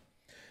 Kehlani.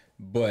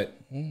 But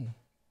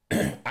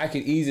I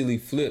could easily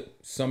flip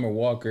Summer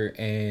Walker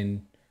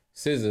and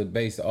SZA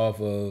based off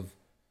of,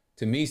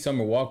 to me,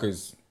 Summer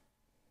Walker's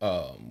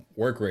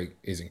work rate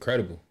is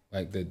incredible.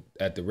 Like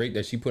at the rate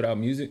that she put out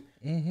music,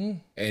 and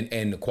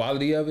the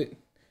quality of it.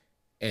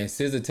 And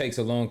SZA takes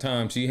a long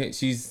time.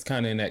 She's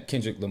kind of in that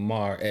Kendrick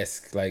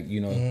Lamar-esque, like,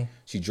 you know,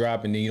 she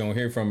drop and then you don't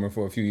hear from her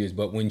for a few years.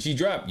 But when she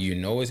drop, you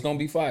know it's gonna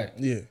be fire.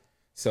 Yeah.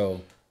 So,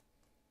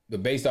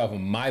 but based off of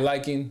my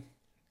liking,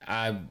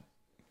 like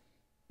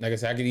I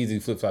said, I could easily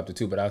flip flop the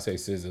two, but I'll say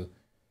SZA,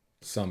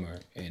 Summer,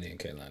 and then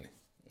Kehlani.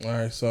 All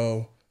right,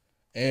 so,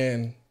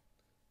 and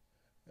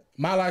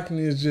my liking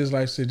is just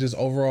like I said, just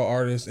overall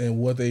artists and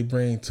what they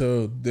bring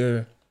to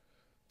their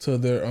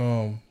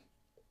own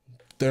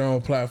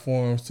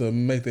platforms to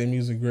make their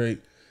music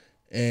great.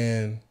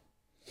 And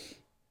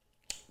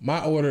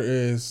my order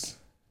is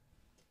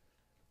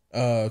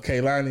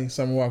Kehlani,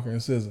 Summer Walker,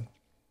 and SZA.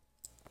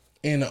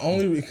 And the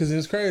only, because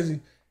it's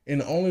crazy,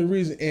 and the only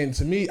reason, and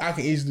to me, I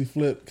can easily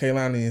flip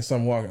Kehlani and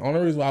Summer Walker. The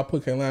only reason why I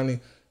put Kehlani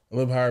a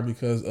little higher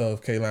because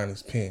of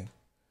Kehlani's pen.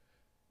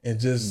 And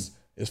just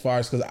as far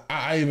as, because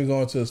I even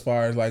go into as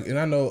far as like, and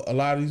I know a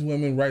lot of these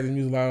women write the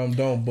music, a lot of them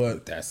don't,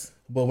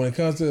 but when it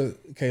comes to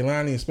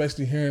Kehlani,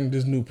 especially hearing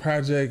this new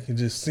project and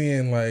just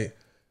seeing like,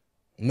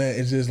 man,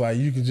 it's just like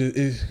you can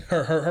just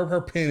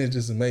her pen is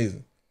just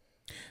amazing.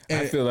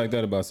 And I feel like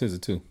that about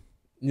SZA too.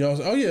 You know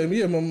what I'm saying? Oh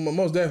yeah,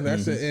 most definitely. I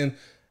said,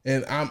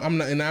 and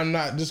I'm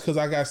not just because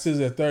I got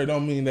SZA at third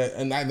don't mean that.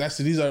 And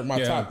these are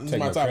my top. These are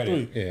my top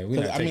credit. 3. Yeah,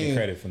 we're not taking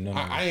credit for none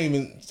of them. I ain't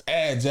even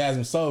add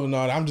Jasmine Sullivan and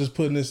all that. I'm just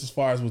putting this as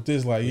far as with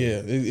this. Like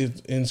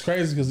and it's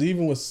crazy because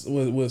even with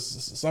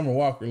Summer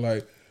Walker,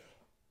 like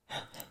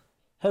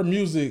her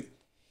music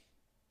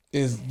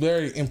is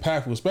very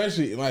impactful,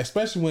 especially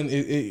when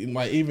it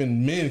like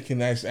even men can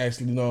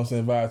actually you know what I'm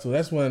saying vibe to.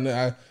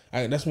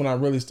 That's when I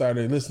really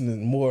started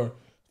listening more as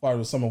far as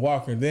with Summer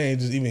Walker, and then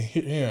just even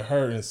hearing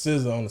her and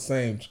SZA on the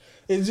same.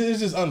 It's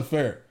just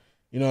unfair,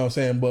 you know what I'm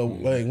saying. But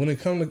like when it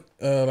comes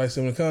to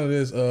when it comes to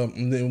this,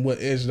 and then what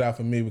edged it out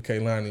for me with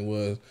Kehlani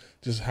was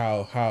just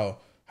how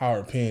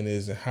Howard Penn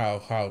is and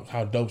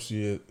how dope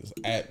she is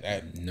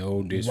at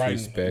no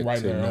disrespect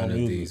writing to her none own of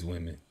music. these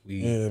women.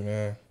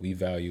 Man. We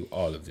value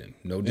all of them.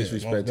 No most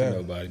disrespect to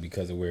definitely. nobody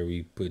because of where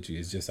we put you.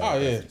 It's just our Oh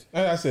yeah, preference.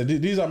 like I said,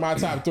 these are my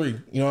top 3.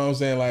 You know what I'm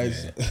saying? Like,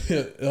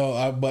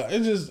 but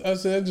it just I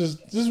said just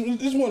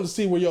wanted to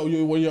see where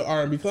your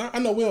R&B. Cause I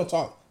know we don't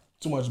talk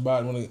too much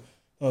about it when it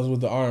comes with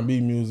the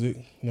R&B music.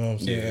 You know what I'm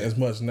saying? As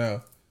much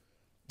now.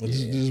 But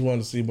just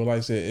wanted to see. But like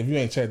I said, if you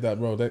ain't checked out,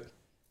 bro, that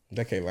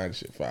can't line the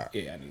shit fire.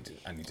 Yeah,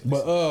 I need to.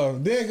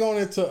 But then going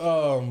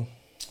into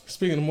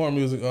speaking of more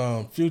music,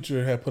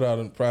 Future had put out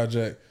a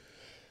project.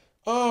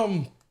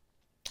 I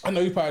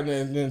know you probably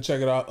didn't check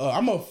it out.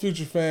 I'm a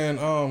Future fan.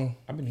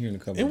 I've been hearing a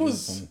couple. It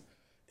was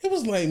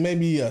like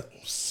maybe a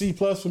C+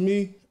 for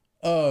me.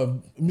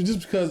 Just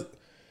because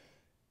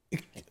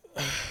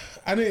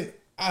I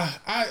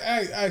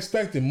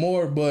expected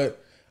more,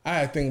 but I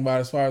had to think about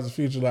it as far as the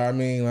Future. Like, I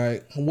mean,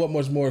 like, what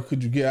much more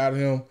could you get out of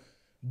him?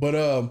 But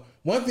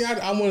one thing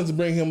I wanted to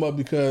bring him up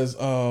because,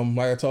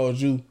 like I told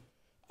you,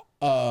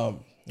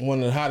 one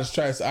of the hottest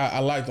tracks I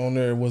liked on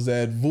there was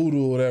that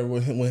Voodoo or whatever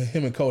with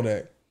him and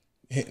Kodak.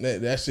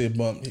 That shit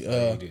bumped.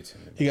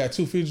 He got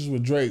 2 features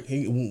with Drake.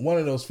 One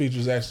of those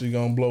features actually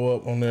gonna blow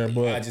up on there.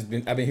 But I've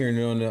been hearing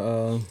it on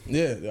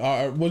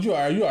the well, you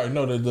already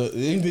know that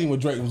anything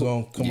with Drake was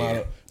gonna come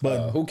out.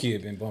 But Who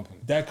Kid been bumping?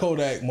 That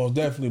Kodak most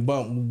definitely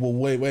bumped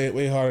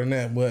way harder than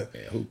that. But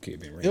Who Kid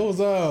been? It was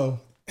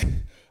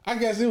I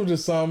guess it was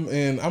just something,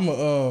 and I'm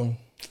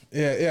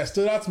it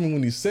stood out to me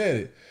when he said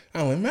it.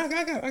 I'm like, man,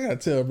 I gotta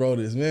tell bro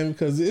this, man,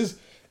 because it's,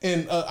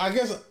 and I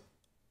guess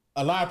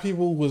a lot of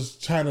people was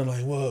trying to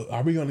like, well,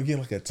 are we gonna get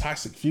like a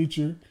toxic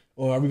Future,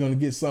 or are we gonna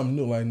get something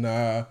new? Like,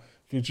 nah,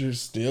 Future's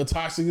still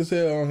toxic as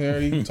hell on here.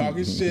 He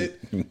talking shit.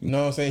 You know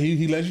what I'm saying?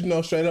 He let you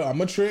know straight up, I'm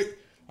a trick.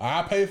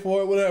 I pay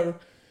for it, whatever.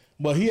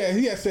 But he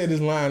had said this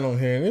line on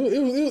here, and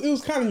it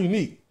was kind of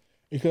unique.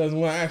 Because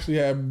when I actually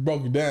had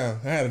broke it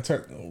down, I had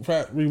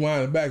to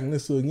rewind it back and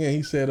listen to it again.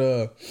 He said,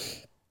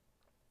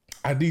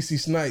 I DC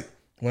Snipe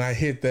when I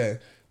hit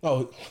that.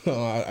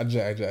 I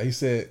jacked. He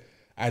said,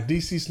 I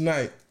DC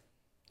Snipe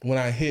when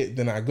I hit,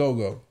 then I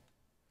go.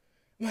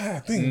 Now I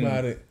think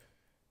about it.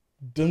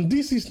 Them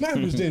DC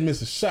snipers didn't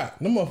miss a shot.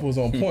 Them motherfuckers was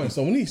on point.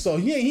 So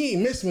he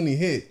ain't missed when he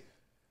hit.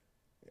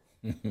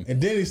 And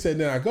then he said,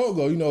 then I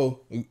go, you know,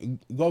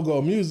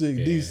 go music,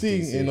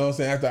 DC, you know what I'm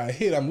saying? After I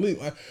hit, I'm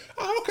leaving. Okay,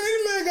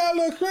 this man got a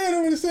little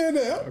credit when he said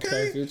that.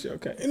 Okay. Future,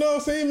 okay. You know what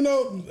I'm saying? Even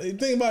though the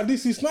thing about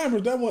DC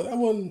snipers, that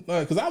wasn't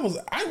because I was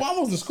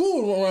in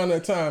school around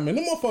that time, and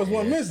them motherfuckers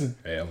weren't missing.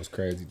 Yeah, that was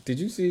crazy. Did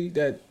you see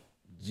that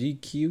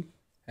GQ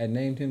had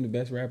named him the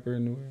best rapper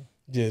in the world?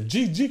 Yeah,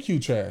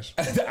 GQ trash.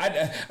 GQ,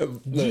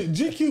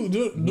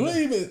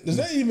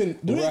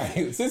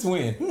 right? Since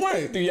when?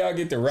 Right? Do y'all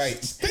get the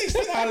rights? They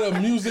stick out of the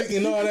music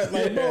and all that,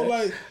 like bro,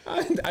 like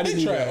I didn't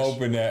even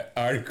open that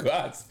article.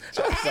 I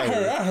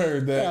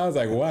heard that. I was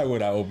like, why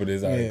would I open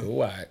this article? Yeah.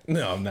 Why?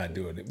 No, I'm not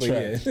doing it. But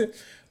trash.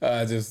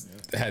 I just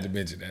had to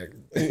mention that.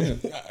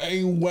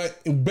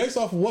 Based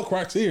off of what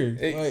criteria?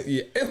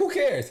 And who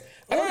cares?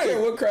 I don't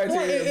care what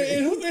criteria.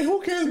 And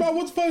who cares about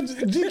what the fuck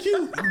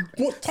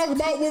GQ talk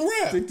about with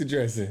rap? Stick to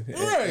dressing.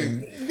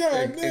 Right.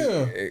 God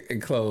damn.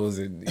 And clothes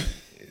and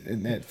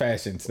that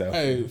fashion stuff.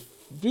 Hey,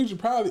 Future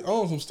probably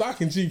owns some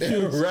stock in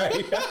GQ. Right.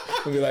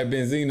 It'll be like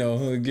Benzino,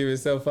 who'll give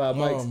himself 5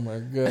 mics. Oh my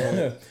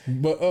God.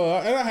 But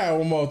and I had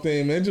one more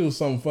thing, man. It just was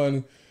something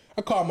funny.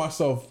 I caught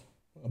myself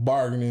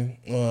bargaining.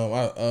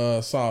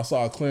 I saw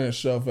a clearance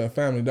shelf at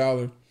Family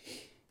Dollar.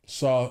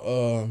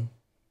 Saw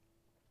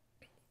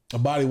a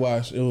body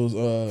wash. It was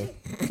for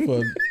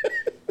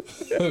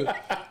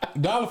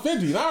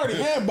 $1.50. And I already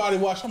had body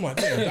wash. I'm like,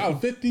 damn,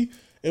 $1.50.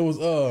 It was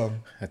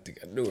I think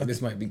I knew where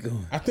this might be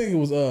going. I think it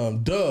was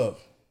Dove.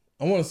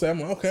 I want to say, I'm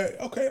like,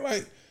 okay,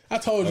 like I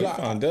told you, I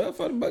found Dove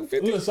for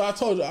 $1.50. Look, so I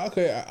told you,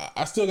 okay,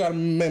 I still got to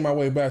make my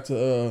way back to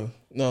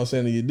you know what I'm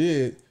saying, that you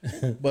did,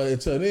 but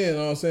until then, you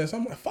know what I'm saying. So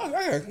I'm like, fuck,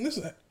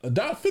 listen,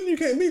 $1.50, you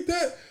can't beat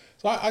that.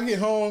 So I get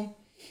home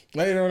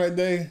later on that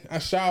day. I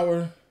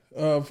shower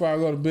before I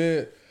go to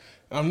bed.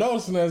 I'm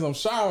noticing as I'm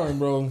showering,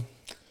 bro,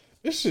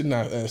 this shit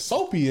not as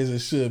soapy as it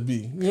should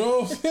be. You know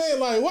what I'm saying?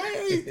 Like,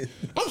 why?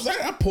 I'm saying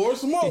I poured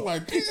some more.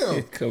 Like,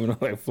 damn, coming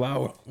out like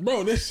flour,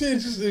 bro. This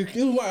shit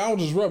it was like I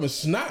was just rubbing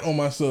snot on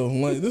myself.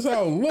 Like, this is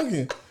how I was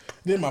looking.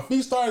 Then my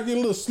feet started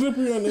getting a little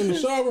slippery in the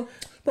shower.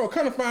 Bro,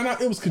 kind of find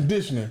out it was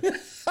conditioner.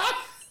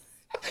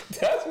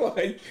 That's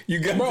why you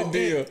got the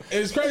deal.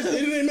 It's crazy.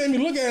 It didn't make me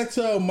look at it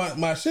till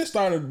my shit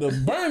started to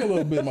burn a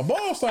little bit. My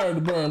balls started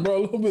to burn, bro,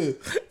 a little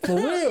bit. For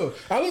real.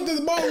 I looked at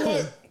the bottle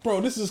like,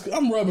 bro,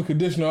 I'm rubbing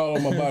conditioner all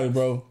on my body,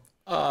 bro.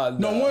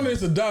 No wonder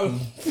it's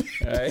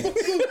 $1. Right.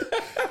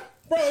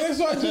 Bro, that's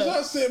why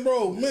I said,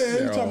 bro,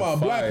 man, you talking about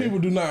black people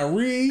do not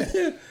read.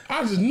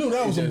 I just knew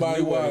that was some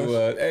body wash.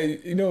 Hey,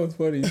 you know what's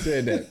funny? You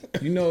said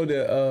that. You know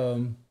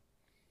the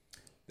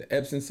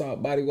Epsom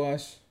salt body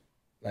wash?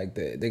 Like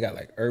they got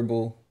like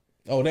herbal.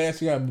 Oh, they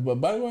actually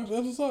got body wash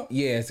Epsom salt?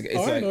 Yeah,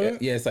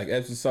 it's like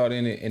Epsom salt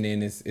in it, and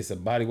then it's a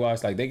body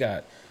wash. Like they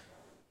got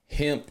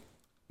hemp,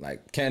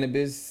 like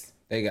cannabis.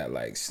 They got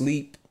like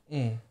sleep.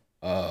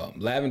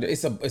 lavender.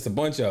 It's a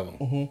bunch of them.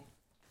 Mm-hmm.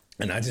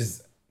 And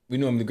we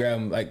normally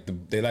grab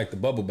them they like the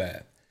bubble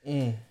bath.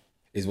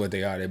 Is what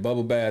they are. They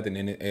bubble bath, and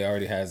then it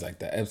already has like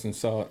the Epsom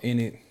salt in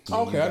it.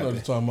 Okay, I know what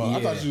you're talking about.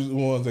 I thought you was the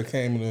ones that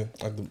came in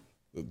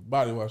the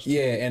body wash.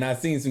 Yeah, and I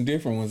seen some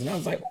different ones, and I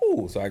was like,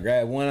 ooh. So I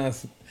grabbed one.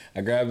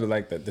 I grabbed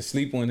the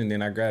sleep one, and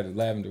then I grabbed the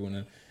lavender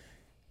one.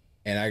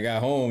 And I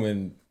got home,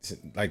 and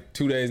like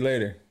 2 days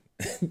later,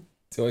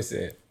 Toy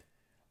said,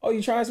 "Oh,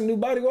 you trying some new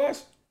body wash?"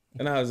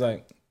 And I was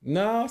like,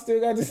 "No, I still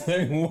got the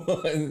same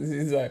one."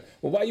 He's like,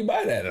 "Well, why you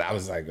buy that?" And I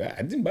was like,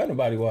 "I didn't buy no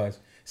body wash."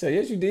 He said,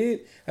 "Yes, you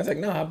did." I was like,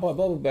 "No, I bought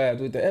bubble bath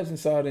with the Epsom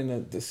salt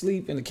and the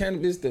sleep and the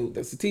cannabis,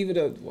 the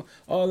sativa,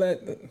 all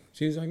that."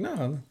 She was like,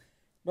 "No,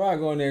 bro, I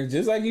go in there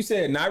just like you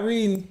said, not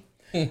reading."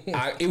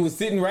 It was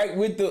sitting right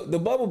with the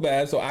bubble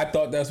bath, so I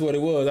thought that's what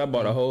it was. I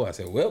bought a whole. I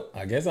said, "Well,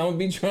 I guess I'm gonna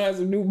be trying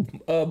some new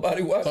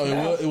body wash." So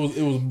it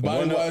was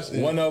body wash.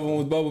 One of them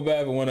was bubble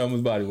bath and one of them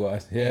was body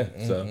wash. Yeah,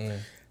 so.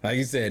 Like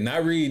you said,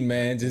 not reading,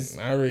 man. Just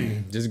not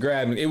reading. Just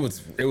grabbing. It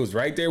was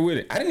right there with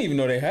it. I didn't even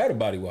know they had a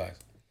body wash.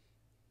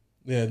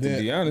 Yeah, to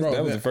be honest,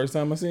 that was the first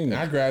time I seen it.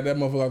 I grabbed that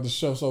motherfucker off the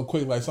shelf so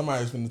quick, like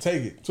somebody's gonna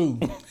take it too.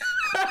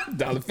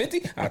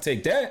 $1.50? I'll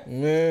take that.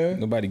 Man,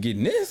 nobody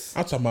getting this.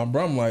 I'm talking about,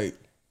 bro. I'm like,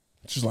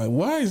 she's like,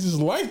 why is this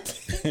like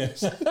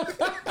this?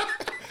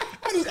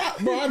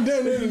 Bro, I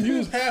damn near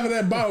used half of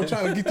that bottle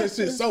trying to get that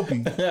shit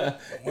soapy.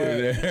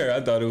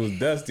 I thought it was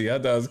dusty. I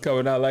thought it was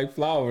coming out like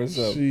flour or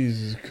something.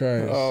 Jesus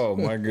Christ. Oh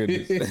my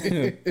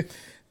goodness.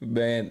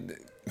 Man,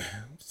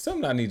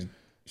 something I need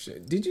to.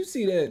 Did you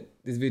see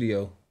this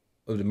video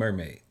of the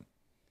mermaid?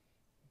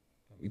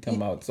 We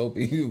talking about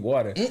soapy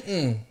water.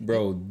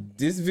 Bro,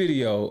 this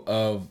video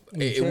of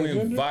it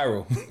went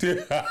viral.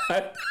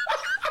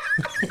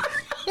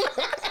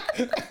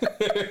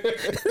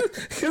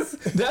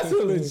 That's a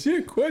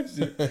legit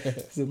question.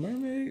 It's a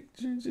mermaid.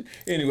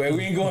 Anyway,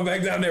 we ain't going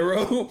back down that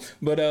road.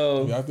 But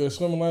you out there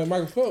swimming like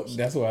Michael Phelps.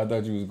 That's why I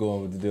thought you was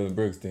going with the Dylan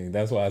Brooks thing.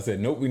 That's why I said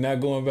nope, we're not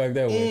going back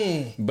that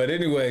way. But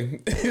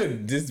anyway,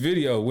 this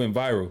video went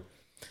viral.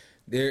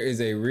 There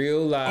is a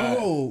real live.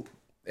 Oh,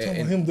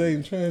 talking about him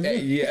dating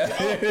transgender.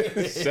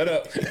 Yeah, shut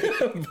up.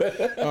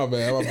 My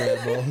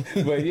bad,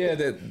 bro. But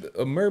yeah,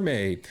 a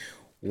mermaid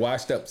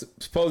washed up.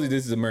 Supposedly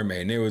this is a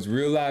mermaid, and there was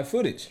real live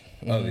footage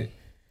of it.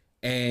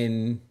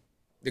 And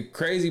the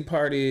crazy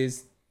part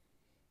is,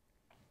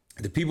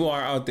 the people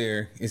are out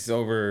there. It's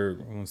over.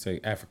 I want to say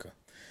Africa.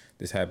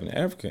 This happened in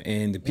Africa,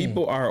 and the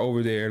people are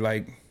over there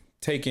like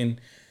taking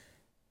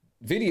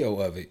video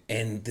of it,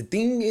 and the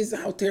thing is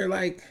out there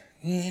like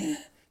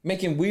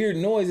making weird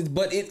noises.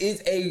 But it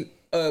is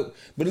but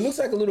it looks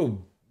like a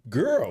little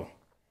girl.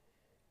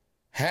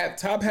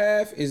 Top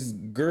half is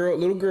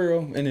little girl,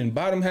 and then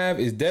bottom half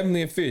is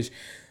definitely a fish.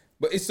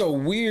 But it's so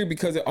weird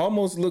because it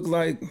almost looks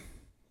like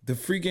the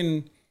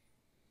freaking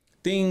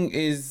thing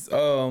is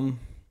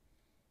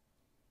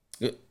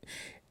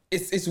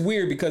it's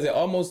weird because it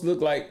almost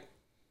looked like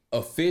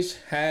a fish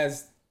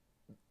has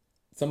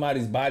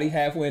somebody's body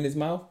halfway in his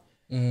mouth.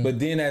 But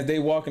then as they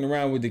walking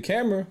around with the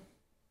camera,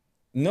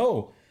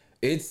 no,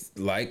 it's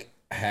like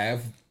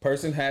half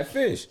person, half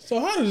fish. So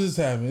how does this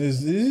happen?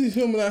 Is he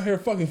filming out here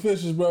fucking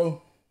fishes,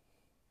 bro?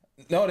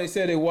 No, they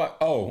said it. What?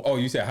 Oh,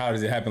 you said how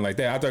does it happen like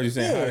that? I thought you were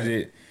saying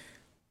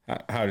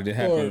how did it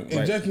happen? Or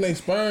injecting their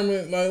sperm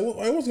in, like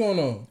what's going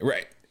on?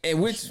 Right.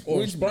 And which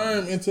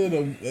sperm into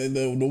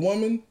the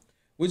woman?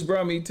 Which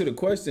brought me to the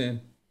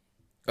question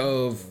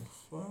of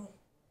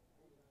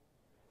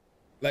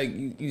like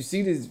you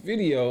see this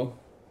video,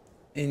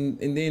 and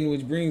then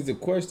which brings the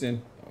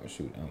question. Oh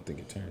shoot! I don't think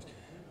it turns.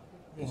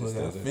 It just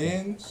got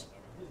fins.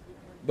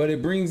 But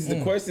it brings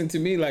the question to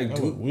me like,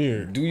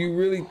 weird. Do you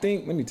really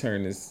think? Let me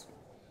turn this.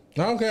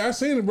 Okay, I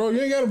seen it, bro.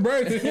 You ain't got to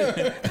break it.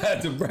 I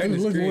had to break the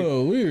screen. A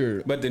little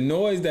weird. But the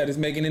noise that it's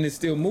making and it's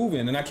still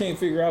moving, and I can't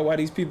figure out why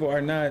these people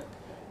are not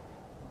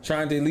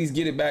trying to at least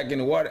get it back in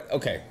the water.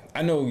 Okay,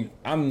 I know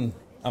I'm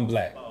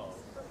black,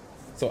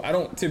 so I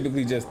don't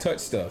typically just touch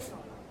stuff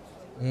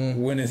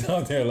when it's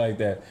out there like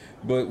that.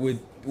 But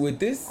with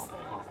this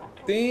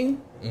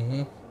thing,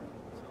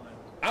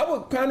 I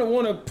would kind of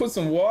want to put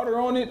some water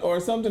on it or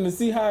something to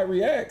see how it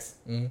reacts.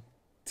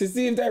 To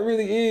see if that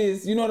really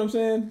is, you know what I'm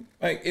saying?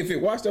 Like if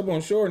it washed up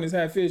on shore and it's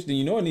half fish, then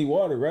you know it need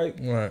water, right?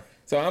 Right.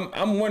 So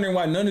I'm wondering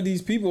why none of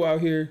these people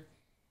out here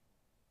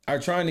are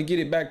trying to get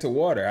it back to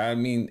water. I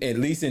mean, at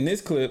least in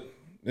this clip,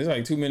 it's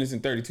like 2 minutes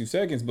and 32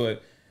 seconds,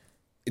 but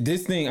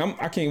this thing,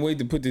 I can't wait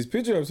to put this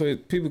picture up so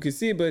people can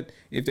see it, but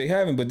if they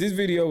haven't, but this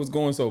video was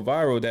going so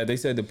viral that they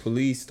said the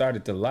police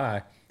started to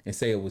lie and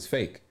say it was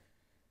fake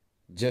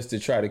just to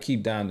try to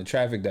keep down the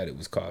traffic that it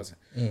was causing.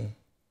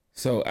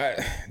 So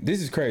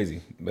this is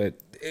crazy, but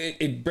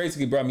it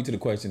basically brought me to the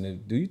question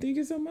of, do you think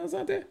it's something else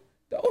out there?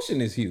 The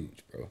ocean is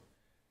huge, bro.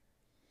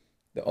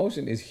 The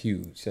ocean is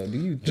huge. So do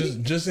you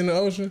think... just in the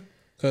ocean?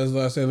 Because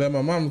like I said, let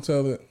my mama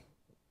tell it.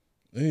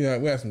 We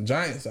got some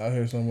giants out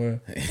here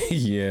somewhere.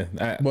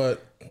 Yeah,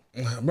 but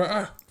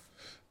bro,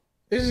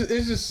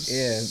 it's just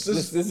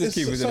let's just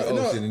keep it in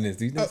the ocean. In this,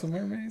 do you think some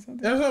mermaids out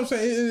there? That's what I'm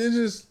saying. It's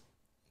just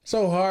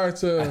so hard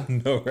to. I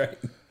know, right?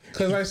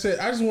 Because like I said,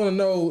 I just want to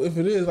know if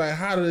it is like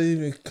how did it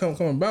even come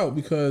about?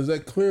 Because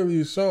that clearly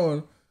is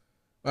showing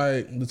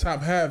like the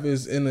top half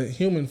is in a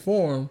human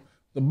form,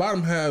 the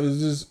bottom half is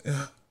just.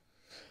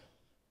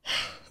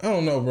 I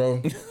don't know,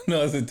 bro.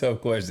 No, it's a tough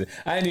question.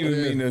 I didn't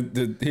even mean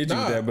to hit you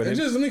with that, but it's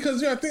just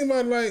because I think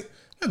about it, like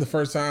not the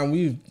first time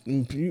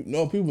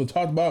people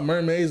talked about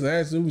mermaids and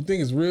asked if we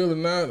think it's real or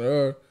not,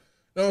 or you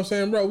know what I'm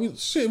saying, bro.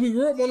 We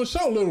grew up on the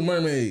show Little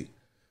Mermaid.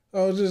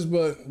 But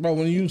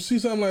when you see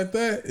something like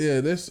that,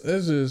 yeah, that's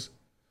just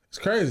it's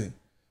crazy.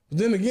 But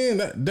then again,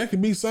 that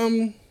could be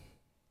something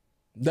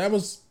that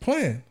was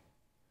planned.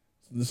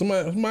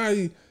 Somebody,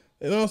 you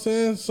know what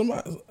I'm saying?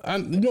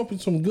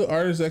 Some good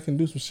artists that can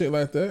do some shit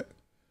like that.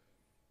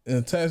 And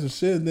attach some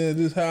shit, then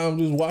just how I'm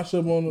just wash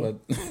up on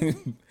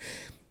them.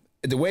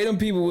 The way them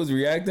people was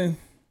reacting,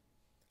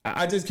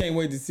 I just can't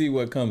wait to see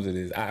what comes of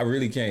this. I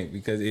really can't,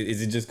 because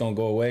is it just gonna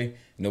go away?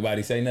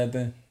 Nobody say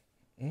nothing?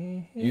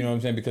 Mm-hmm. You know what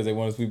I'm saying? Because they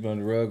want to sweep it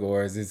under the rug,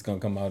 or is this gonna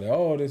come out?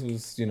 This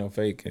was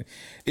fake.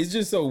 It's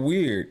just so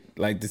weird,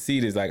 like to see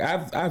this. Like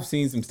I've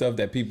seen some stuff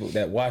that people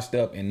that washed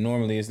up, and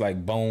normally it's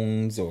like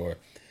bones or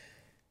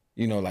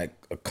like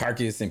a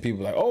carcass, and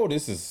people like,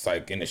 this is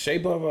like in the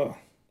shape of a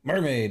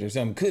mermaid or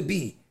something.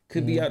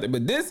 Could be out there,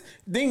 but this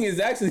thing is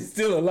actually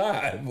still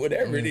alive.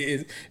 Whatever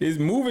it is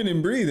moving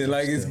and breathing.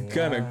 Like it's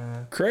kind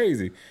of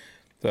crazy.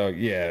 So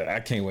yeah, I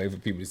can't wait for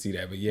people to see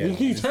that. But yeah,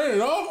 you turn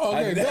it off.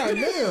 Okay,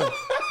 goddamn.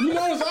 You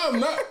notice I'm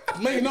not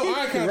making no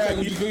eye contact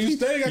with you because you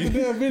staying at the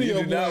damn video.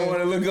 You do not want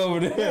to look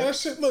over there. Yeah, that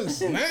shit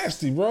looks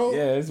nasty, bro.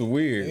 Yeah, it's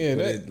weird. Yeah,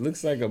 but it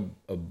looks like a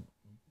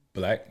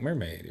black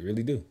mermaid. It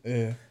really do.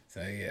 Yeah.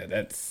 So yeah,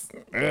 that's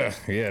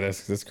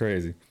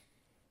crazy.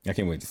 I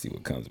can't wait to see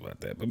what comes about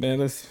that. But man,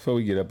 before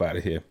we get up out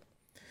of here,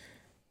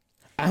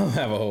 I don't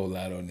have a whole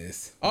lot on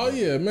this. Oh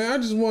yeah, man. I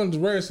just wanted to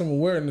raise some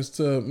awareness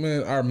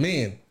to our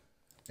men.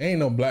 Ain't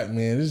no black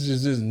men. This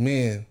is just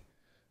men.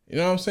 You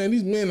know what I'm saying?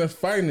 These men are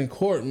fighting in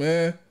court,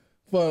 man,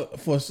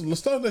 for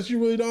stuff that you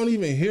really don't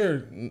even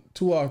hear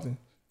too often,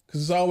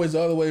 because it's always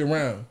the other way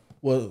around.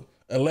 Well,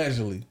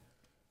 allegedly.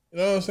 You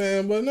know what I'm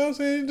saying? But you know what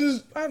I'm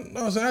saying?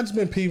 I just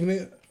been peeping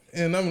it,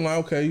 and I'm like,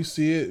 okay, you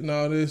see it and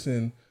all this,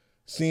 and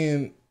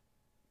seeing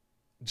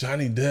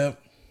Johnny Depp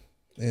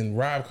and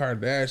Rob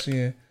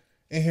Kardashian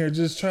in here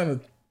just trying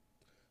to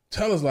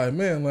tell us, like,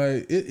 man,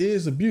 like, it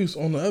is abuse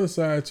on the other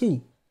side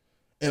too.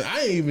 And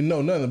I didn't even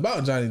know nothing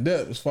about Johnny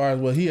Depp as far as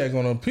what he had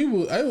going on.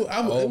 People, it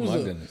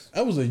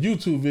was a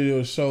YouTube video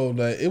that showed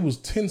that it was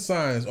 10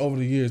 signs over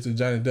the years that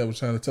Johnny Depp was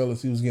trying to tell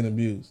us he was getting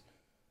abused.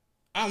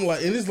 I'm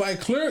like, and it's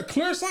like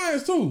clear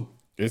signs too.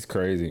 It's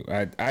crazy.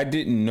 I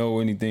didn't know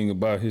anything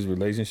about his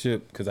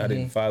relationship because I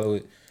didn't follow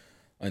it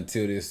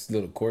until this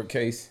little court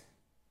case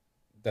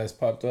that's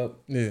popped up.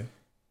 Yeah.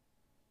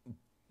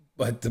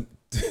 But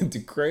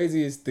the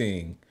craziest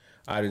thing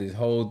out of this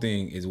whole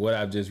thing is what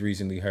I've just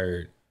recently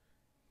heard,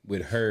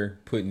 with her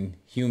putting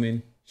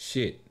human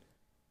shit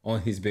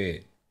on his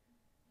bed,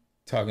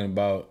 talking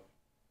about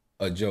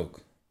a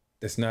joke.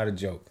 That's not a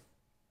joke.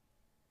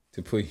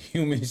 To put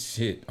human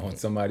shit on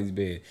somebody's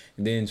bed,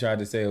 and then tried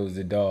to say it was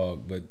a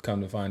dog, but come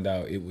to find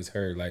out it was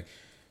her. Like,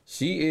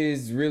 she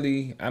is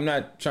really, I'm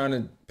not trying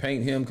to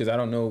paint him because I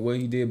don't know what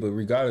he did, but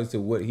regardless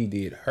of what he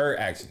did, her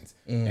actions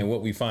and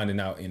what we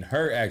finding out in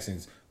her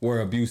actions were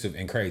abusive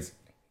and crazy.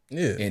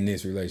 Yeah. In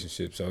this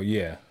relationship. So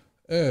yeah.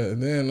 Yeah,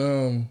 and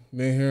then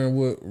hearing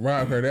what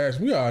Rob Kardashian,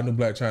 we all knew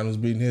Blac Chyna was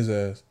beating his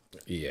ass.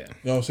 Yeah. You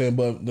know what I'm saying?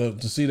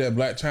 But to see that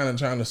Blac Chyna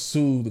trying to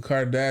sue the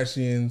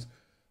Kardashians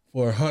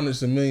for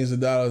hundreds of millions of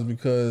dollars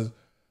because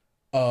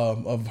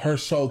of her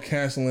show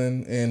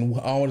canceling and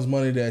all this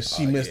money that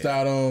she missed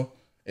out on.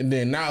 And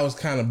then now it's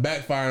kind of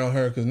backfiring on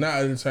her because now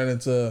it turned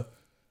into,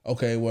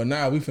 okay, well,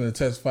 now we finna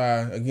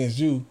testify against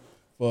you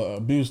for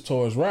abuse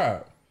towards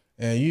Rob.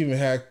 And you even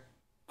had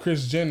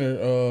Kris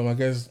Jenner, I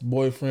guess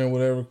boyfriend,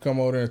 whatever,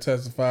 come over there and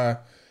testify,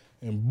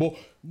 and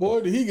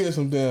boy, did he get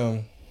some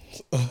damn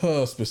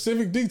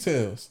specific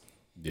details.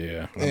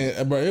 Yeah,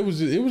 and bro, it was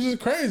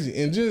just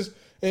crazy, and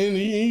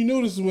you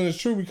knew this is when it's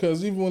true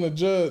because even when the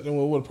judge and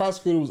when the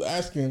prosecutor was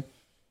asking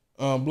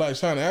Blac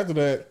Chyna after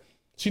that,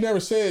 she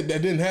never said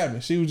that didn't happen.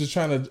 She was just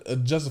trying to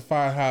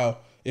justify how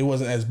it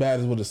wasn't as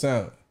bad as what it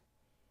sounded.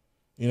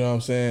 You know what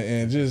I'm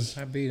saying? And just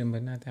I beat him,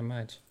 but not that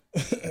much.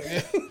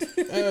 I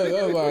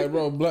was like,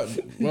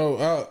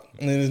 bro,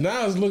 and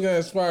now it's looking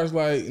as far as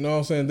like, you know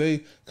what I'm saying,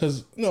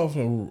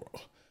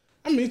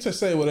 to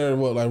say whatever,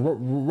 like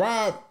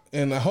Rob,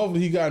 and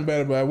hopefully he gotten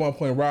better, but at one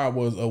point Rob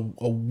was a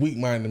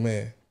weak-minded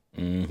man,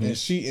 and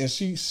she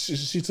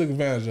took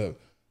advantage of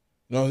it.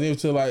 You know what I'm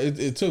saying? Like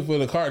it took for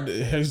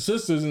her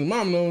sisters and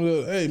mom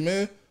to, hey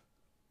man,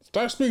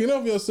 start speaking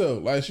up for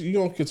yourself. Like you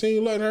gonna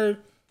continue letting her,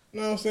 you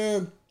know what I'm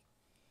saying,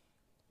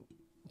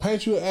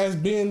 paint you as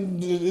being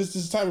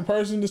this type of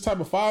person, this type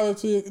of father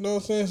to, you know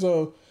what I'm saying?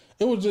 So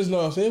it was just,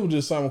 it was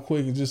just something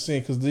quick and just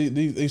seeing, because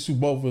they two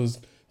both was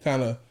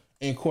kind of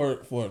in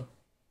court for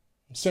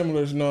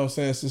similar, you know what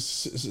I'm saying,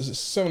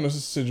 similar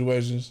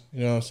situations,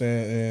 you know what I'm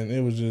saying? And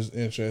it was just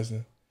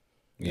interesting.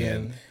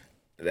 Yeah.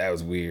 That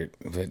was weird.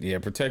 But yeah,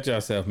 protect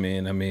yourself,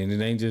 man. I mean,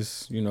 it ain't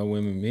just,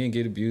 women. Men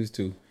get abused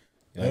too.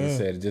 Like I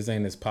said, it just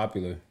ain't as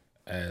popular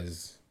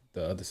as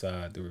the other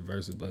side, the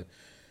reverse. But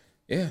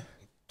yeah,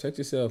 protect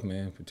yourself,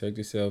 man. Protect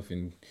yourself.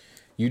 And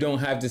you don't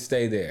have to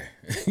stay there.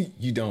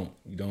 You don't,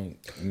 I don't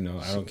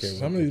care.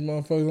 Some of these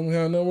motherfuckers don't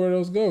have nowhere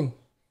else to go.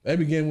 They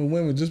be getting with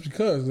women just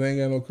because they ain't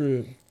got no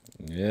crib.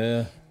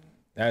 Yeah.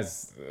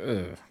 That's,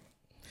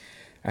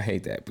 I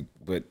hate that.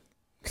 But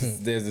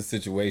there's a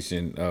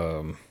situation,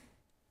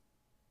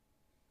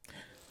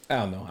 I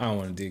don't know. I don't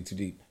want to dig too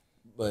deep,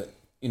 but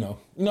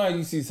how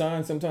you see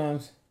signs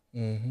sometimes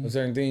of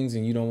certain things,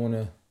 and you don't want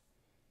to.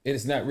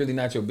 It's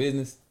not your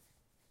business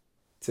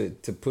to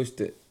push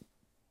the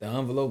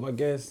envelope, I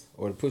guess,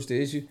 or to push the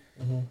issue,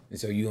 and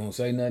so you don't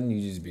say nothing.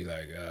 You just be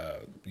like,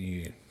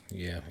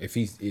 yeah.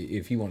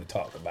 If he want to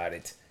talk about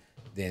it,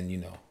 then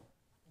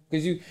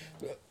because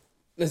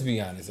let's be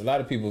honest. A lot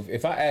of people.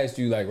 If I asked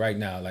you like right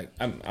now, like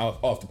I'm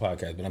off the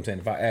podcast, but I'm saying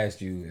if I asked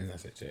you and I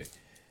said, Jay,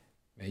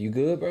 man, you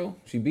good, bro?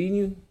 She beating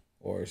you?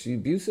 Or is she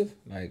abusive?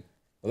 Like,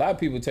 a lot of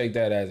people take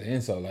that as an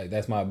insult. Like,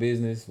 that's my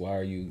business. Why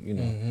are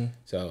you,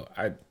 So,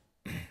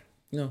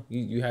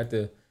 you have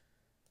to,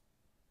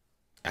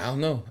 I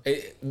don't know.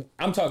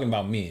 I'm talking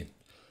about men.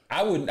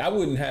 I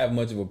wouldn't have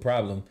much of a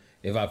problem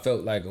if I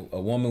felt like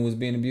a woman was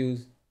being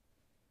abused.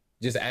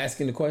 Just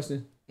asking the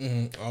question.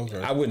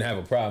 Okay. I wouldn't have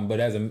a problem. But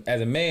as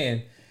a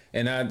man,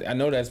 and I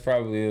know that's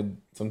probably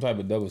some type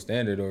of double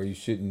standard, or you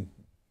shouldn't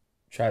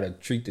try to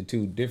treat the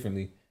two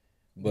differently.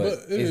 But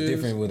it's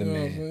different with a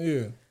man.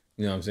 Yeah.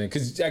 You know what I'm saying?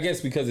 Because I guess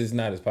because it's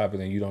not as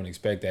popular and you don't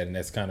expect that, and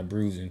that's kind of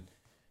bruising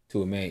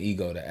to a man's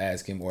ego to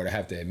ask him or to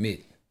have to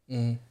admit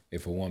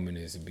if a woman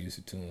is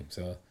abusive to him.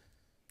 So,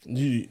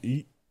 do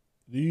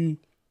you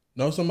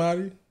know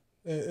somebody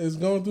that is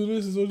going through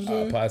this? Is what you're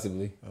saying?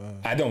 Possibly.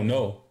 I don't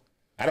know.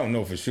 I don't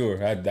know for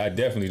sure. I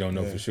definitely don't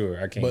know for sure.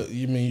 I can't. But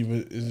you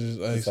mean it's just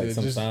like I said,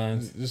 some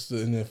signs. Just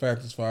in the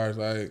fact as far as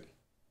like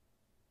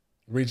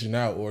reaching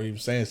out or even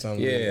saying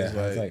something. Yeah,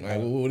 it's like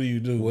what do you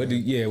do? What do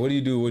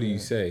you do? What do you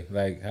say?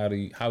 Like how do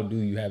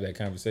you have that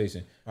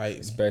conversation? Like,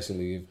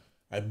 especially if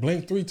I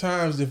blink 3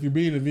 times if you're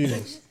being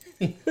abused.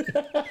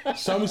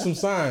 Show me some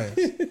signs.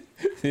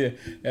 Yeah,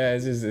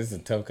 it's a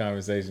tough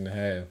conversation to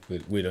have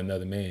with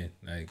another man.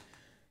 Like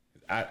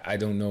I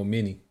don't know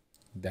many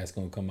that's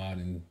gonna come out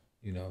and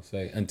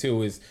say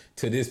until it's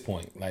to this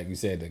point. Like you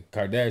said, the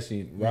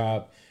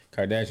Rob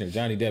Kardashian,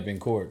 Johnny Depp in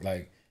court.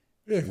 Like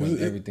when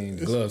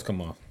the gloves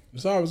come off.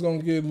 It's always going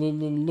to get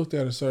looked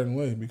at a certain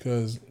way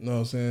because, you know what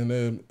I'm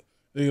saying,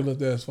 they get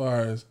looked at as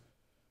far as,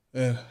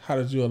 and how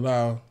did you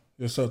allow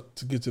yourself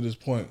to get to this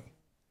point?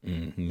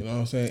 Mm-hmm. You know what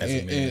I'm saying?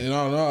 And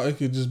all in all, it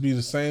could just be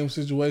the same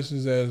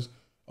situations as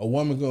a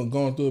woman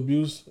going through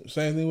abuse,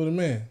 same thing with a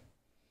man.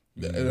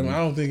 Mm-hmm. I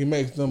don't think it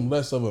makes them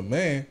less of a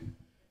man.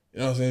 You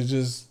know what I'm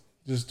saying? It's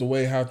just the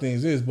way how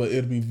things is, but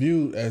it'll be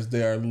viewed as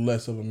they are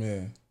less of a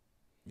man.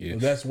 Yeah. So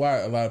that's why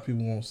a lot of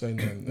people won't say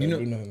nothing. Do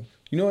nothing.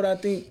 You know what I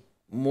think?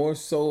 More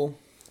so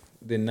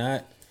than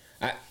not,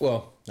 I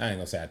ain't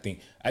gonna say I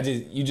think.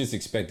 You just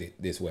expect it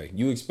this way.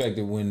 You expect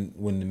it when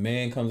the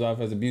man comes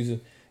off as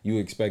abusive, you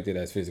expect it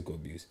as physical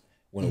abuse.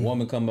 When a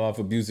woman comes off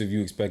abusive,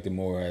 you expect it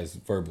more as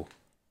verbal.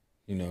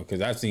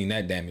 Because I've seen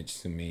that damage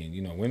to men.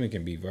 Women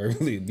can be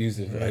verbally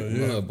abusive,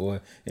 like boy,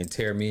 and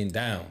tear men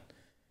down.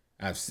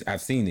 I've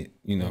seen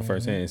it,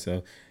 firsthand.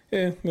 So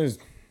yeah, there's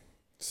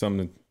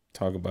something to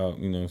talk about.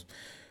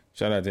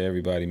 Shout out to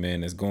everybody,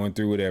 man, that's going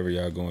through whatever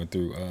y'all going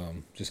through.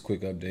 Just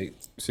quick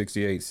update: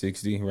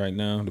 68-60 right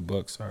now. The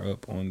Bucks are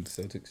up on the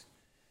Celtics.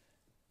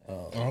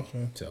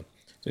 Okay. So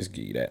just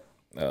give you that.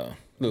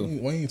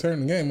 When you turn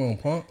the game on,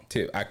 punk?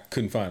 Tip. I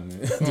couldn't find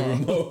the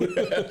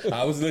remote.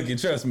 I was looking.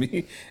 Trust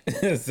me.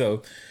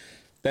 So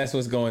that's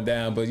what's going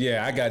down. But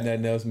yeah, I got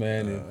nothing else,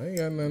 man. I ain't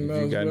got nothing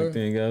else. You got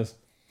anything else?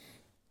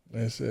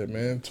 That's it,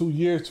 man. 2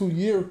 year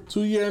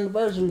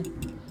anniversary.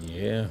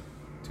 Yeah,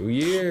 2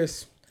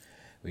 years.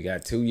 We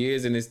got 2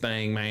 years in this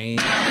thing, man.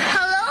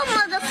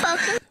 Hello,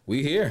 motherfucker.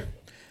 We here.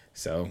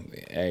 So,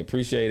 I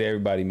appreciate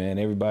everybody, man.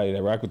 Everybody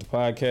that rock with the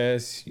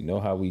podcast. You know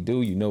how we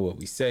do. You know what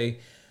we say.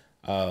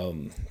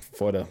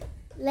 For the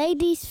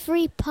Ladies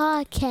Free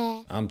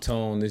Podcast. I'm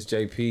Tone. This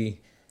JP.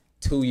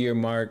 2 year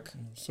mark.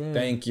 Sir.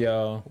 Thank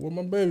y'all. Where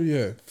my baby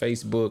at?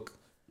 Facebook.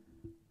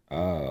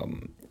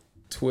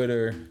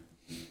 Twitter.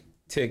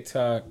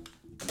 TikTok.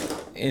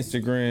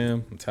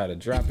 Instagram. I'm tired of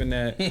dropping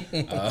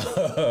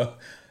that.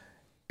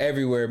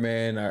 Everywhere,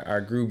 man.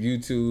 Our group,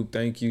 YouTube.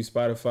 Thank you.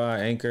 Spotify,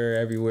 Anchor,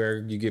 everywhere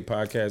you get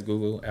podcasts,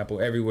 Google, Apple,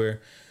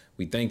 everywhere.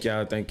 We thank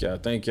y'all,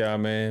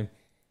 man.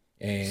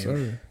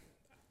 And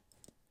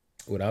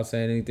without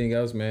saying anything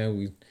else, man,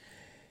 we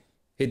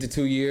hit the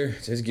 2 year.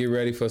 Just get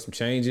ready for some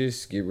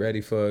changes. Get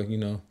ready for,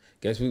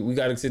 guess we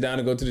got to sit down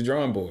and go to the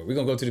drawing board. We're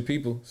going to go to the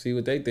people, see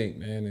what they think,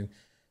 man, and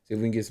see if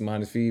we can get some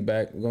honest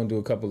feedback. We're going to do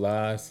a couple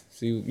lives,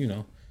 see,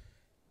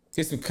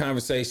 get some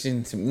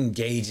conversation, some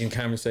engaging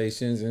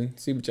conversations, and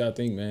see what y'all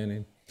think, man.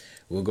 And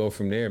we'll go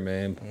from there,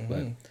 man. Mm-hmm.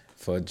 But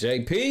for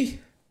JP,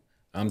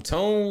 I'm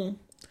Tone.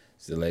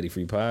 It's the Lady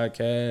Free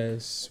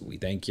Podcast. We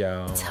thank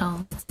y'all.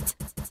 Tone.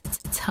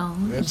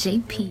 home,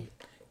 JP.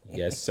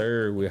 Yes,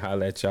 sir. We'll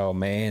holler at y'all,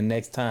 man,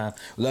 next time.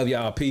 Love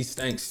y'all. Peace.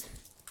 Thanks.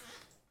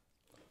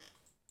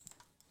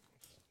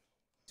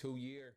 2 year.